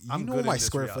 Did you I'm know my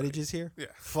square footage is here? Yeah.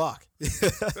 Fuck.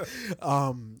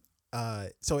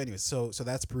 So anyways, so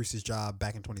that's Bruce's job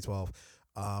back in 2012.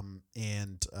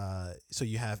 So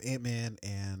you have Ant-Man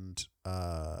and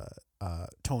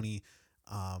Tony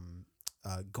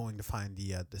going to find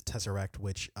the Tesseract,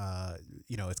 which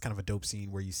it's kind of a dope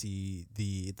scene where you see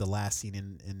the last scene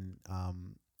in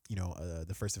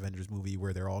the first Avengers movie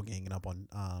where they're all ganging up on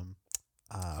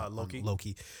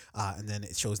Loki, and then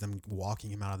it shows them walking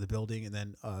him out of the building, and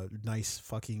then nice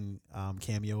fucking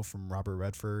cameo from Robert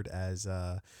Redford as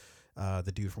the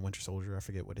dude from Winter Soldier. I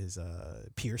forget what his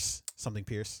Pierce.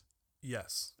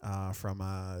 Yes. From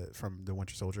the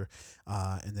Winter Soldier,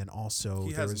 and then also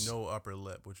he has no upper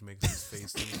lip, which makes his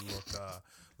face even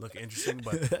look interesting.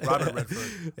 But Robert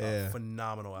Redford,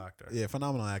 phenomenal actor. Yeah,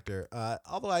 phenomenal actor.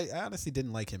 Although I honestly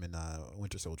didn't like him in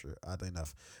Winter Soldier, oddly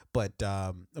enough. But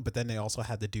then they also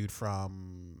had the dude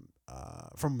from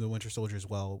the Winter Soldier as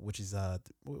well, which is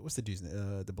what's the dude's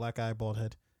name? The black guy, bald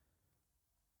head.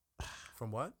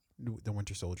 From what? The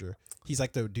Winter Soldier. He's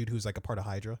like the dude who's like a part of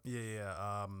Hydra.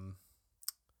 Yeah.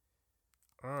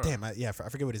 Damn, I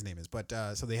forget what his name is, but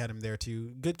so they had him there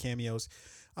too. Good cameos.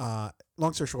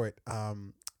 Long story short,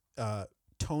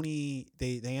 Tony,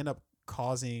 they end up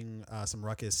causing some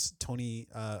ruckus. Tony,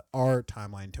 our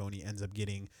timeline, Tony ends up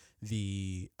getting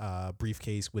the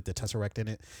briefcase with the Tesseract in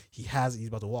it. He's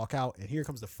about to walk out, and here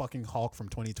comes the fucking Hulk from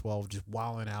 2012, just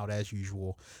wilding out as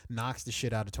usual, knocks the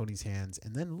shit out of Tony's hands,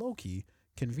 and then Loki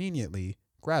conveniently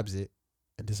grabs it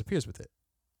and disappears with it.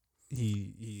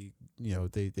 He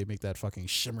they make that fucking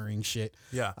shimmering shit.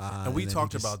 Yeah, and we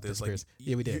talked about this. Like,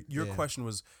 we did. Your question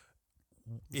was,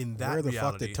 in that where the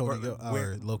reality, fuck did Tony go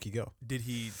or Loki go? Did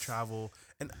he travel?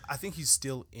 And I think he's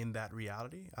still in that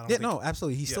reality.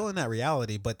 Absolutely, he's still in that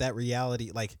reality. But that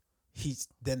reality, like,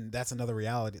 that's another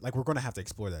reality. Like, we're gonna have to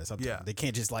explore that sometime. Yeah, they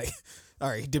can't just like, all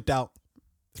right, he dipped out.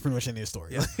 It's pretty much the end of the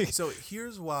story. Yeah. So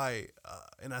here's why,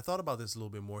 and I thought about this a little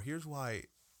bit more. Here's why.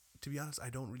 To be honest, I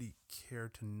don't really care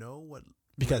to know what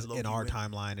because in our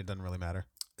timeline it doesn't really matter.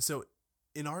 So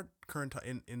in our current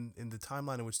in the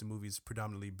timeline in which the movie is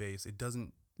predominantly based, it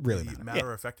doesn't really matter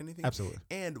or affect anything. Absolutely.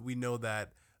 And we know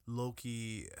that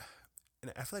Loki,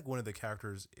 and I feel like one of the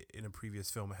characters in a previous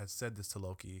film had said this to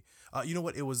Loki. You know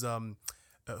what? It was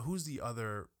who's the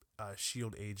other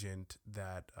Shield agent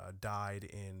that died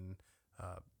in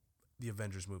the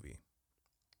Avengers movie?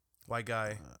 White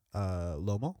guy.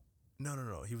 Lomo.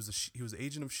 No. He was the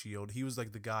agent of Shield. He was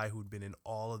like the guy who'd been in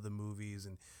all of the movies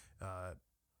and.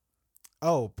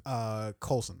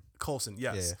 Coulson. Coulson,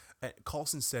 yes. Yeah. And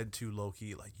Coulson said to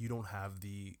Loki, like, you don't have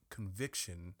the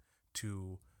conviction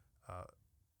to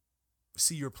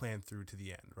see your plan through to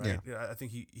the end, right? Yeah. I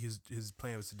think his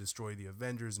plan was to destroy the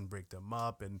Avengers and break them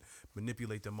up and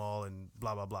manipulate them all and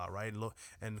blah blah blah, right?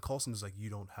 And Coulson is like, you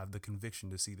don't have the conviction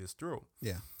to see this through.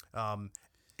 Yeah.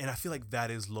 And I feel like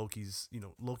that is Loki's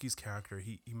character.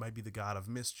 He might be the god of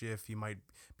mischief. He might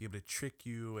be able to trick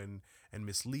you and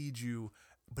mislead you,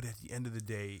 but at the end of the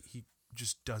day, he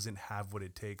just doesn't have what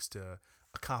it takes to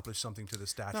accomplish something to the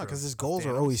stature. No, because his goals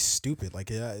are always stupid. Like,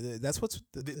 that's what's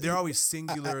they're always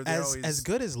singular. As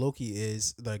good as Loki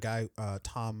is, the guy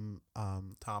Tom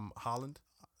Holland.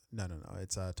 No,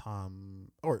 it's Tom,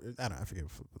 or I don't know, I forget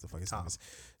what the fuck his name is.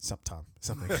 Tom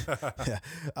something. Yeah.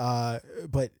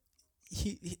 But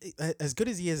he as good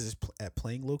as he is at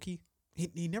playing Loki,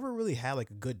 he never really had like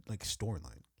a good like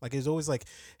storyline. Like, it's always like,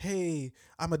 hey,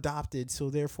 I'm adopted,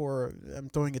 so therefore I'm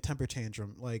throwing a temper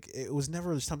tantrum. Like, it was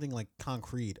never something like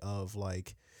concrete of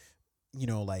like,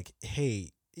 like, hey,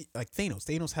 like Thanos.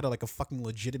 Thanos had like a fucking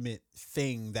legitimate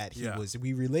thing that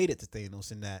we related to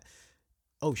Thanos in that,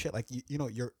 oh shit, like,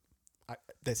 you're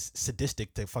that's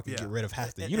sadistic to fucking get rid of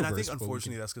half the universe. And I think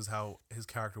unfortunately that's because how his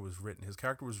character was written. His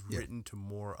character was written to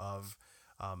more of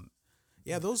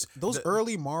those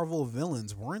early Marvel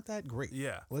villains weren't that great.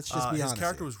 Yeah. Let's just be honest. His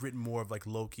character was written more of like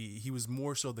Loki. He was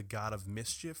more so the god of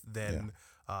mischief than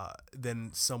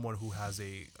someone who has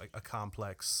a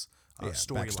complex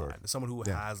storyline. Someone who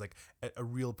has like a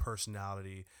real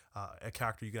personality, a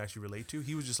character you can actually relate to.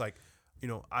 He was just like,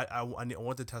 I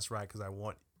want the Tesseract because I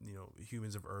want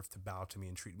humans of Earth to bow to me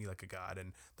and treat me like a god,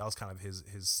 and that was kind of his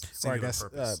singular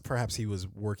purpose. Perhaps he was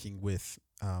working with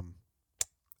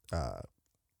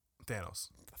Thanos,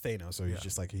 so he's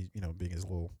just like being his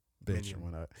little bitch and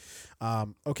whatnot.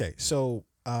 Okay, so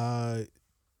that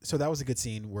was a good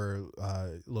scene where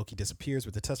Loki disappears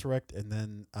with the Tesseract, and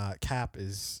then Cap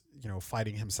is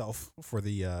fighting himself for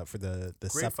the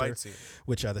great scepter, fight scene.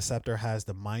 which the scepter has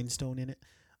the Mind Stone in it.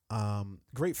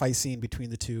 Great fight scene between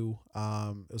the two.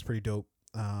 It was pretty dope.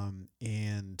 And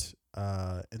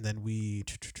then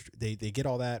they get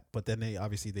all that, but then they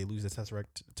lose the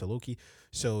Tesseract to Loki.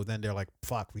 So then they're like,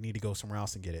 fuck, we need to go somewhere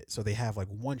else and get it. So they have like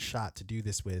one shot to do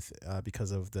this with,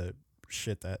 because of the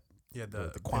shit that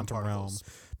the quantum realm,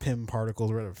 Pym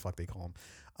particles, or whatever the fuck they call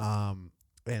them.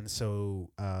 And so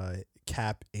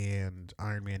Cap and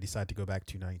Iron Man decide to go back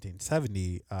to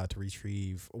 1970 to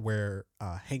retrieve where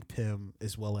Hank Pym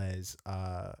as well as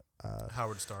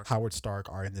Howard Stark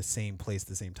are in the same place at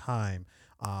the same time,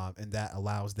 and that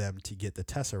allows them to get the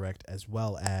Tesseract as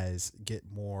well as get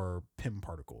more Pym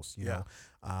particles, you know.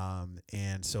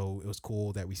 And so it was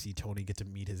cool that we see Tony get to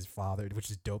meet his father, which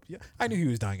is dope. Yeah, I knew he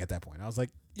was dying at that point. I was like,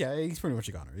 yeah, he's pretty much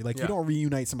a goner. Like, you don't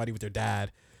reunite somebody with their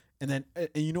dad. And then, and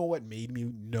you know what made me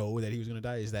know that he was going to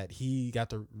die is that he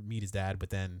got to meet his dad, but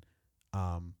then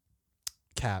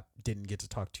Cap didn't get to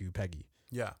talk to Peggy.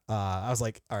 Yeah. I was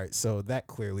like, all right, so that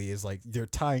clearly is like they're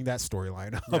tying that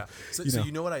storyline up. Yeah. So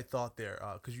you know what I thought there?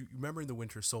 Because you remember in The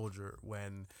Winter Soldier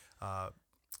when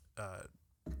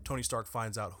Tony Stark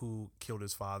finds out who killed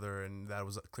his father, and that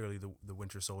was clearly the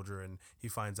Winter Soldier, and he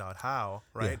finds out how,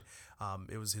 right? Yeah.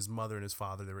 It was his mother and his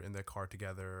father. They were in their car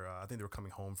together. I think they were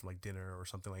coming home from like dinner or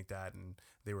something like that, and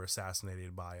they were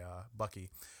assassinated by Bucky.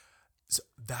 So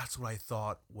that's what I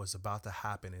thought was about to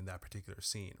happen in that particular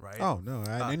scene, right? Oh, no.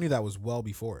 I knew that was well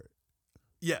before it.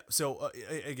 Yeah. So,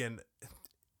 again,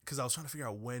 because I was trying to figure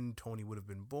out when Tony would have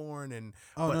been born, and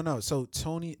no. So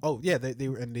Tony, they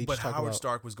were, and they. But Howard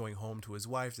Stark was going home to his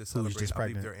wife to celebrate, I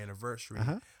believe, their anniversary.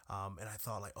 Uh-huh. And I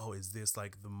thought, like, oh, is this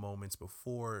like the moments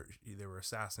before they were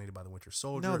assassinated by the Winter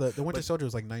Soldier? No, the Winter Soldier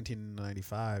was like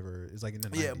 1995, or it's like in the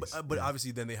 90s. Yeah, but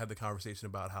obviously then they had the conversation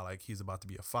about how like he's about to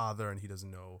be a father and he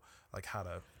doesn't know like how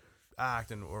to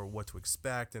act or what to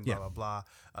expect and blah blah blah.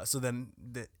 So then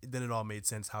it all made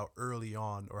sense how early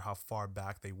on or how far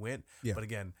back they went. Yeah. But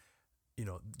again,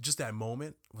 just that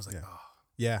moment was like,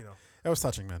 yeah. That was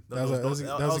touching, man. That was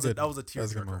a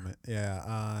tearjerker moment.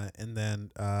 Yeah. And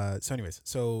then so anyways,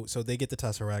 so they get the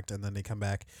Tesseract and then they come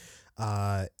back,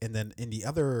 and then in the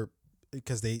other,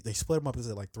 because they split them up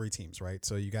into like 3 teams, right?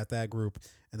 So you got that group,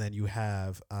 and then you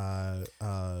have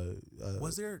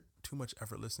was there too much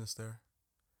effortlessness there?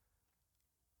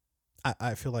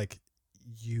 I feel like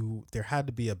there had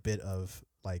to be a bit of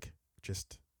like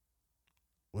just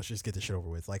let's just get this shit over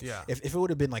with. Like, if it would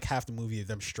have been like half the movie of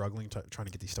them struggling trying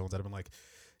to get these stones, I'd have been like,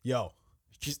 yo,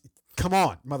 just come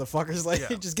on, motherfuckers. Like,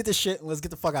 just get this shit and let's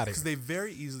get the fuck out of here. Because they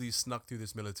very easily snuck through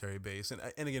this military base.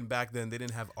 And again, back then, they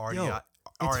didn't have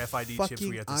RFID chips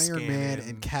where you had to scan Iron Man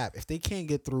and Cap. If they can't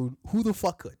get through, who the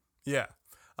fuck could? Yeah.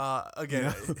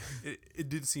 Again, it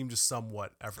did seem just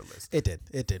somewhat effortless. It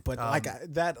did. But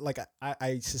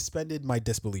I suspended my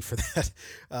disbelief for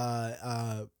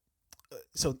that.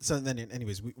 so then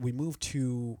anyways we move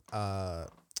to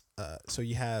so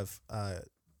you have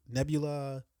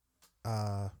Nebula,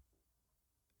 uh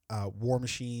War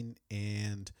Machine,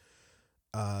 and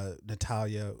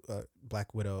Natalia,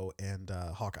 Black Widow, and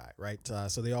Hawkeye, right?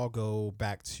 So they all go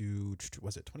back to,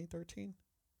 was it 2013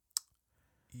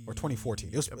 or 2014?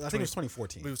 It was, I think it was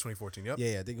 2014. It was 2014. Yep.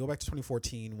 Yeah, they go back to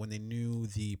 2014 when they knew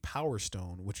the Power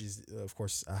Stone, which is of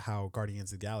course how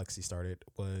Guardians of the Galaxy started.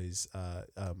 Was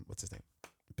what's his name?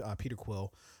 Peter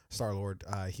Quill, Star-Lord.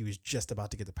 He was just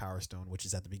about to get the Power Stone, which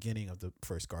is at the beginning of the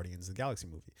first Guardians of the Galaxy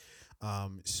movie.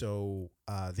 So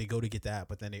they go to get that,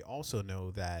 but then they also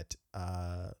know that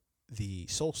the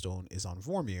Soul Stone is on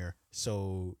Vormir,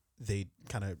 so they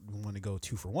kind of want to go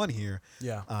 2 for 1 here.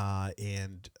 Yeah.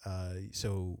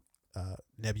 So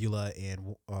Nebula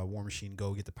and War Machine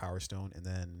go get the Power Stone, and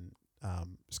then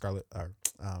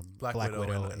Black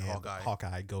Widow and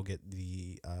Hawkeye go get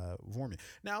the Vormir.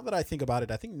 Now that I think about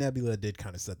it, I think Nebula did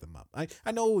kind of set them up.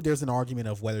 I know there's an argument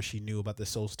of whether she knew about the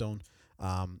Soul Stone,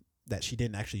 that she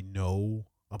didn't actually know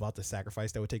about the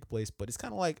sacrifice that would take place, but it's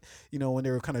kind of like, when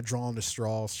they were kind of drawing the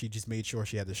straws, she just made sure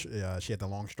she had the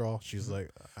long straw. She was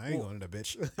like, I ain't going to that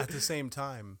bitch. At the same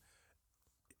time,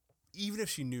 even if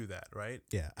she knew that, right?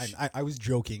 Yeah, I was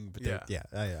joking, but yeah,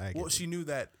 I well, she knew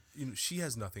that she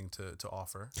has nothing to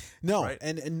offer. No, right?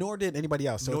 and nor did anybody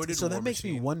else. So Nor that makes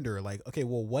me wonder, like, okay,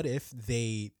 well, what if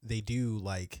they do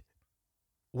like.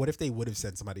 What if they would have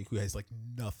sent somebody who has like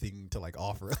nothing to like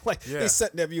offer? Like they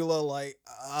sent Nebula like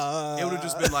it would have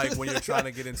just been like when you're trying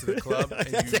to get into the club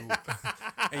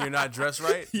and you're not dressed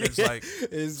right. It's like,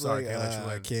 sorry, can't let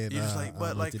you in. Can't, you're just like,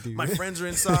 but like my friends are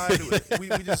inside. we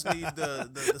just need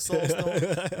the Soul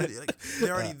Stone. Like,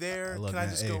 they're already there. Can I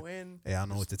just go in? Hey, I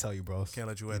don't know what to tell you, bro. Can't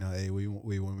let you in. Hey, what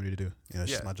you want me to do?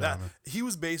 It's just my job. He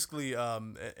was basically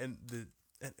and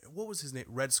what was his name?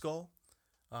 Red Skull.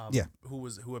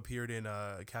 Who appeared in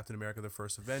Captain America: The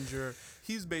First Avenger.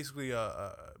 He's basically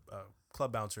a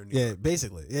club bouncer in New York.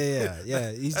 Basically.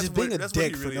 Yeah. He's just being a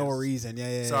dick for no reason.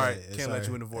 Sorry, can't let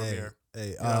you into Vormir.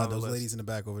 Hey, those ladies in the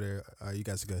back over there, you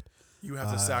guys are good. You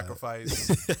have to sacrifice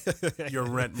your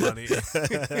rent money.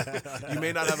 You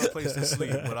may not have a place to sleep,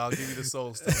 but I'll give you the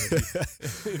Soul Stone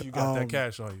if you got that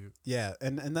cash on you. Yeah,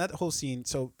 and that whole scene.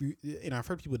 So I've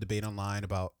heard people debate online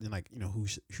about who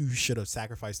should have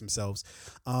sacrificed themselves.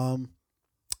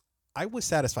 I was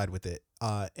satisfied with it,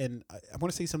 and I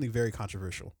want to say something very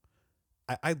controversial.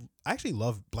 I actually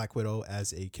love Black Widow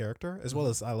as a character, as well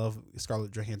as I love Scarlett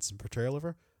Johansson's portrayal of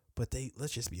her. But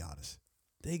let's just be honest,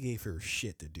 they gave her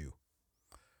shit to do.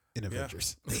 In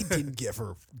Avengers, they didn't give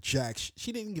her jack.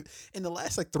 She didn't give in the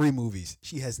last 3 movies.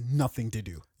 She has nothing to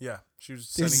do. Yeah, she was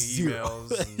sending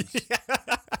emails. And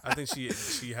I think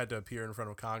she had to appear in front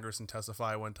of Congress and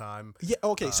testify one time. Yeah.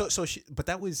 Okay. So she, but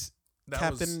that was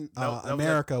Captain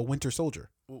America, Winter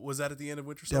Soldier. Was that at the end of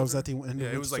Winter Soldier? That was at the end of Winter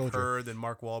it was like Soldier. her, then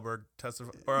Mark Wahlberg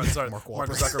testified. Or sorry, Mark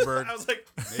Zuckerberg. I was like,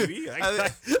 maybe. I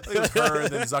think it was her,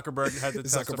 and then Zuckerberg had to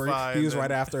testify. He was right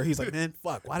after. He's like, man,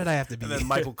 fuck, why did I have to be? And then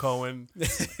Michael Cohen.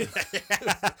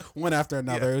 One after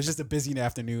another. Yeah. It was just a busy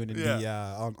afternoon in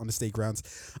on the state grounds.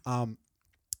 And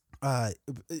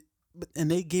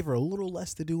they gave her a little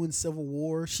less to do in Civil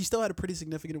War. She still had a pretty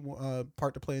significant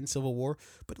part to play in Civil War,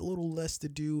 but a little less to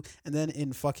do. And then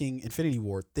in fucking Infinity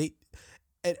War,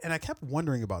 and I kept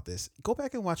wondering about this. Go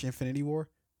back and watch Infinity War.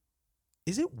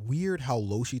 Is it weird how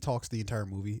low she talks the entire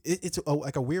movie? It's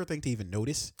like a weird thing to even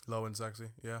notice. Low and sexy,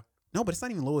 yeah. No, but it's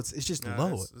not even low. It's just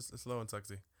low. It's low and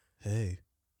sexy. Hey.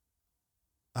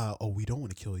 We don't want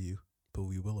to kill you, but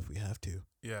we will if we have to.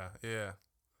 Yeah.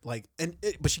 Like,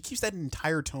 but she keeps that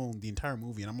entire tone the entire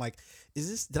movie, and I'm like,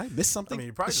 did I miss something? I mean,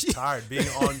 you're probably just tired being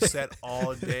on set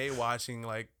all day watching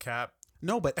like Cap.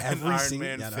 No, but every Iron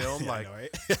Man film, right?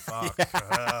 Fuck,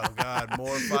 oh god,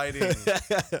 more fighting.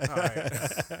 All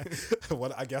right,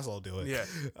 well, I guess I'll do it.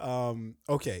 Yeah.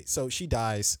 Okay, so she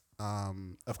dies.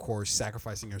 Of course,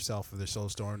 sacrificing herself for the Soul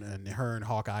Stone, and her and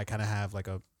Hawkeye kind of have like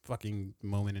a fucking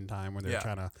moment in time where they're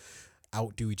trying to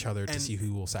outdo each other to see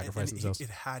who will sacrifice themselves. It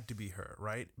had to be her,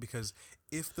 right? Because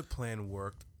if the plan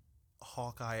worked,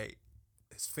 Hawkeye,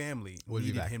 his family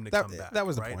needed him to come back. That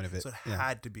was the right? point of it. So it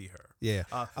had to be her. Yeah.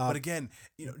 But again,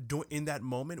 in that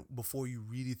moment, before you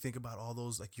really think about all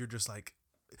those, like you're just like,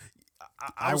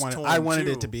 I wanted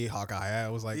it to be Hawkeye. I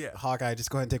was like, Hawkeye, just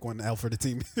go ahead and take one L for the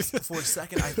team. For a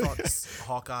second, I thought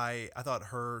Hawkeye. I thought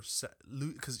her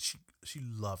because she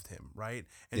loved him, right?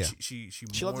 And she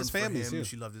loved his family him. too.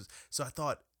 She loved his. So I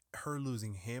thought her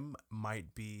losing him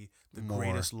might be the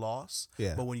greatest loss.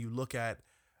 Yeah. But when you look at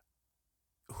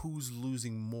who's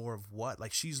losing more of what,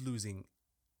 like she's losing.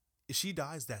 If she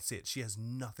dies, that's it. She has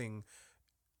nothing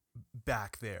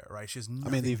back there, right? She has nothing.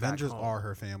 I mean, the back Avengers home. are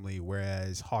her family,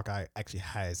 whereas Hawkeye actually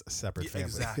has a separate family.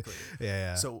 Exactly.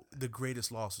 Yeah. So the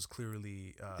greatest loss was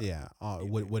clearly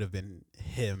would have been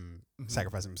him Mhm.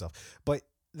 sacrificing himself. But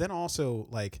then also,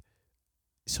 like,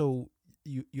 so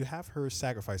you have her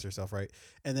sacrifice herself, right?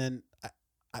 And then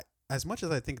I as much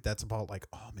as I think that's about, like,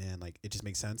 oh man, like, it just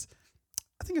makes sense,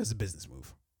 I think it was a business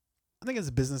move. I think it's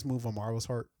a business move on Marvel's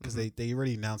part, because they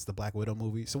already announced the Black Widow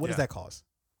movie. So what does that cause?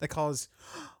 That cause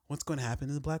what's going to happen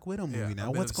in the Black Widow movie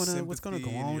now? What's going to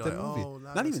go on with the movie?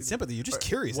 Not even sympathy. You're just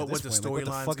curious at this point. Like, what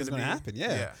the fuck is going to happen?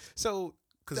 Yeah. So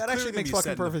that actually makes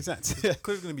fucking perfect sense.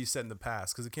 Clearly going to be set in the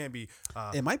past, because it can't be.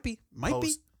 It might be.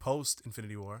 Post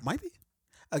Infinity War. Might be.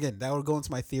 Again, that would go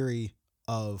into my theory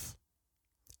of,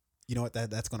 you know what,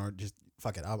 that's going to just,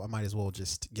 fuck it. I might as well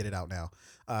just get it out now.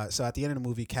 So at the end of the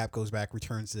movie, Cap goes back,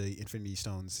 returns the Infinity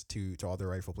Stones to all their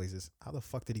rightful places. How the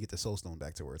fuck did he get the Soul Stone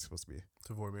back to where it's supposed to be?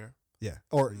 To Vormir. Yeah.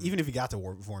 Or even if he got to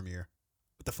Vormir,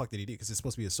 what the fuck did he do? Because it's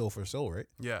supposed to be a soul for soul, right?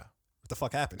 Yeah. What the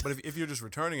fuck happened? But if you're just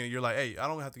returning it, you're like, hey, I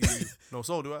don't have to give you no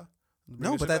soul, do I?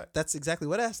 No, but that's exactly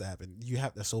what has to happen. You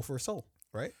have the soul for a soul,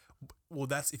 right? Well,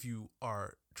 that's if you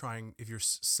are if you're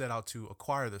set out to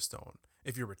acquire the stone.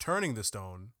 If you're returning the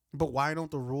stone. But why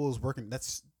don't the rules work?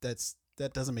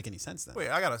 That doesn't make any sense then. Wait,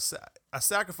 I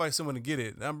sacrifice someone to get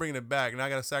it, and I'm bringing it back, and I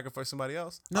gotta sacrifice somebody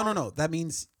else? No. That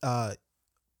means that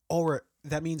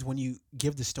means when you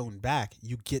give the stone back,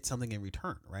 you get something in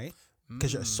return, right?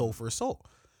 Because you're a soul for a soul.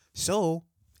 So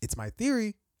it's my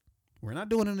theory. We're not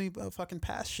doing any fucking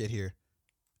past shit here.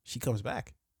 She comes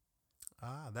back.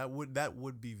 That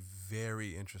would be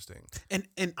very interesting.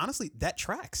 And honestly, that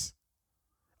tracks.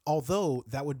 Although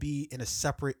that would be in a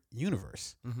separate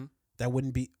universe. Mm-hmm. That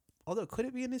wouldn't be. Although, could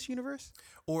it be in this universe?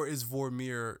 Or is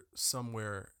Vormir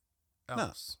somewhere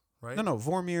else? No. Right? No.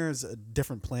 Vormir is a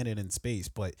different planet in space,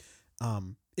 but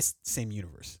it's the same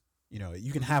universe. You know,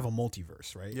 you can have a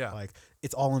multiverse, right? Yeah. Like,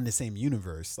 it's all in the same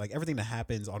universe. Like, everything that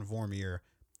happens on Vormir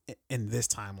in this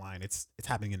timeline, it's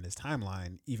happening in this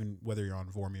timeline, even whether you're on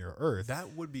Vormir or Earth.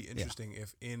 That would be interesting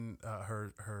if in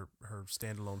her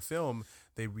standalone film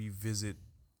they revisit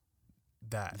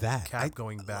that Cap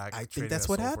going back. I think that's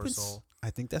what happens. I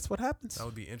think that's what happens. That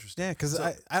would be interesting. Yeah, because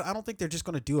I don't think they're just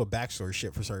going to do a backstory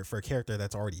shit for a character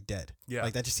that's already dead. Yeah,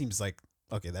 like, that just seems like,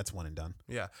 okay, that's one and done.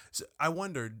 Yeah. So I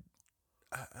wondered.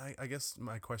 I guess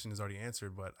my question is already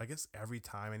answered, but I guess every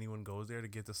time anyone goes there to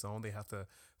get the stone, they have to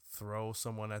throw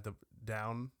someone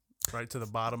down right to the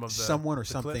bottom of the someone or the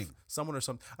something. Cliff. Someone or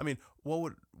something. I mean,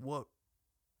 what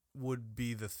would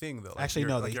be the thing though? Like actually,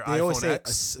 no. like they always say,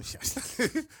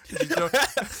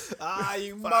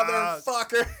 you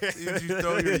motherfucker! Did you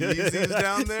throw your Yeezys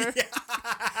down there?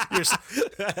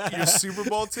 Your Super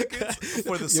Bowl tickets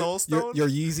for the Soul Stone? Your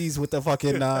Yeezys with the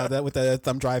fucking with the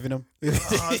thumb driving them.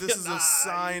 This is a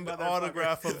signed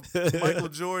autograph of Michael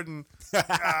Jordan.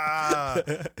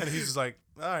 And he's just like,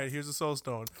 all right, here's a Soul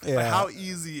Stone. Yeah. Like, how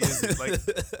easy is it? Like,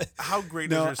 how great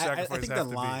does your sacrifice I think have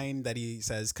the to line that he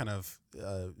says kind of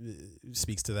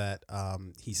speaks to that.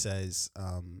 He says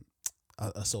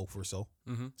a soul for a soul.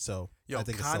 Mm-hmm. So I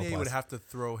think Kanye would have to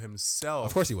throw himself.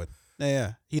 Of course he would.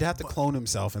 Yeah. He'd have to clone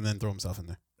himself and then throw himself in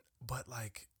there. But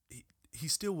like, he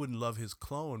still wouldn't love his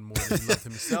clone more than he loved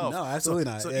himself. No, absolutely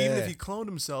not. So even if he cloned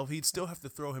himself, he'd still have to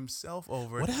throw himself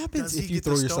over. What happens if you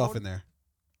throw yourself in there?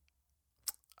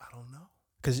 I don't know.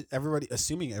 Because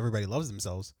assuming everybody loves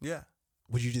themselves. Yeah.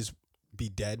 Would you just be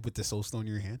dead with the soul stone in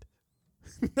your hand?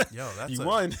 Yo, you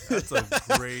won. That's a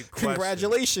great question.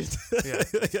 Congratulations. Yeah,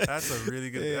 that's a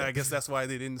really good. Yeah. I guess that's why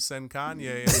they didn't send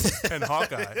Kanye and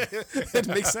Hawkeye. It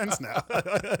makes sense now.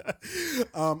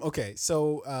 Okay,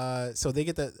 so they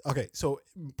get the. Okay, so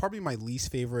probably my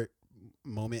least favorite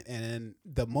moment, and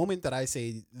the moment that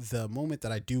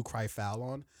I do cry foul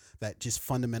on, that just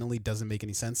fundamentally doesn't make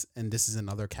any sense, and this is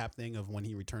another Cap thing of when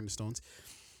he returned the stones.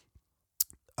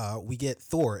 We get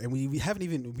Thor, and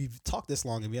we've talked this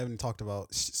long, and we haven't talked about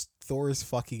Thor's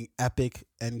fucking epic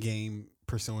Endgame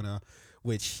persona,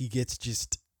 which he gets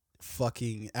just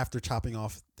fucking, after chopping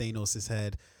off Thanos'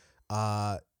 head,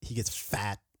 he gets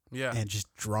fat, and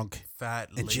just drunk, fat,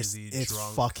 and lazy, it's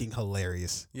drunk. fucking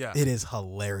hilarious. Yeah, it is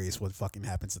hilarious what fucking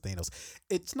happens to Thanos.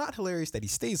 It's not hilarious that he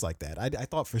stays like that. I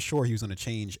thought for sure he was going to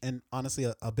change, and honestly,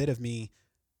 a bit of me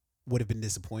would have been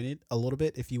disappointed a little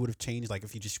bit if he would have changed, like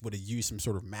if he just would have used some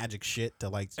sort of magic shit to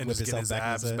like and whip just get himself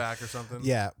his abs back back or something.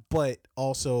 Yeah, but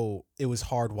also it was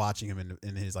hard watching him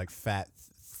in his like fat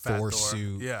Fat Thor Thor.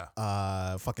 suit,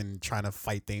 Yeah. fucking trying to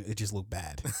fight things. It just looked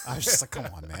bad. I was just like, come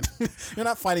on, man. You're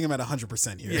not fighting him at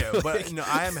 100% here. Yeah, Like, but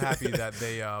I am happy that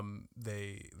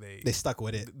they stuck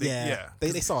with it. yeah.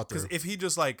 They saw it through. Because if he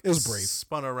just like It was brave.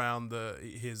 spun around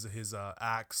his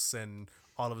axe and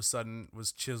all of a sudden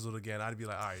was chiseled again, I'd be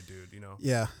like, all right, dude,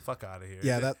 Yeah, fuck out of here.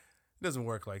 yeah. It doesn't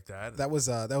work like that. That was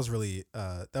really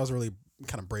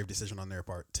kind of brave decision on their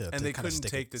part to. And to they kind of couldn't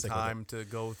stick take the with it. time to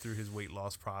go through his weight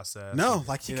loss process. No,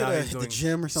 like he could have he's hit the doing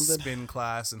gym or something. Spin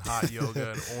class and hot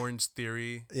yoga and Orange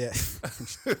Theory. Yeah.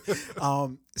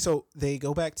 So they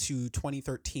go back to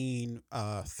 2013,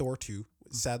 Thor 2.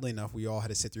 Sadly enough, we all had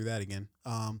to sit through that again.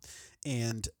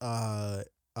 And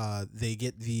they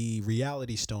get the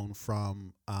reality stone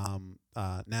from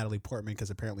Natalie Portman because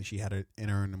apparently she had it in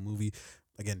her in the movie.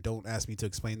 Again, don't ask me to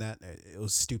explain that. It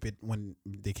was stupid when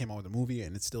they came out with the movie,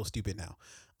 and it's still stupid now.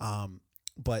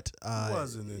 But It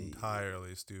wasn't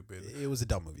entirely stupid. It was a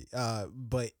dumb movie.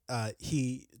 But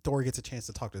Thor gets a chance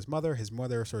to talk to his mother. His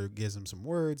mother sort of gives him some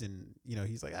words, and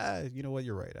he's like, you know what,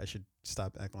 you're right. I should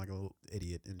stop acting like a little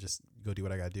idiot and just go do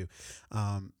what I gotta do.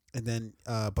 And then,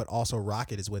 but also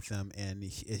Rocket is with them, and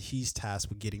he's tasked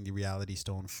with getting the Reality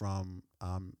Stone from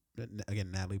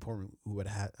again Natalie Portman,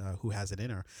 who has it in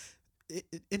her.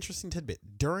 Interesting tidbit.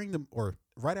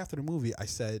 Right after the movie, I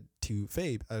said to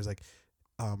Fabe, I was like,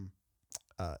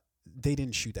 they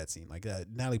didn't shoot that scene. Like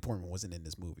Natalie Portman wasn't in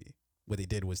this movie. What they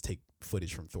did was take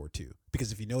footage from Thor 2.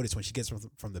 Because if you notice, when she gets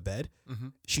from the bed,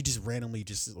 she just randomly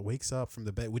just wakes up from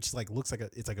the bed, which like looks like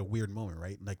it's like a weird moment,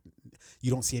 right? Like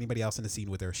you don't see anybody else in the scene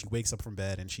with her. She wakes up from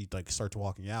bed and she like starts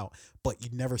walking out, but you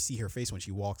never see her face when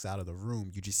she walks out of the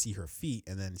room. You just see her feet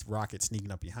and then Rocket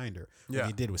sneaking up behind her. What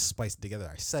they did was spice it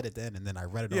together. I said it then, and then I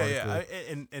read it. Yeah.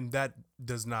 And that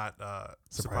does not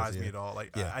surprise me at all.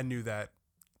 Like I knew that.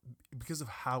 Because of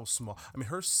how small, I mean,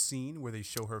 her scene where they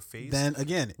show her face. Then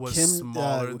again, was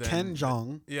smaller than Ken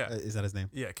Jeong. Yeah, is that his name?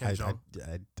 Yeah, Ken Jeong.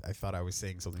 I thought I was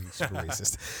saying something super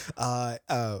racist.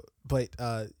 But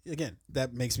again,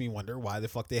 that makes me wonder why the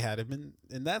fuck they had him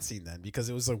in that scene then, because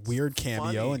it was a weird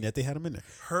cameo, and yet they had him in there.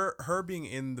 Her being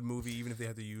in the movie, even if they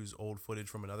had to use old footage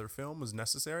from another film, was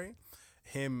necessary.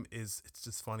 It's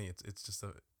just funny. It's just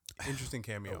a interesting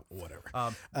cameo.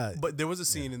 Whatever. But there was a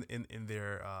scene in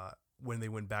there. When they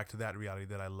went back to that reality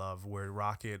that I love, where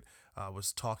Rocket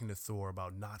was talking to Thor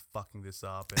about not fucking this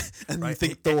up, and right? you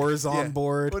think Thor's on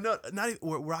board? Well, no, not even,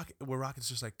 where Rocket's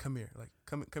just like, come here, like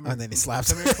come here, and then he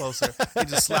slaps, come here closer. He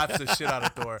just slaps the shit out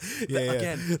of Thor.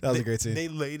 Again, that was a great scene. They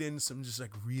laid in some just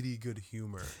like really good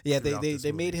humor. Yeah,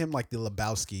 they made him like the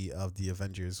Lebowski of the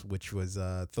Avengers, which was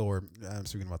Thor. I'm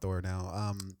speaking about Thor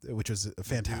now, which was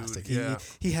fantastic. Dude,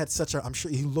 he had such a. I'm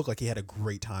sure he looked like he had a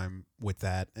great time with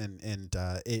that, and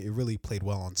it really played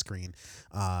well on screen.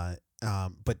 So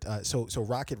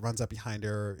Rocket runs up behind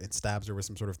her and stabs her with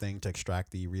some sort of thing to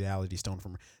extract the Reality Stone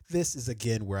from her. This is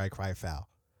again where I cry foul,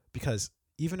 because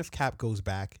even if Cap goes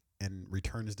back and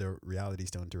returns the Reality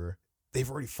Stone to her, they've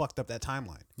already fucked up that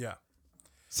timeline. Yeah.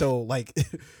 So like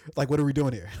what are we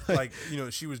doing here? Like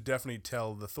she was definitely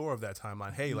tell the Thor of that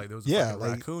timeline, hey, like there was a fucking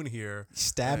raccoon here,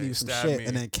 stab me with some shit,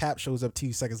 and then Cap shows up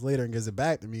 2 seconds later and gives it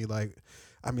back to me. Like,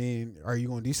 I mean, are you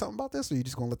going to do something about this, or are you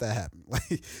just going to let that happen?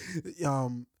 Like,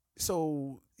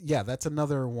 so yeah, that's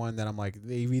another one that I'm like,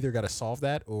 they've either got to solve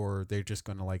that, or they're just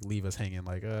going to like leave us hanging.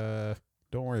 Like,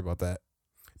 don't worry about that.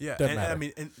 Yeah, and I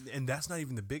mean, and that's not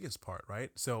even the biggest part, right?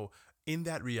 So in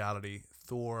that reality,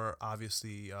 Thor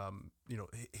obviously,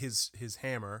 his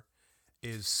hammer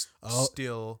is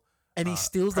still, and he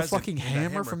steals the fucking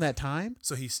hammer from that time.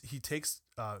 So he takes,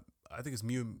 I think it's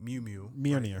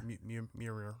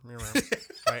Mjolnir,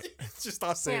 right? Just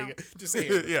stop saying it. Just say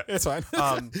it. Yeah, it's fine.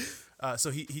 So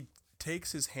he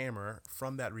takes his hammer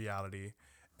from that reality,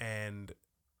 and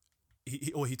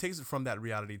he takes it from that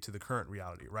reality to the current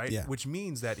reality, right? Yeah. Which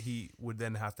means that he would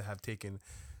then have to have taken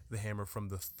the hammer from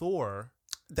the Thor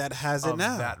that has it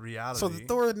now. That reality. So the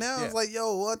Thor now is like,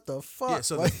 yo, what the fuck? Yeah.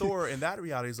 So the Thor in that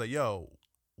reality is like, yo,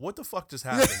 what the fuck just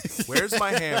happened? Where's my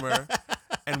hammer?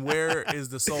 And where is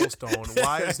the Soul Stone?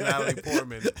 Why is Natalie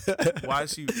Portman? Why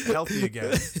is she healthy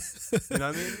again? You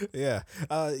know what I mean? Yeah.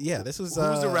 This was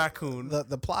who's the raccoon?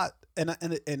 The plot,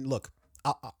 and look,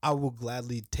 I will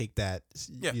gladly take that.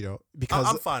 Yeah. Because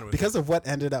I'm fine with because of what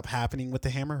ended up happening with the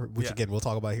hammer, which again we'll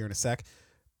talk about here in a sec.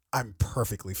 I'm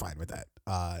perfectly fine with that.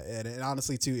 And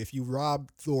honestly, too, if you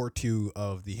rob Thor 2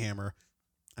 of the hammer,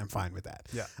 I'm fine with that.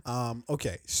 Yeah.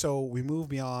 Okay, so we move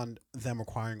beyond them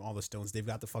acquiring all the stones. They've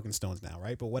got the fucking stones now,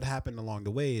 right? But what happened along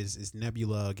the way is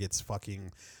Nebula gets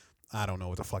fucking, I don't know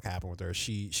what the fuck happened with her. Her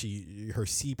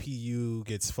CPU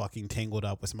gets fucking tangled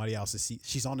up with somebody else's.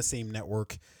 She's on the same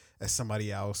network as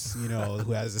somebody else, you know,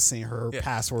 who has the same her Yeah.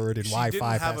 password and She Wi-Fi. didn't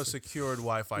have a password. secured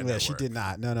Wi-Fi Yeah, network. she did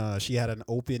not. No. She had an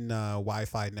open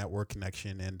Wi-Fi network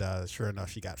connection, and sure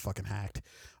enough, she got fucking hacked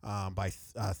by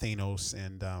Thanos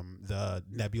and the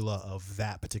Nebula of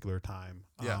that particular time.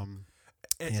 Yeah.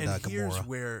 And here's Gamora.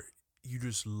 where you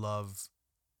just love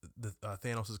the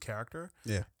Thanos' character,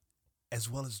 Yeah, as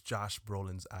well as Josh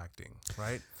Brolin's acting,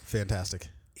 right? fantastic,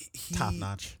 top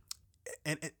notch.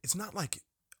 And it's not like,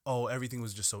 oh, everything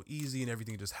was just so easy and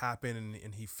everything just happened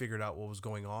and he figured out what was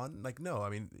going on. Like, no, I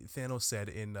mean, Thanos said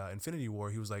in Infinity War,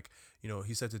 he was like, you know,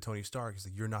 he said to Tony Stark, he's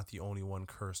like, you're not the only one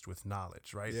cursed with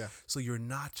knowledge, right? Yeah. So you're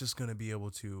not just going to be able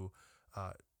to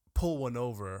pull one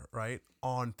over, right,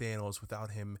 on Thanos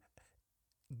without him,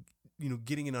 you know,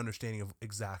 getting an understanding of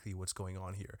exactly what's going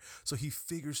on here. So he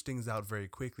figures things out very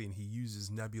quickly, and he uses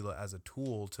Nebula as a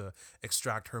tool to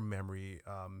extract her memory,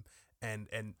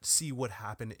 and see what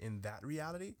happened in that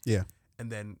reality. Yeah.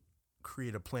 And then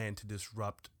create a plan to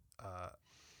disrupt,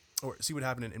 or see what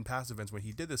happened in past events when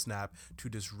he did the snap to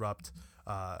disrupt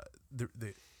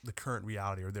the current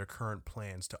reality or their current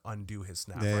plans to undo his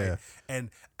snap, Yeah. right?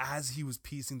 And as he was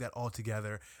piecing that all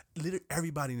together, literally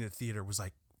everybody in the theater was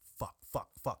like,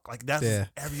 fuck. Like, that's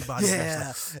everybody.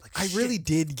 Yeah. Like, I shit. really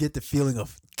did get the feeling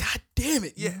of, God damn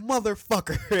it, Yeah. you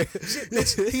motherfucker. Shit,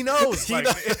 bitch, he knows. Like,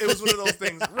 it was one of those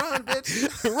things. Run,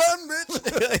 bitch. Run,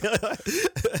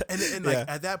 bitch. And like,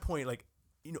 at that point, like,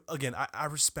 you know, again, I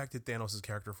respected Thanos'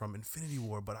 character from Infinity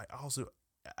War, but I also,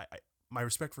 my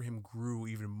respect for him grew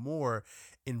even more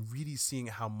in really seeing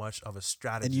how much of a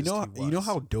strategist And you he was. know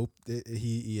how dope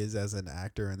he is as an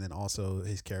actor, and then also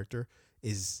his character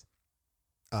is,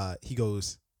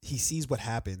 he sees what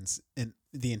happens in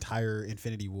the entire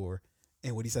Infinity War,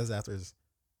 and what he says after is,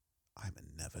 I'm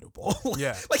inevitable.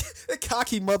 Yeah. Like the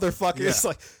cocky motherfucker is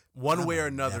like, one way or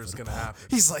I'm another is gonna inevitable. happen.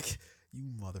 He's like,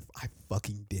 you I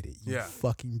fucking did it. You Yeah.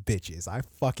 fucking bitches. I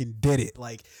fucking did it.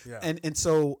 Like, Yeah. and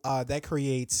so that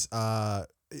creates,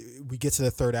 we get to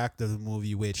the third act of the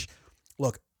movie, which,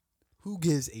 look, who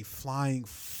gives a flying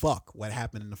fuck what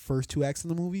happened in the first two acts of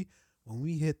the movie? When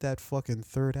we hit that fucking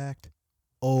third act,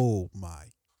 oh my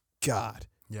God.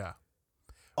 Yeah.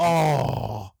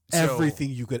 Oh, So- everything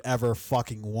you could ever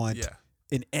fucking want Yeah.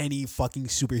 in any fucking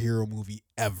superhero movie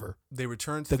ever. They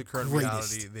return to the current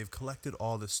greatest. reality. They've collected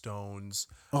all the stones.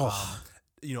 Oh.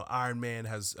 You know, Iron Man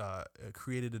has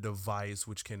created a device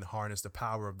which can harness the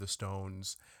power of the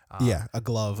stones. Yeah, a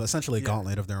glove, essentially a yeah.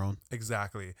 gauntlet of their own.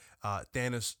 Exactly.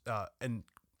 Thanos and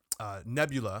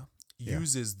Nebula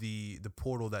uses the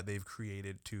portal that they've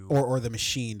created to Or the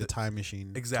machine, the time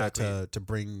machine. Exactly. To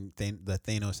bring the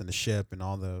Thanos and the ship and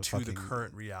all the to fucking, the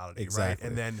current reality, Exactly. right?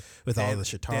 And then with all the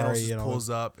Chitauri Thanos and all pulls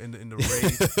up in the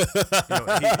race. You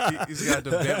know, he's got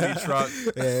the Bentley truck.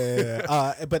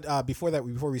 Yeah. But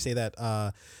before we say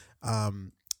that,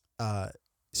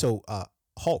 so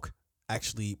Hulk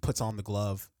actually puts on the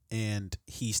glove, and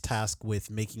he's tasked with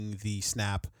making the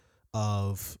snap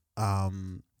of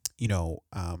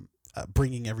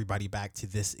bringing everybody back to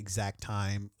this exact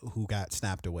time who got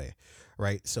snapped away,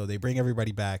 right? So they bring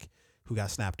everybody back who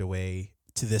got snapped away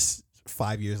to this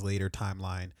 5 years later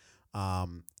timeline,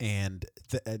 and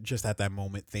just at that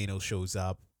moment, Thanos shows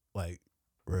up, like,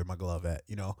 where's my glove at,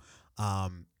 you know?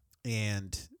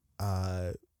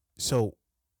 So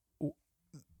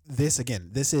this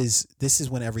is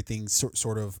when everything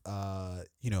sort of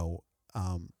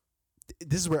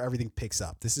this is where everything picks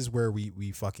up. This is where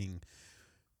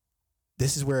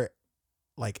this is where,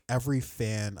 like, every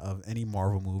fan of any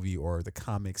Marvel movie or the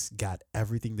comics got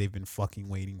everything they've been fucking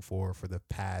waiting for the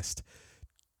past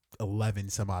 11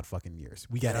 some odd fucking years.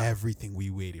 We got everything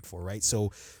we waited for, right? So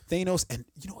Thanos, and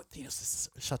you know what? Thanos is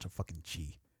such a fucking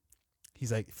G.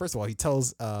 He's like, first of all, he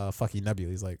tells fucking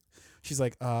Nebula, she's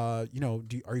like, are you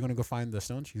gonna go find the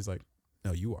stone? She's like,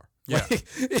 no, you are. Yeah. Like,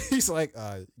 he's like,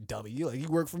 W, like, you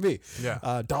work for me.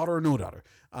 Yeah. Daughter or no daughter.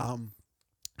 And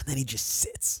then he just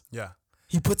sits. Yeah.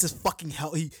 He puts his fucking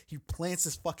he plants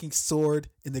his fucking sword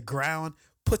in the ground,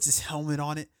 puts his helmet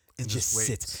on it, and just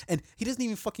sits. And he doesn't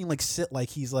even fucking like sit like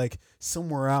he's like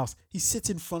somewhere else. He sits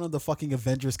in front of the fucking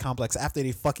Avengers complex after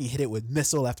they fucking hit it with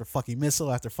missile after fucking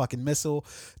missile after fucking missile.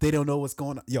 They don't know what's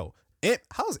going on. Yo,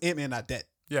 how's Ant-Man not dead?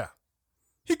 Yeah.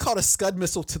 He caught a Scud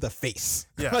missile to the face.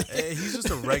 Yeah. He's just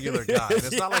a regular guy.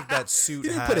 It's not like that suit He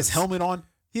didn't has put his helmet on.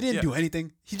 He didn't do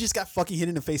anything. He just got fucking hit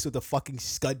in the face with a fucking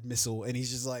Scud missile, and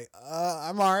he's just like,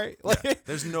 I'm all right. Like, yeah,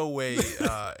 there's no way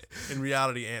in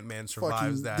reality Ant-Man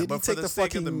survives that. Did But he for take the the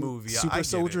sake fucking of the movie, super I get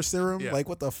soldier it. serum? Yeah. Like,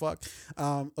 what the fuck?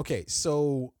 Okay,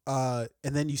 so and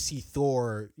then you see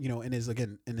Thor, in his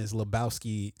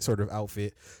Lebowski sort of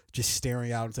outfit, just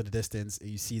staring out into the distance, and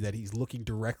you see that he's looking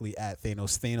directly at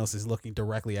Thanos. Thanos is looking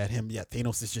directly at him. Yet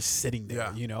Thanos is just sitting there.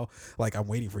 Yeah. Like, I'm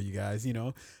waiting for you guys.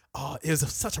 Oh, it was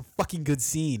such a fucking good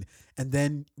scene. And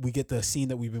then we get the scene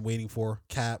that we've been waiting for: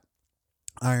 Cap,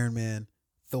 Iron Man,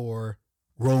 Thor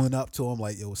rolling up to him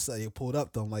like, "Yo, what's up?" He pulled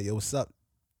up to him like, "Yo, what's up?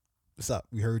 What's up?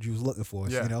 We heard you was looking for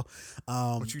us. Yeah.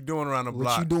 What you doing around the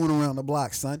block? What you doing around the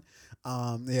block, son?"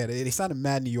 Yeah, they sounded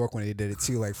mad New York when they did it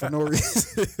too, like for no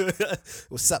reason.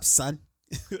 What's up, son?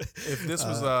 If this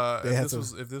was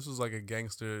if this was like a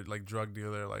gangster, like drug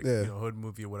dealer, like hood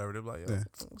movie or whatever, they'd be like, yo,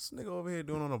 what's this nigga over here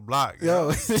doing on the block?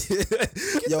 Yo,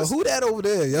 who that over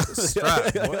there? Yo,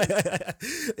 strap,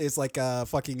 it's like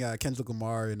fucking Kendrick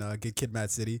Lamar in Good Kid,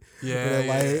 Mad City. Yeah,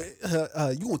 like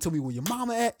you gonna tell me where your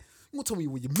mama at? You gonna tell me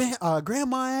where your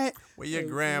grandma at? Where your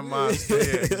grandma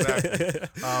stay? Exactly.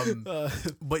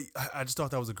 But I just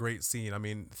thought that was a great scene. I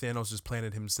mean, Thanos just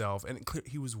planted himself, and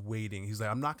he was waiting. He's like,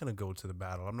 I'm not gonna go to the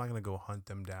battle. I'm not gonna go hunt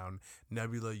them down.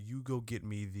 Nebula, you go get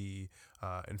me the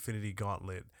Infinity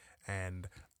Gauntlet, and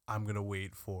I'm gonna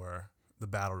wait for the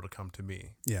battle to come to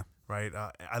me. Yeah. Right.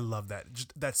 I love that.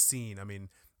 Just that scene. I mean,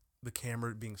 the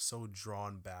camera being so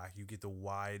drawn back, you get the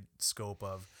wide scope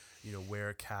of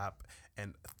where Cap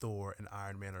and Thor and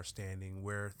Iron Man are standing,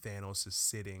 where Thanos is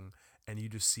sitting, and you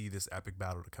just see this epic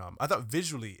battle to come. I thought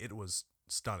visually it was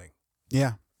stunning.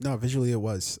 Yeah, no, visually it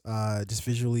was. Just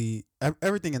visually,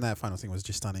 everything in that final thing was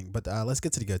just stunning. But let's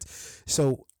get to the goods.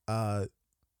 So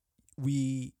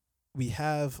we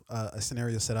have a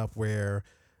scenario set up where,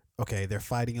 okay, they're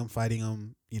fighting him.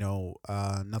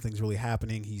 Nothing's really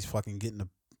happening. He's fucking getting the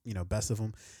best of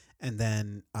him. And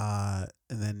then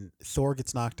Thor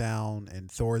gets knocked down,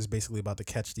 and Thor is basically about to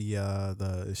catch the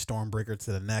Stormbreaker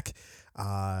to the neck,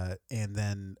 and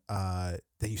then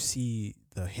you see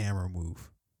the hammer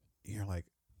move. You're like,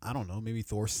 I don't know, maybe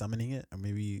Thor's summoning it, or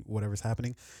maybe whatever's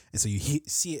happening, and so you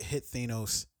see it hit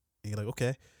Thanos, and you're like,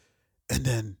 okay, and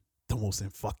then the most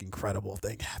fucking incredible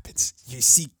thing happens. You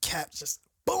see Cap just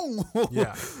boom,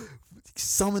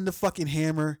 summon the fucking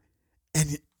hammer,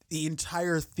 and the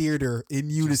entire theater in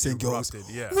unison goes,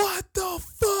 what the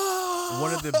fuck?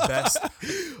 One of the best.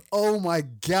 Oh my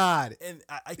God. And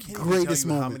I can't even tell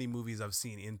you how many movies I've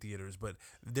seen in theaters, but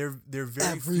they're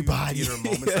very few theater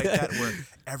moments like that where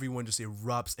everyone just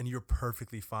erupts and you're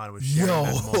perfectly fine with sharing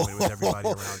that moment with everybody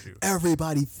around you.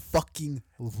 Everybody fucking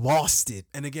lost it.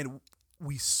 And again,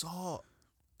 we saw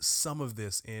some of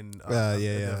this in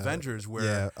the Avengers,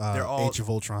 where they're all Age of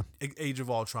Ultron,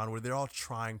 where they're all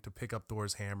trying to pick up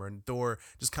Thor's hammer, and Thor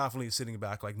just confidently sitting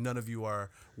back like, none of you are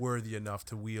worthy enough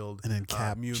to wield and then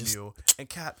Cap Mew, and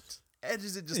Cap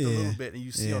edges it just a little bit, and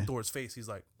you see on Thor's face, he's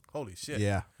like, holy shit.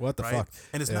 Yeah, what the fuck?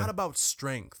 And it's not about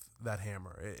strength, that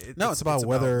hammer. It's about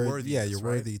whether you're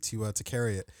worthy to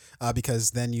carry it. Because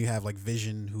then you have like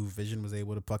Vision, who Vision was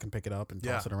able to fucking pick it up and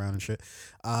toss it around and shit.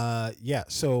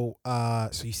 So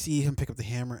you see him pick up the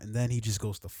hammer, and then he just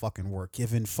goes to fucking work,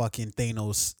 giving fucking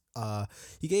Thanos.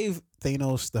 He gave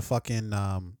Thanos the fucking.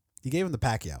 He gave him the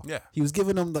Pacquiao. Yeah. He was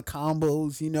giving him the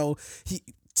combos. He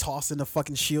tossing the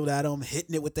fucking shield at him,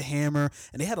 hitting it with the hammer,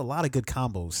 and they had a lot of good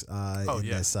combos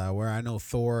this. Where I know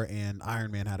Thor and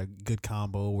Iron Man had a good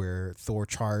combo where Thor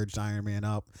charged Iron Man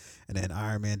up, and then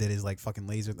Iron Man did his like fucking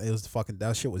laser. It was fucking,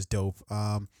 that shit was dope.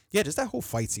 Just that whole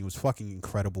fight scene was fucking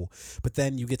incredible. But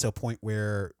then you get to a point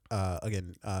where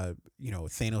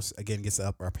Thanos again gets the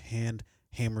upper hand,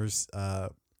 hammers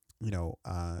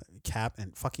Cap,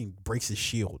 and fucking breaks his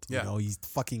shield. He's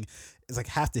fucking, it's like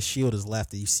half the shield is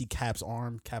left, and you see Cap's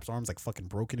arm's like fucking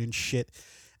broken and shit.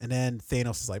 And then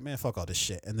Thanos is like, man, fuck all this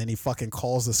shit. And then he fucking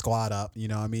calls the squad up.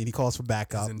 He calls for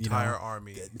backup. His entire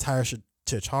army, entire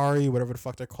Chitauri, whatever the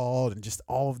fuck they're called, and just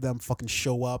all of them fucking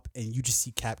show up, and you just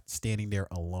see Cap standing there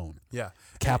alone.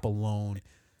 Cap alone.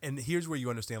 And here's where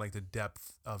you understand like the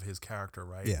depth of his character,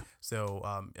 right? Yeah.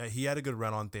 So he had a good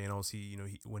run on Thanos.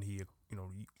 When he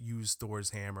used Thor's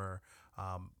hammer,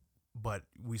 but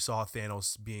we saw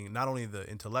Thanos being not only the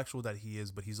intellectual that he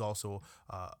is, but he's also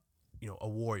a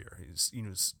warrior. He's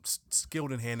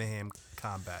skilled in hand-to-hand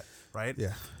combat, right?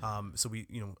 Yeah. So we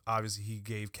obviously he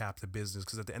gave Cap the business,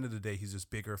 because at the end of the day he's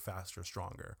just bigger, faster,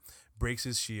 stronger. Breaks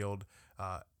his shield.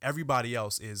 Everybody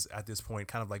else is at this point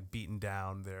kind of like beaten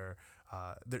down. They're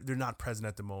they're not present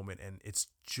at the moment, and it's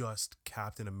just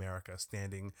Captain America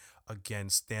standing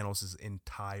against Thanos'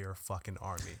 entire fucking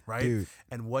army, right? Dude.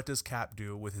 And what does Cap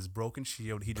do with his broken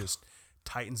shield? He just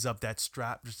tightens up that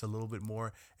strap just a little bit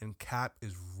more, and Cap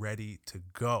is ready to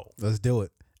go. Let's do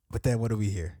it. But then what do we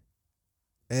hear?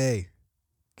 Hey,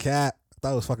 Cap. I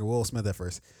thought it was fucking Will Smith at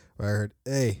first. But I heard,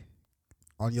 hey,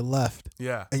 on your left.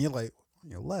 Yeah. And you're like,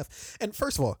 on your left. And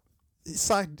first of all,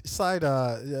 sidetrack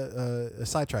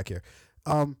here.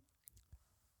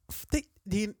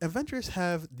 The Avengers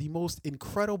have the most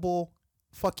incredible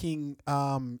fucking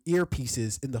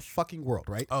earpieces in the fucking world,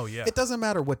 right? Oh yeah. It doesn't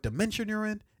matter what dimension you're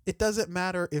in. It doesn't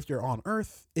matter if you're on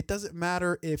Earth. It doesn't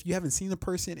matter if you haven't seen the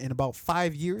person in about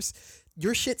 5 years.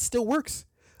 Your shit still works.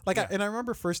 Like, Yeah. I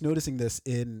remember first noticing this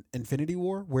in Infinity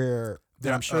War, where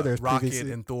I'm sure there's Rocket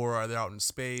previously, and Thor are they're out in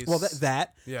space. well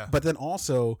that yeah. but then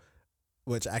also,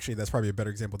 which actually that's probably a better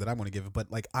example that I'm going to give,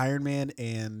 but like Iron Man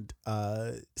and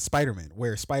Spider-Man,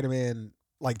 where Spider-Man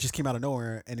like just came out of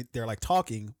nowhere and they're like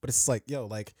talking, but it's like,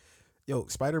 yo,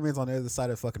 Spider-Man's on the other side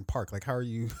of the fucking park. Like, how are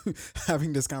you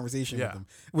having this conversation with him?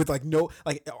 With like no,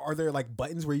 like, are there like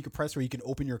buttons where you can press where you can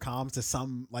open your comms to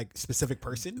some like specific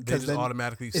person? They just then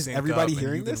automatically is sync everybody up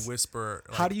hearing and you this? can whisper.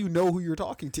 Like, how do you know who you're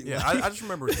talking to? Yeah, Like, I just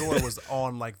remember Thor was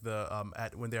on like the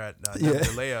when they're at Yeah.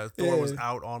 Leia. Thor was Yeah.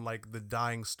 out on like the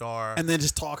dying star. and then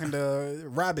just talking to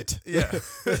Rabbit. yeah,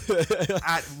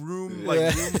 at room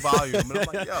volume, and I'm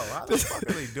like, yo, how the fuck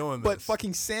are they doing this? But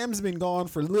fucking Sam's been gone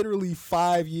for literally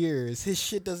 5 years. His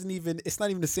shit it's not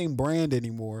even the same brand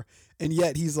anymore. And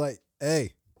yet he's like,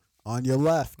 hey, on your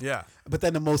left. yeah, But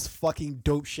then the most fucking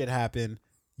dope shit happened.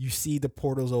 You see the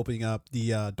portals opening up,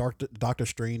 the Doctor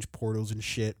Strange portals and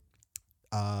shit.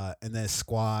 And then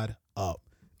Squad up.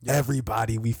 Yeah.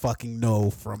 Everybody we fucking know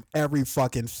from every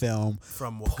fucking film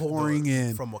from pouring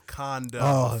in. from Wakanda,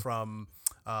 Oh. from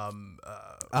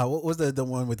what was the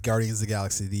one with Guardians of the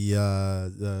Galaxy?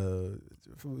 The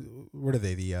what are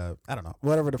they? I don't know.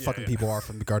 Whatever the fucking yeah. people are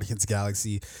from the Guardians of the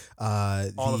Galaxy.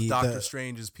 all of Doctor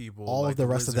Strange's people, all like of the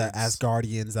rest wizards. of the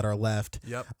Asgardians that are left.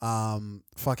 Yep.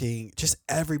 Fucking just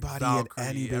everybody Valkyrie, and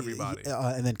anybody. everybody.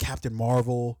 And then Captain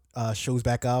Marvel shows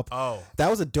back up. Oh, That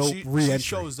was a dope re-entry. She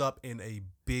shows up in a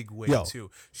big way Yo. too.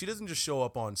 She doesn't just show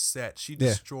up on set. She Yeah.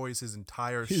 destroys his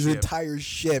entire His ship. entire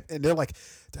ship, and they're like,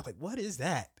 what is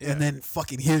that? Yeah. And then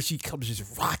fucking here she comes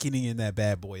just rocketing in that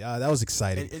bad boy. That was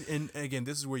exciting. and again,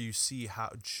 this is where you see how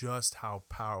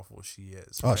powerful she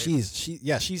is. Oh, right?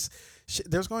 she's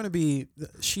there's going to be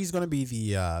she's going to be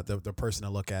the person to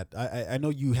look at. I know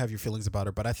you have your feelings about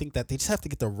her, but I think that they just have to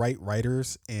get the right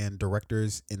writers and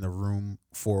directors in the room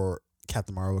for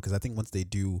Captain Marvel, because I think once they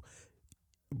do,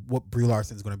 what Brie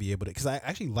Larson's going to be able to, because I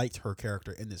actually liked her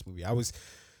character in this movie. I was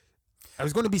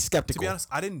going to be skeptical. To be honest,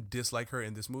 I didn't dislike her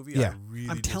in this movie. Yeah, I really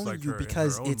I'm telling disliked you her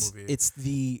because in her own movie. it's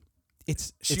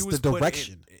She the was put in-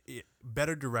 direction.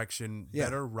 better direction, Yeah.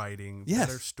 better writing, Yes.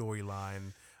 better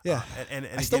storyline. Yeah, and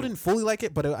I still again, didn't fully like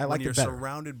it, but I when liked you're it better.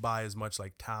 surrounded by as much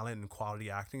like talent and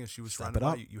quality acting as she was Step surrounded it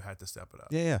by, up. you had to step it up.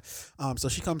 Yeah. So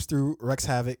she comes through, wreaks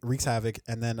havoc,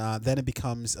 and then it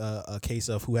becomes a case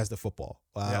of who has the football,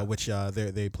 Yeah. which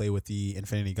they play with the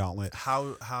Infinity Gauntlet.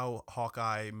 How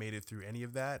Hawkeye made it through any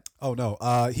of that? Oh no,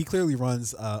 he clearly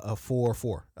runs a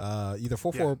 4-4, either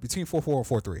 4-4 Yeah. between 4-4 and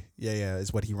 4-3. Yeah,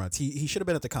 is what he runs. He should have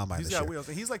been at the combine. He's this got year. wheels.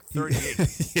 And he's like 38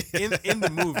 in the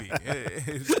movie.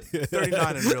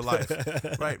 39 in real life,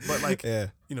 right? But like, Yeah.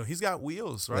 he's got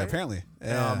wheels, Yeah, right? apparently.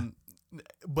 Yeah.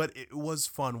 But it was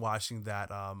fun watching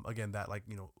that. Again, that like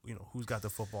who's got the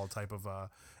football type of.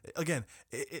 Again,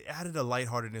 it added a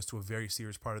lightheartedness to a very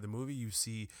serious part of the movie. You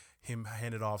see him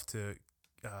hand it off to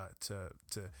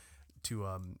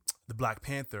the Black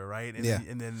Panther, right? And, Yeah.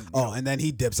 And then and then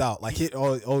he dips out like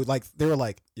like they were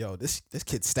like, yo, this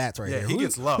kid's stats right Yeah, here. he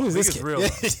gets love. Who is He this gets kid? real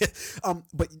love.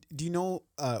 But do you know?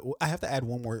 I have to add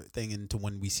one more thing into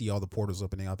when we see all the portals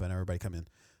opening up and everybody come in.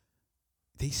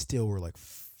 They still were like,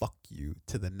 fuck you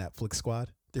to the Netflix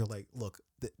squad. They're like, look,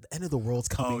 the end of the world's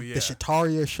coming. Oh, yeah. The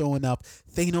Chitauri are showing up.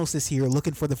 Thanos is here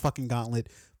looking for the fucking gauntlet.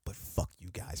 But fuck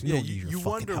you guys. We Yeah, don't need your you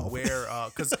fucking wonder help. where,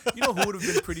 because you know who would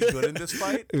have been pretty good in this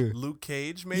fight? Luke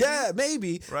Cage, maybe. Yeah,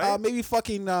 maybe. Right? Maybe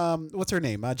fucking what's her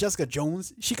name? Jessica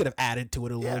Jones. She could have added to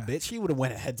it a little Yeah. bit. She would have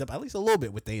went heads up at least a little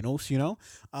bit with Thanos,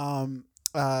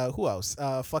 who else?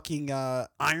 Fucking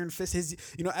Iron Fist.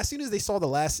 As soon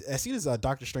as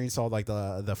Doctor Strange saw like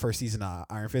the first season of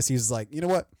Iron Fist, he was like, you know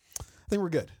what? I think we're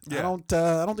good. Yeah. I don't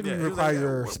think Yeah, we he was require like,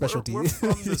 your we're- specialty. We're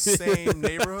from the same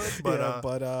neighborhood,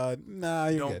 but nah,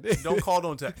 you're don't good. don't call,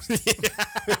 don't text.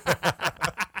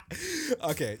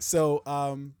 Okay, so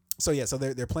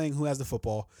they're playing who has the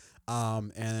football.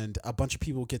 And a bunch of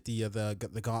people get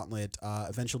the gauntlet.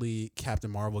 Eventually,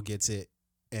 Captain Marvel gets it,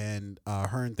 and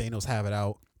her and Thanos have it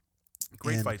out.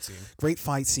 Great And fight scene. Great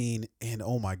fight scene, and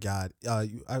oh my god,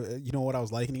 you know what I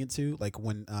was likening it to? Like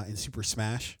when in Super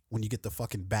Smash, when you get the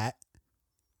fucking bat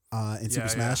in Super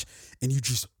Smash, and you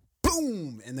just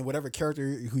boom, and then whatever character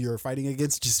who you're fighting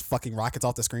against just fucking rockets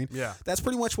off the screen. Yeah. That's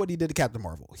pretty much what he did to Captain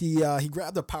Marvel. He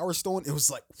grabbed the Power Stone. It was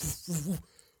like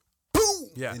boom.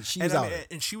 Yeah, And she was out.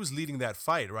 And she was leading that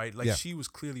fight, right? Like Yeah. she was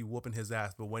clearly whooping his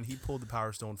ass. But when he pulled the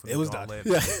Power Stone from It the was done. gauntlet,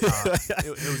 Yeah. it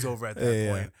was over at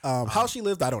that point. How she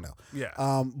lived, I don't know.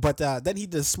 Yeah. But then he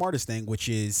did the smartest thing, which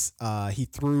is he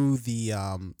threw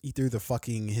the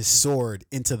fucking his sword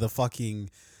into the fucking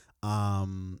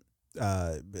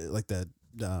like the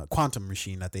quantum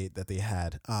machine that they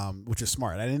had, which is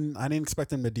smart. I didn't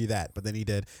expect him to do that, but then he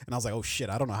did, and I was like, oh shit,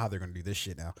 I don't know how they're gonna do this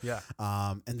shit now. Yeah.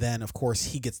 And then of course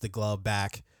he gets the glove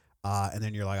back, and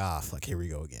then you're like, fuck, here we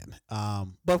go again.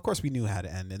 But of course we knew how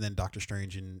to end, and then Doctor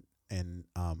Strange and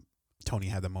Tony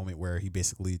had the moment where he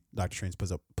basically Doctor Strange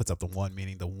puts up the one,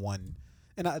 meaning the one,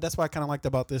 and that's what I kind of liked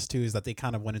about this too, is that they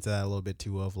kind of went into that a little bit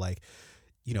too, of like,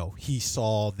 you know, he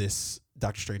saw this.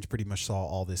 Doctor Strange pretty much saw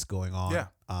all this going on. Yeah.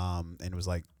 And was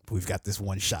like, we've got this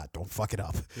one shot. Don't fuck it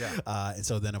up. Yeah. And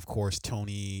so then, of course,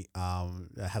 Tony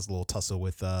has a little tussle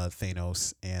with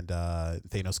Thanos, and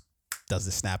Thanos does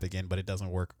the snap again, but it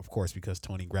doesn't work, of course, because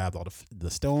Tony grabbed all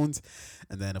the stones.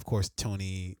 And then, of course,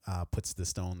 Tony puts the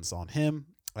stones on him.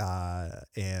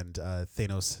 And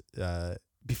Thanos,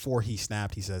 before he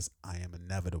snapped, he says, I am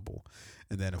inevitable.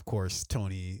 And then, of course,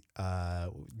 Tony,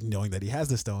 knowing that he has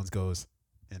the stones, goes,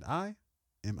 and I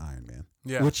am Iron Man.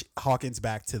 Yeah. Which Hawkins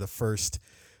back to the first,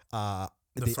 the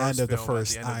end of the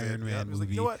first Iron Man movie. Like,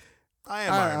 you know what? I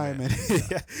am Iron Man.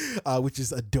 Yeah. Which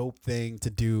is a dope thing to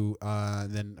do.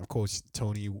 And then, of course,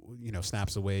 Tony,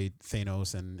 snaps away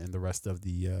Thanos and the rest of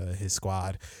the his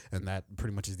squad, and that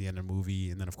pretty much is the end of the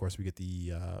movie. And then, of course, we get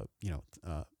the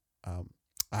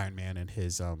Iron Man and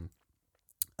his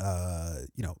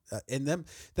and them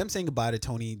saying goodbye to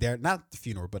Tony. They're not at the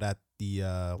funeral, but at the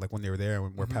like when they were there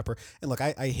when Pepper. And look,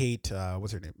 I hate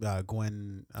what's her name,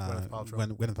 Gwyneth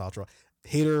Paltrow.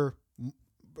 Hate her.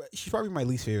 She's probably my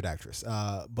least favorite actress.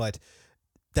 But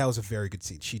that was a very good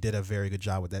scene. She did a very good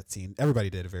job with that scene. Everybody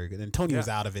did a very good. And Tony was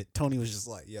out of it. Tony was just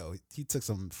like, yo, he took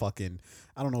some fucking,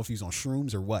 I don't know if he was on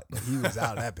shrooms or what, but he was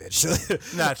out of that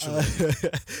bitch. Naturally.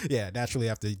 Yeah, naturally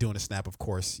after doing a snap, of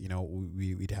course,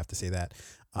 we'd have to say that.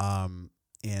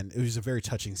 And it was a very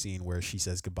touching scene where she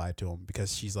says goodbye to him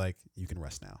because she's like, you can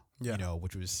rest now. Yeah.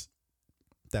 Which was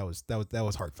that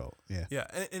was heartfelt. Yeah. Yeah,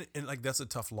 and like that's a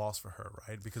tough loss for her,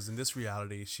 right? Because in this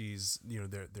reality, she's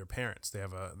their parents. They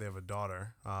have a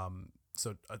daughter.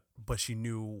 But she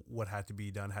knew what had to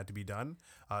be done.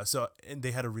 And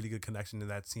they had a really good connection in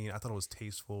that scene. I thought it was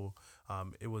tasteful.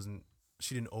 It wasn't.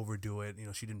 She didn't overdo it.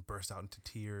 She didn't burst out into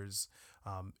tears.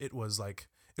 It was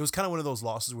kind of one of those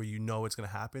losses where it's going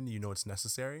to happen. It's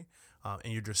necessary.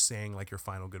 And you're just saying like your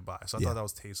final goodbye. So I thought that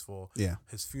was tasteful. Yeah.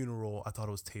 His funeral, I thought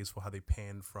it was tasteful how they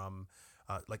panned from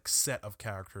like set of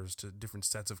characters to different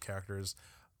sets of characters.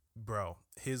 Bro,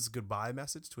 his goodbye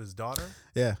message to his daughter.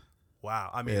 Yeah.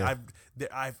 Wow. I mean, I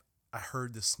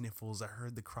heard the sniffles. I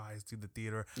heard the cries through the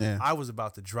theater. Yeah. I was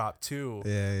about to drop too.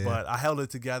 Yeah. But I held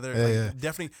it together.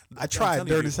 Definitely. I tried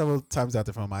dirty several times out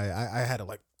the film. I had to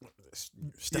like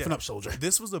stiffen up, soldier.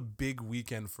 This was a big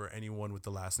weekend for anyone with the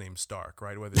last name Stark,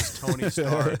 right? Whether it's Tony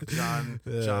Stark, Jon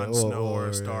Snow,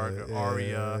 or Stark,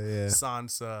 Arya,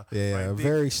 Sansa. Yeah, right? a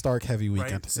very Stark heavy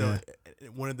weekend. Right? So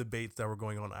one of the debates that were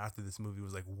going on after this movie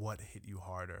was like, what hit you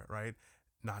harder, right?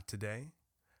 Not Today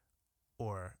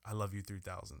or I Love You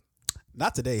 3000.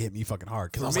 Not Today hit me fucking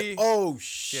hard because I was me, like, oh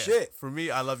shit. For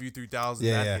me, I Love You 3000.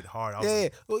 That hit hard.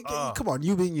 Well, come on,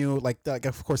 you being you, like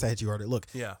of course I hit you harder. Look,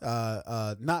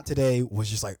 Not Today was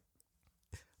just like,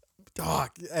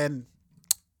 and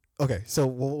okay, so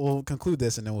we'll conclude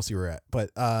this and then we'll see where we're at.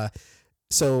 But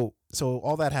so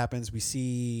all that happens, we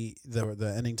see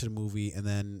the ending to the movie, and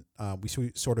then we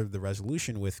see sort of the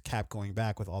resolution with Cap going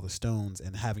back with all the stones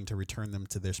and having to return them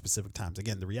to their specific times.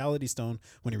 Again, the Reality Stone,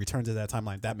 when he returns to that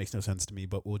timeline, that makes no sense to me,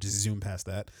 but we'll just zoom past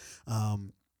that.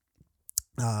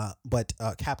 But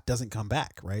Cap doesn't come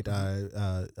back, right?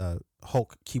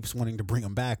 Hulk keeps wanting to bring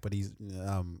him back, but he's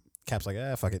Cap's like,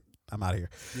 fuck it, I'm out of here.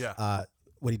 Yeah.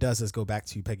 What he does is go back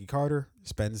to Peggy Carter,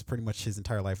 spends pretty much his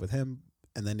entire life with him.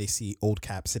 And then they see old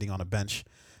Cap sitting on a bench,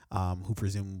 who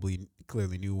presumably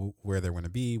clearly knew where they're going to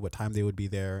be, what time they would be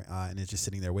there, and is just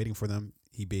sitting there waiting for them.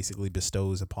 He basically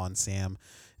bestows upon Sam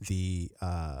the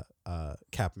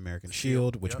Cap American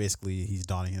shield, which basically he's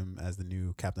donning him as the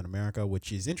new Captain America,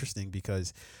 which is interesting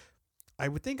because I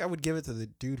would think I would give it to the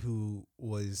dude who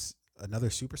was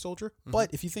another super soldier. Mm-hmm.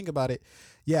 But if you think about it,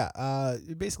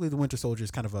 basically the Winter Soldier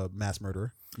is kind of a mass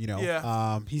murderer.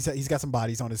 Yeah. He's got some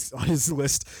bodies on his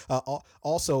list.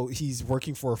 Also, he's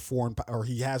working for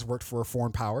he has worked for a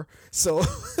foreign power. So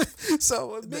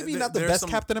maybe not the best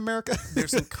Captain America.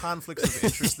 There's some conflicts of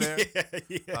interest there.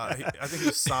 I think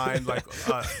he signed like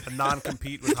a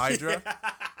non-compete with Hydra.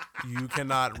 You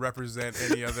cannot represent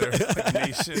any other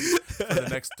nation for the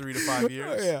next 3 to 5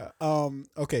 years.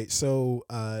 Okay. So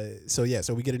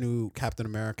we get a new Captain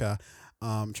America.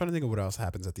 I'm trying to think of what else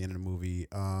happens at the end of the movie.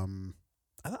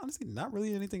 Honestly, not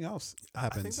really anything else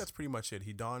happens. I think that's pretty much it.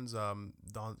 He gives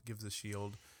the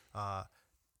shield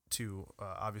to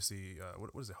obviously what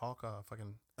is it? Hawk?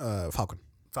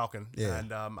 Falcon. Yeah.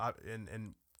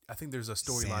 And I think there's a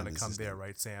storyline to come there,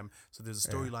 right, Sam? So there's a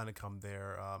storyline to come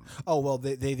there.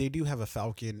 They do have a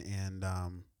Falcon and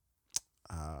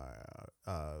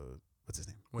what's his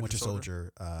name? Winter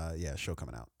Soldier. Show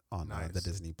coming out on the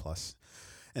Disney Plus.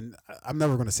 And I'm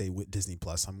never going to say Disney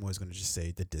Plus. I'm always going to just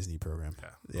say the Disney program.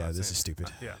 This is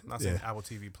stupid. I'm not saying Apple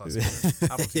TV Plus.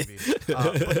 Apple TV.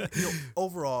 But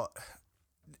overall,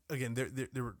 again,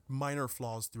 there were minor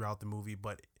flaws throughout the movie,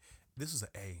 but this is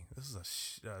This is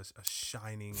a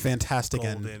shining, fantastic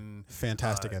golden, end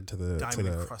to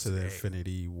the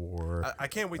Infinity War. I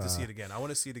can't wait to see it again. I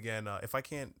want to see it again. If I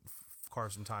can't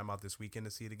carve some time out this weekend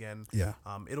to see it again,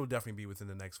 it'll definitely be within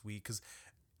the next week because.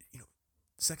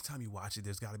 Second time you watch it,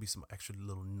 there's got to be some extra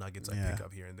little nuggets I pick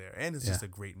up here and there, and it's just a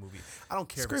great movie. I don't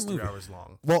care if it's 3 hours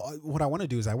long. Well, what I want to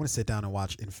do is I want to sit down and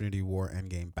watch Infinity War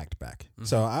Endgame back to back.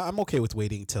 So I'm okay with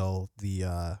waiting till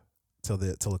till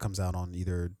it comes out on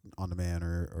either on demand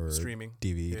or streaming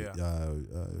DVD.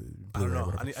 I don't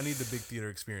know. I need the big theater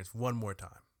experience one more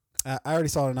time. I already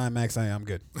saw it in IMAX. I'm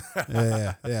good.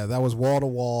 Yeah. That was wall to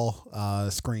wall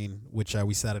screen, which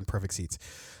we sat in perfect seats.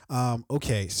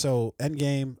 Okay, so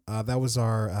Endgame, that was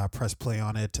our press play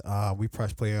on it. We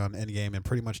press play on Endgame and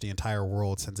pretty much the entire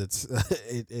world since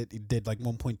it did like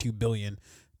 1.2 billion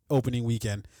opening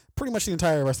weekend. Pretty much the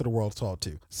entire rest of the world saw it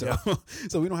too. So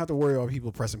so we don't have to worry about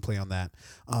people pressing play on that.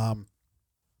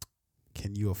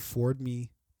 Can you afford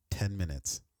me 10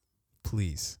 minutes,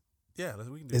 please? Yeah,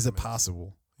 we can do. Is it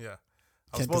possible? Yeah.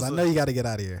 Because I know you got to get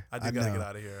out of here. I do got to get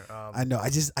out of here. I know.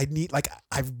 I need,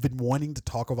 I've been wanting to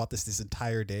talk about this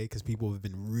entire day because people have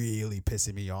been really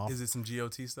pissing me off. Is it some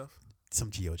GOT stuff?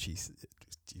 Some GOT.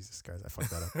 Jesus Christ, I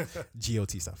fucked that up.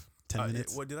 GOT stuff. 10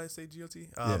 minutes. What did I say, GOT?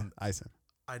 I said.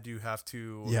 I do have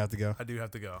to. You have to go? I do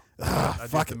have to go. I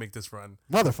do have to make this run.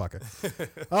 Motherfucker.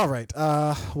 All right.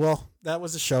 Well, that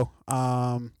was the show.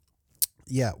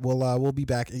 We'll be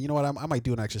back, and you know what? I might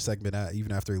do an extra segment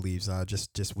even after he leaves,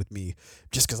 just with me,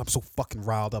 just because I'm so fucking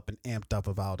riled up and amped up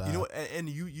about. You know what? And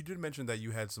you did mention that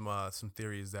you had some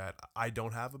theories that I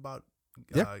don't have about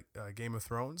Game of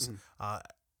Thrones. Mm-hmm.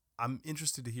 I'm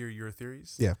interested to hear your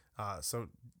theories. Yeah. So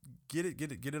get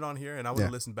it on here, and I want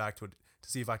to listen back to it to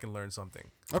see if I can learn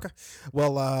something. Okay.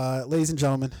 Well, ladies and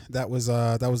gentlemen, that was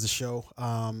the show.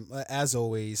 As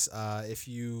always, if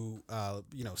you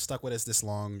stuck with us this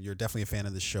long, you're definitely a fan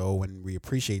of the show, and we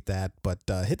appreciate that. But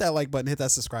hit that like button, hit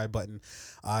that subscribe button,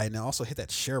 and also hit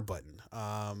that share button.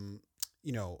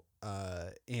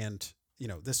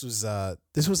 This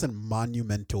was a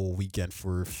monumental weekend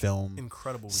for film,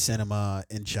 incredible weekend. Cinema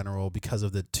in general because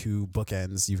of the two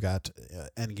bookends. You've got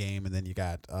Endgame, and then you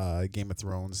got Game of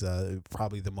Thrones.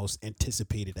 Probably the most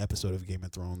anticipated episode of Game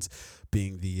of Thrones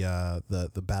being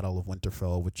the Battle of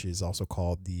Winterfell, which is also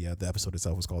called the episode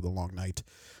itself was called The Long Night.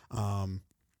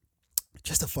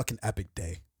 Just a fucking epic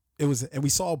day. It was, and we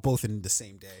saw both in the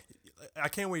same day. I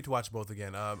can't wait to watch both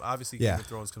again. Obviously, Game of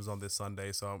Thrones comes on this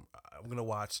Sunday, so I'm gonna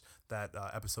watch that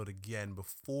episode again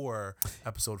before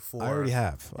episode 4. I already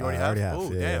have. You already have?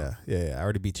 Oh, damn. Yeah. I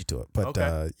already beat you to it. But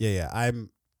okay.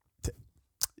 I'm.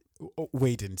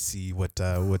 Wait and see what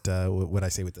I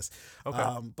say with this. Okay.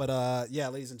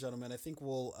 Ladies and gentlemen, I think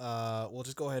we'll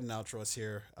just go ahead and outro us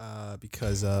here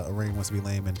because Rain wants to be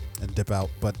lame and dip out.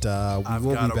 But we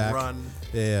will be back. Run.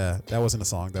 Yeah, that wasn't a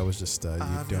song. That was just you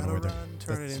doing it.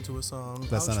 Turn it into a song.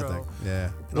 That's outro. not a thing.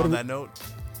 Yeah. And on that note,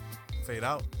 fade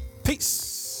out.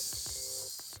 Peace.